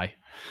all die.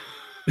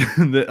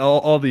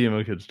 all the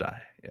emo kids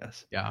die.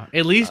 Yes. Yeah.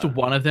 At least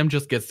one of them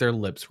just gets their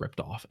lips ripped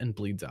off and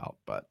bleeds out.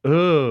 But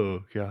Oh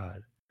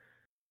God.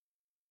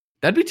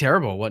 that'd be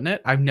terrible, wouldn't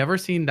it? I've never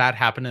seen that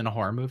happen in a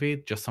horror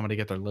movie. Just somebody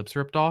get their lips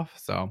ripped off.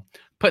 So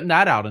putting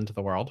that out into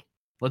the world.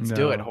 Let's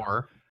do it, No.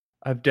 horror.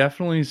 I've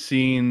definitely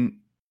seen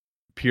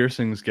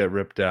piercings get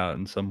ripped out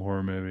in some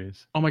horror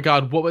movies. Oh my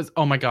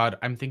god,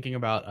 I'm thinking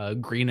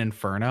about Green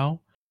Inferno.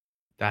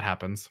 That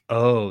happens.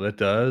 Oh, that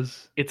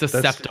does. It's a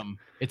septum.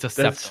 It's a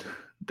septum.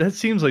 That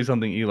seems like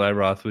something Eli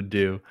Roth would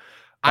do.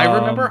 I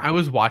remember I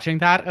was watching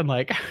that and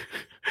like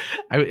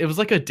it was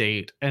like a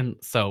date. And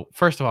so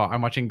first of all,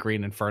 I'm watching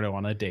Green Inferno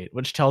on a date,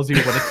 which tells you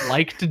what it's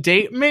like to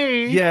date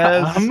me.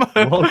 Yes.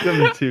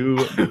 Welcome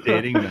to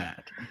Dating Matt.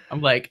 I'm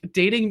like,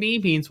 dating me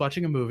means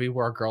watching a movie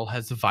where a girl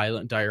has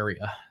violent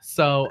diarrhea.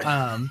 So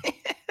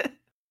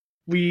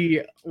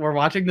we were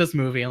watching this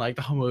movie and like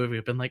the whole movie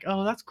we've been like,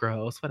 oh, that's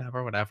gross,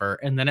 whatever.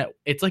 And then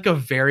it's like a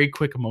very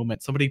quick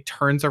moment. Somebody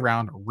turns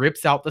around,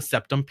 rips out the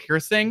septum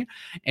piercing,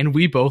 and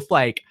we both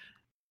like,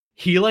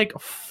 he like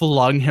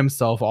flung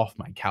himself off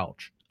my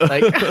couch.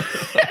 Like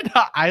and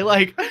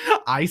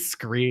I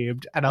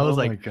screamed and I was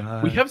my like,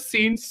 God. we have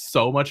seen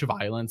so much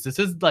violence. This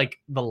is like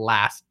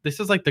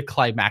the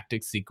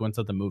climactic sequence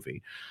of the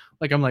movie.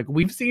 Like, I'm like,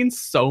 we've seen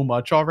so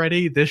much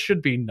already. This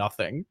should be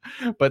nothing.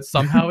 But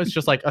somehow it's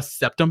just like a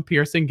septum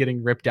piercing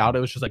getting ripped out. It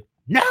was just like,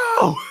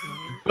 no.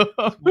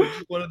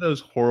 One of those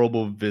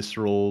horrible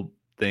visceral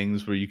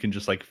things where you can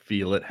just like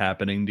feel it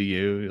happening to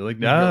you. You're like,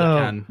 You really no.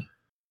 can.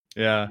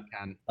 Yeah.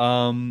 You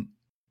can.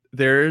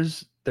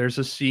 There's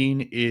a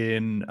scene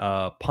in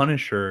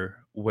Punisher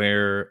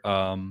where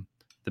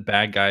the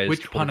bad guys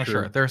Which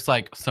Punisher? There's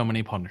like so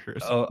many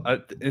Punishers. Oh, I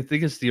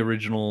think it's the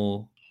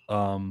original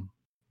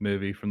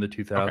movie from the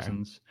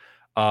 2000s.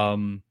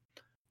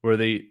 Where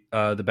they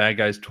the bad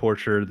guys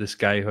torture this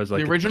guy who has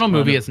like the original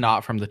movie is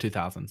not from the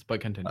 2000s,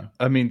 but continue.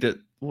 I mean,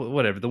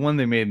 whatever, the one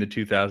they made in the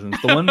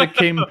 2000s, the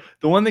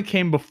one that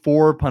came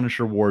before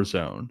Punisher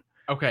Warzone.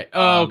 Okay.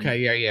 Oh, okay.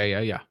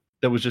 Yeah.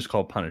 That was just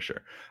called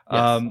Punisher.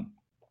 Yes.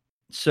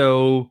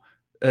 So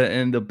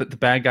and the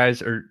bad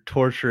guys are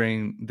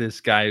torturing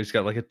this guy who's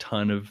got like a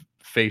ton of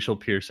facial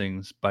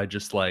piercings by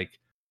just like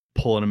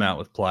pulling him out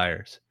with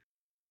pliers.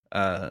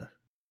 Yeah.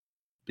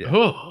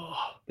 Oh.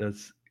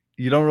 That's,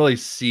 you don't really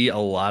see a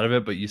lot of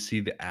it, but you see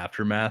the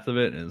aftermath of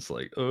it, and it's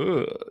like,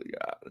 oh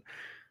God.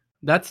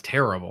 That's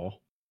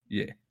terrible.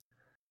 Yeah.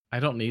 I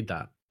don't need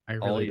that. I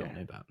really don't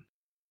need that.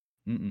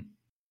 Mm-mm.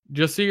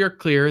 Just so you're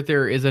clear,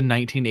 there is a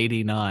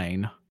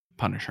 1989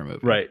 Punisher movie.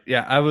 Right.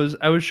 Yeah. I was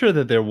sure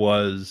that there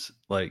was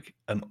like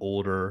an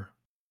older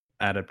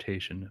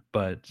adaptation,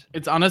 but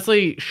It's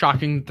honestly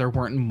shocking that there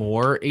weren't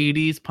more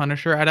 80s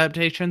Punisher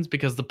adaptations,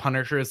 because the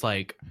Punisher is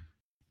like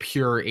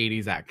pure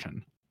 80s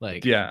action.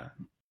 Like, yeah,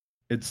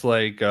 it's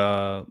like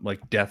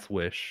Death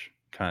Wish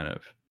kind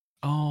of.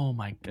 oh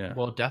my god. Yeah.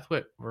 Well, Death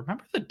Wish.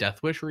 Remember the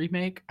Death Wish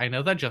remake? I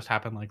know that just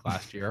happened like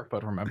last year,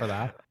 but remember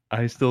that?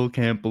 I still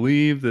can't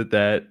believe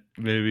that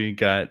movie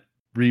got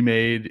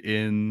remade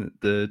in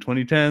the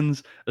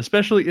 2010s,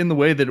 especially in the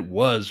way that it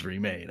was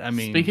remade. I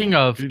mean, speaking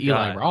of good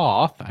Eli God.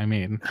 Roth, I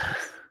mean,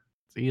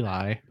 it's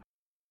Eli.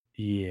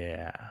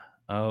 Yeah.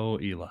 Oh,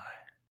 Eli.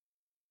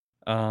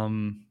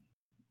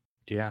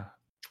 Yeah.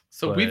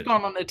 So we've But-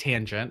 gone on a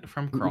tangent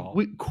from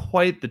Crawl.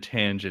 Quite the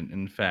tangent,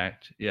 in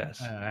fact. Yes.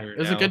 It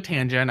was a good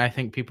tangent. I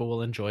think people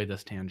will enjoy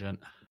this tangent.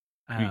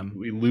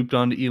 We looped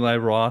onto Eli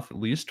Roth at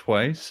least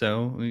twice,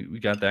 so we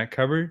got that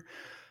covered.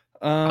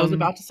 I was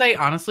about to say,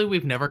 honestly,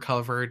 we've never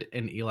covered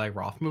an Eli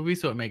Roth movie,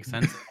 so it makes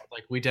sense.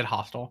 Like, we did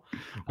Hostel.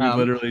 We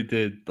literally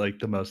did like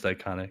the most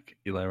iconic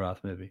Eli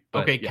Roth movie.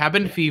 But, Okay, yeah.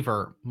 Cabin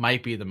Fever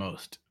might be the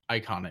most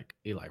iconic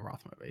Eli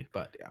Roth movie,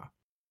 but yeah.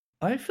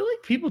 I feel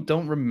like people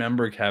don't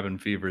remember Cabin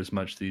Fever as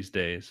much these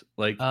days.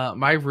 Like, one of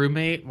my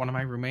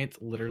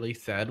roommates literally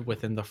said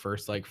within the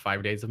first like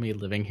 5 days of me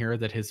living here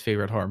that his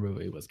favorite horror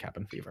movie was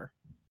Cabin Fever.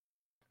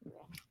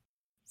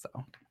 So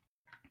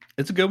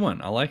it's a good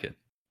one. I like it.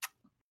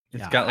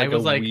 It's yeah, got like I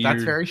was a like, weird,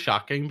 that's very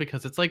shocking,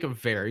 because it's like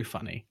very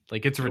funny.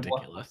 Like, it's It wa-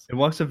 ridiculous. It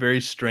walks a very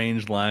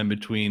strange line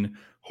between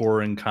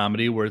horror and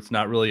comedy, where it's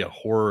not really a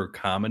horror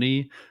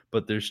comedy,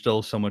 but there's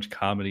still so much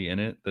comedy in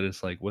it that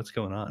it's like, what's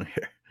going on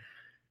here?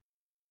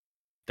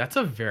 That's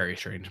a very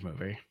strange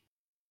movie.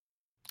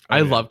 Oh, I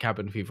yeah. love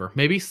Cabin Fever.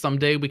 Maybe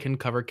someday we can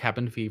cover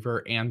Cabin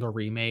Fever and the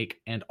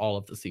remake and all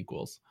of the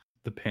sequels.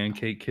 The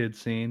Pancake Kid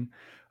scene.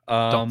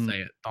 Don't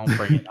say it. Don't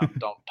bring it up.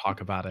 Don't talk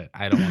about it.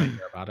 I don't want to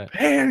hear about it.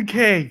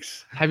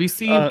 Pancakes. Have you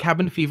seen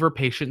Cabin Fever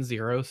Patient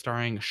Zero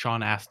starring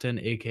Sean Astin,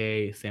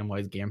 aka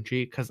Samwise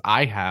Gamgee? Because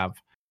I have.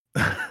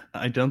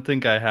 I don't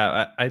think I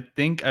have. I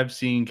think I've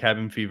seen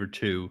Cabin Fever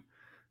 2,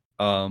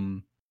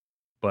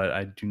 but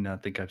I do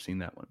not think I've seen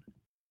that one.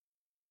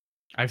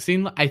 I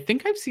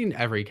think I've seen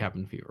every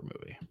Cabin Fever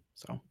movie.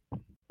 So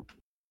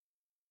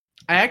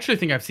I actually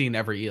think I've seen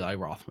every Eli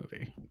Roth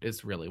movie.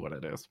 Is really what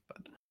it is.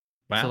 But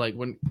Wow. so like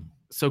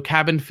so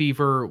Cabin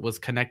Fever was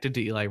connected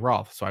to Eli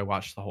Roth, so I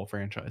watched the whole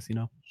franchise. You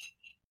know.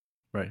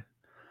 Right.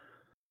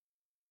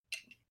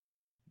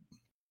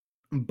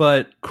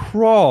 But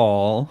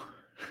Crawl,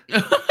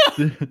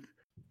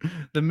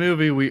 the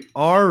movie we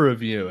are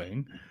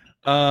reviewing,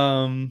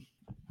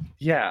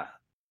 yeah,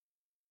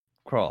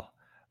 Crawl.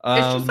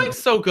 It's just like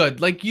so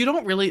good. Like, you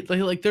don't really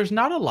like there's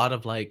not a lot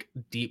of like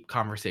deep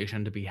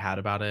conversation to be had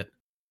about it.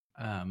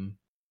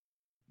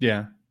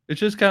 Yeah, it's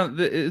just kind of,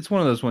 it's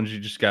one of those ones you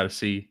just got to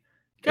see.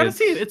 Gotta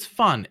see it. It's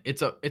fun.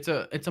 It's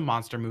a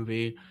monster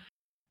movie.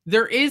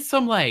 There is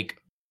some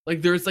like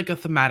there's like a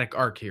thematic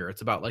arc here.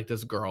 It's about like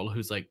this girl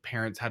whose like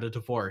parents had a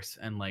divorce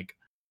and like,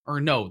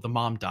 or no, the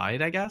mom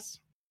died, I guess.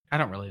 I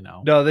don't really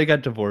know. No, they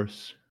got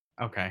divorced.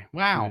 Okay.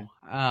 Wow.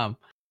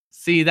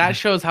 See, that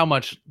shows how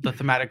much the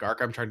thematic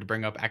arc I'm trying to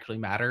bring up actually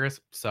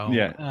matters. So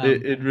Yeah,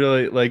 it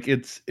really like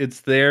it's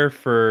there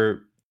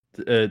for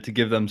to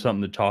give them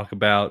something to talk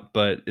about,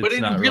 but it's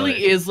it not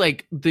really is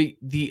like the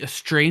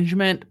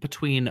estrangement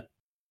between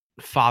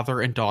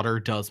father and daughter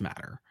does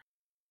matter.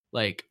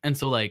 Like, and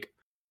so like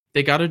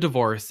they got a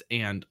divorce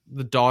and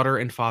the daughter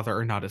and father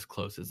are not as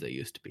close as they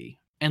used to be.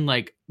 And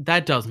like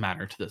that does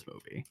matter to this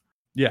movie.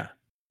 Yeah.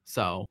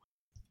 So,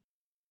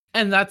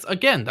 and that's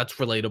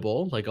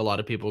relatable. Like a lot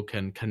of people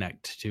can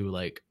connect to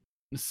like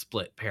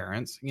split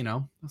parents, you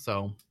know?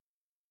 So,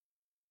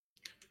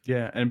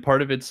 yeah, and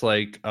part of it's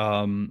like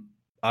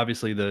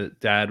obviously the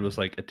dad was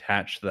like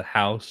attached to the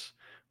house,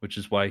 which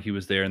is why he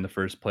was there in the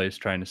first place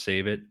trying to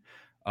save it.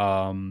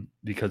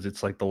 Because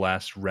it's like the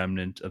last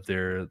remnant of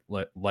their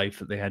life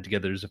that they had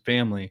together as a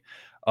family.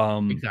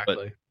 exactly.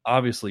 But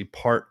obviously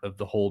part of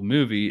the whole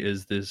movie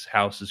is this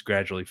house is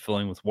gradually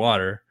filling with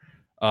water.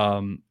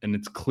 And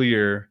it's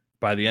clear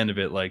by the end of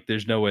it, like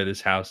there's no way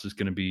this house is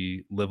going to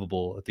be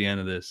livable at the end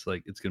of this.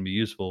 Like it's going to be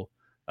useful.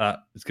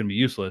 It's going to be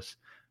useless.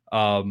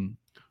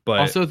 But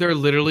also they're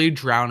literally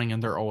drowning in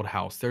their old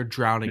house. They're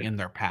drowning in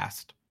their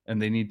past. And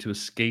they need to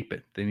escape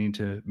it. They need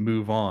to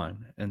move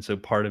on. And so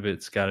part of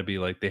it's got to be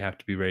like they have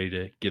to be ready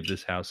to give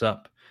this house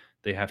up.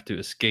 They have to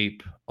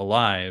escape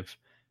alive.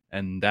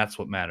 And that's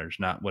what matters,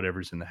 not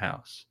whatever's in the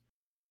house.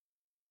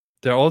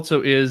 There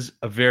also is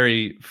a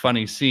very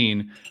funny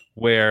scene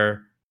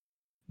where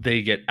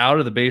they get out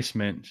of the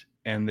basement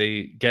and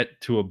they get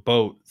to a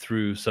boat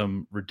through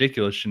some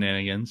ridiculous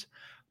shenanigans.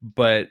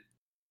 But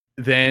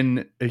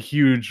then a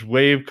huge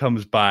wave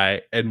comes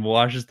by and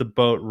washes the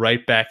boat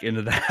right back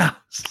into the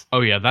house.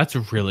 Oh yeah, that's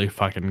really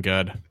fucking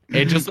good.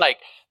 It just like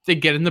they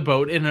get in the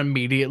boat and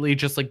immediately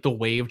just like the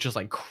wave just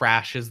like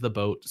crashes the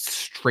boat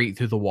straight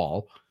through the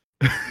wall.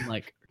 I'm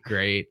like,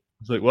 great.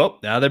 It's like, well,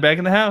 now they're back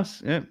in the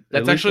house. Yeah,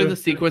 that's actually the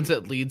sequence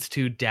that leads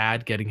to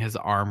Dad getting his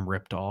arm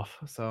ripped off.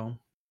 So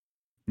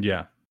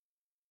yeah,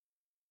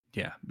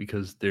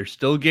 because there's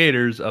still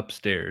gators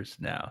upstairs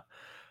now.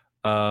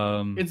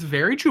 It's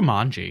very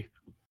Jumanji.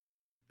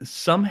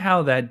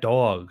 Somehow that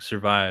dog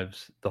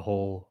survives the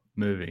whole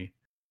movie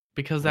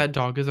because that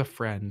dog is a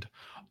friend.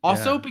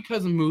 Also,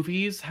 because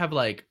movies have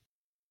like,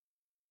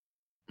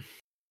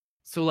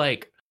 so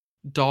like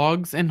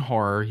dogs in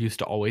horror used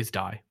to always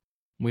die.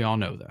 We all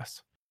know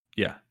this.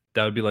 Yeah,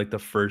 that would be like the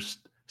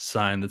first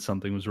sign that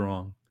something was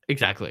wrong.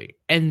 Exactly.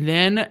 And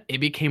then it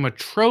became a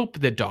trope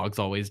that dogs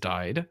always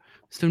died.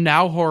 So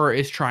now horror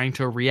is trying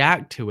to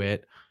react to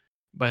it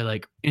by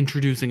like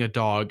introducing a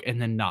dog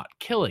and then not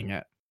killing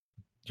it.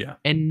 Yeah.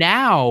 And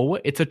now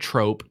it's a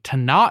trope to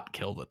not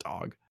kill the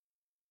dog.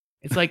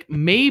 It's like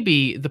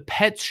maybe the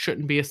pets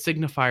shouldn't be a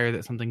signifier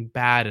that something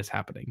bad is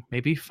happening.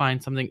 Maybe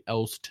find something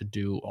else to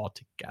do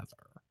altogether.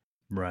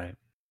 Right.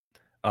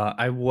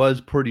 I was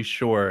pretty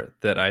sure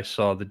that I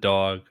saw the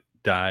dog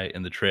die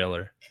in the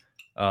trailer,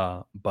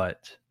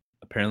 but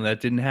apparently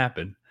that didn't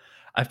happen.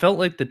 I felt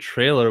like the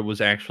trailer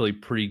was actually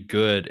pretty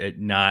good at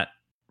not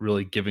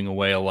really giving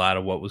away a lot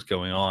of what was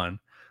going on.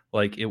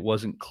 Like it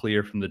wasn't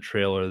clear from the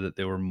trailer that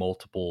there were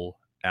multiple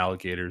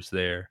alligators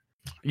there.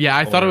 Yeah,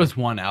 I thought it was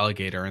one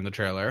alligator in the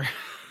trailer.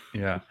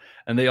 Yeah.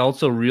 And they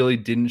also really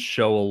didn't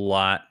show a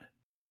lot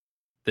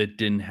that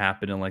didn't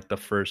happen in like the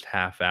first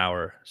half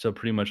hour. So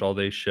pretty much all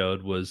they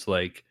showed was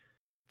like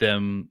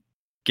them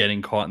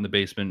getting caught in the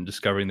basement and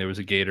discovering there was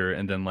a gator,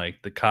 and then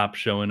like the cops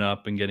showing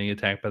up and getting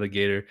attacked by the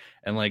gator.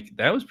 And like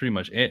that was pretty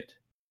much it.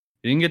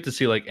 You didn't get to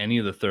see like any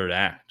of the third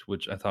act,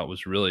 which I thought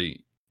was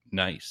really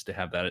nice to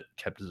have that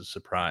kept as a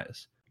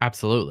surprise.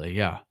 Absolutely.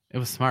 Yeah. It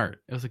was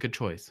smart. It was a good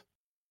choice.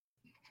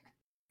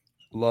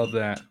 Love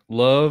that.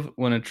 Love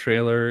when a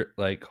trailer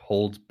like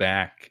holds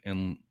back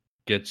and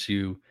gets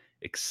you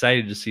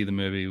excited to see the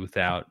movie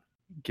without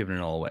giving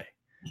it all away.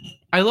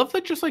 I love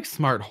that just like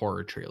smart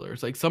horror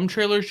trailers. Like some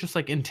trailers just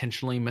like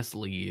intentionally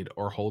mislead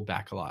or hold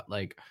back a lot.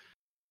 Like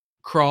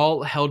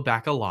Crawl held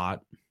back a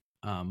lot.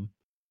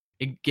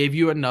 It gave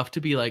you enough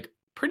to be like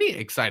pretty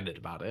excited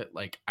about it.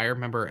 Like I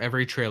remember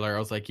every trailer I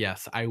was like,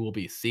 yes, I will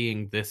be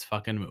seeing this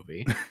fucking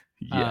movie.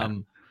 Yeah.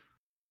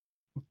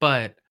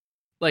 But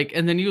like,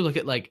 and then you look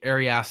at like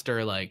Ari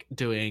Aster like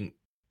doing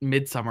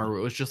Midsummer, where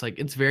it was just like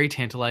it's very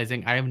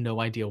tantalizing. I have no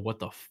idea what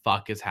the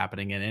fuck is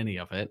happening in any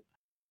of it.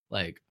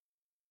 Like,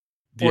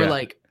 or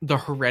like the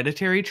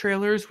Hereditary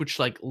trailers, which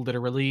like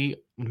literally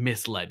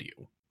misled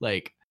you.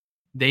 Like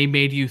they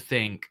made you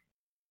think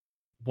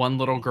one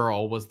little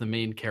girl was the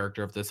main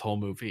character of this whole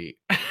movie.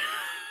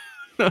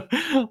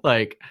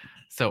 Like,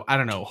 so I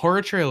don't know.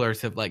 Horror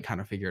trailers have like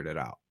kind of figured it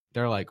out.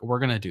 They're like, we're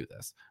gonna do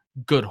this.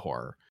 Good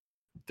horror.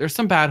 There's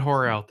some bad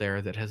horror out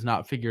there that has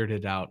not figured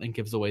it out and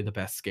gives away the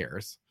best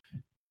scares.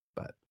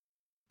 But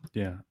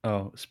yeah.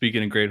 Oh,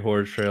 speaking of great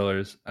horror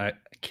trailers, I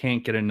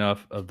can't get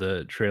enough of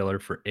the trailer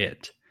for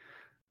It.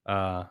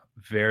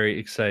 Very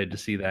excited to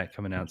see that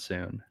coming out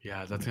soon.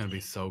 Yeah, that's gonna be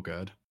so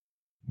good.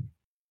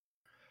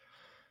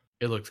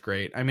 It looks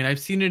great. I mean, I've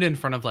seen it in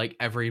front of like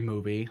every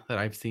movie that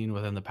I've seen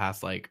within the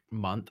past like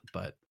month,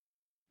 but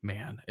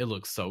man, it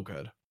looks so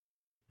good.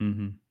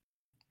 Mm-hmm.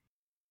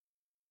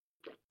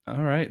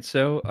 All right,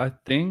 so I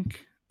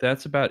think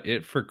that's about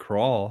it for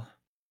Crawl.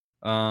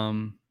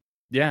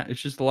 Yeah,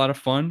 it's just a lot of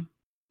fun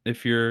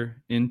if you're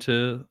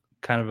into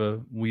kind of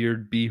a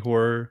weird B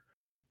horror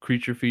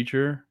creature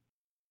feature.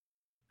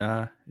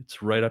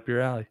 It's right up your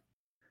alley.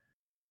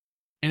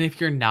 And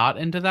if you're not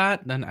into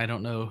that, then I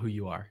don't know who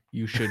you are.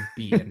 You should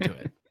be into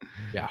it.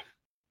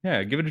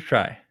 Yeah, give it a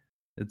try.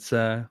 It's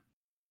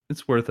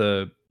worth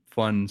a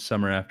fun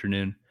summer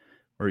afternoon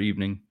or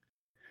evening.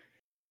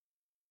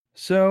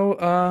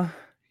 So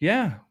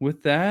yeah,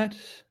 with that, I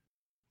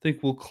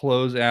think we'll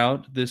close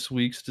out this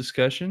week's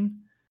discussion.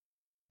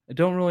 I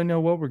don't really know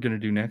what we're gonna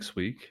do next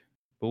week,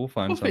 but we'll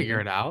find We'll something.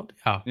 figure it out.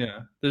 Yeah. Yeah,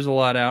 there's a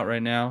lot out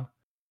right now,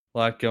 a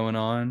lot going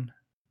on.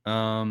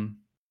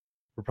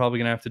 We're probably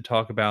gonna have to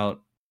talk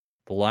about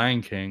The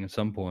Lion King at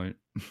some point,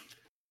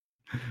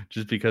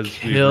 just because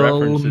we've Kill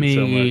referenced me. it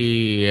so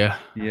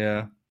much.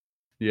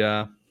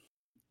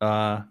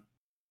 Yeah.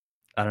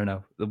 I don't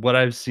know. What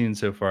I've seen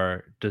so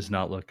far does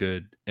not look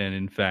good, and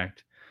in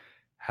fact,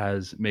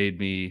 has made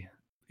me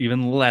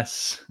even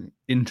less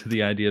into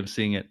the idea of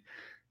seeing it.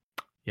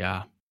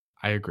 Yeah,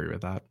 I agree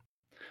with that.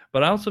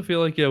 But I also feel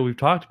like we've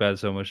talked about it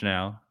so much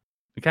now.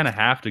 We kind of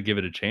have to give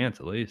it a chance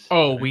at least.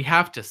 Oh, right? we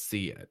have to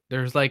see it.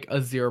 There's like a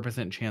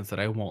 0% chance that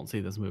I won't see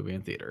this movie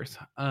in theaters.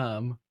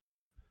 But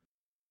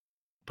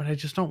I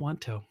just don't want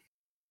to.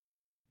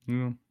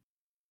 Yeah. At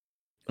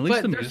But the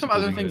there's some musicals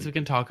other are things good. we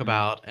can talk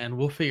about, and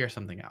we'll figure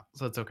something out.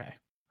 So it's okay.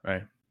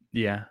 Right.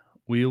 Yeah.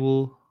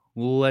 We'll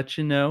let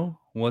you know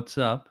what's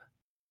up.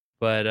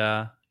 But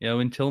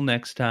until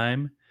next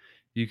time,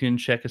 you can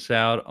check us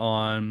out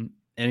on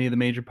any of the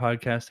major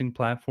podcasting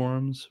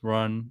platforms. We're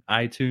on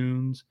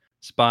iTunes,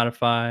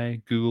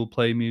 Spotify, Google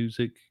Play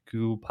Music,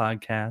 Google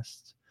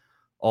Podcasts,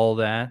 all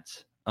that.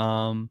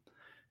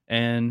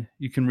 And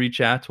you can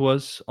reach out to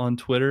us on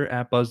Twitter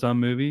at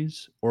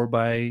BuzzedOnMovies or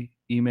by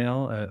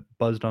email at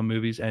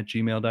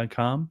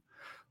buzzedonmovies@gmail.com.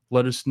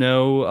 Let us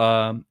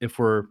know if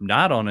we're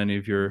not on any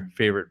of your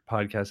favorite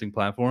podcasting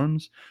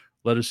platforms.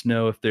 Let us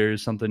know if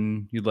there's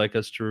something you'd like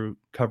us to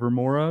cover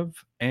more of,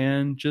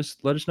 and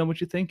just let us know what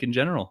you think in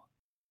general.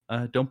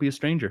 Don't be a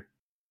stranger.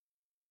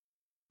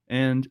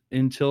 And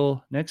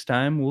until next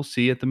time, we'll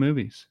see you at the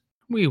movies.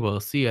 We will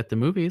see you at the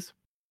movies.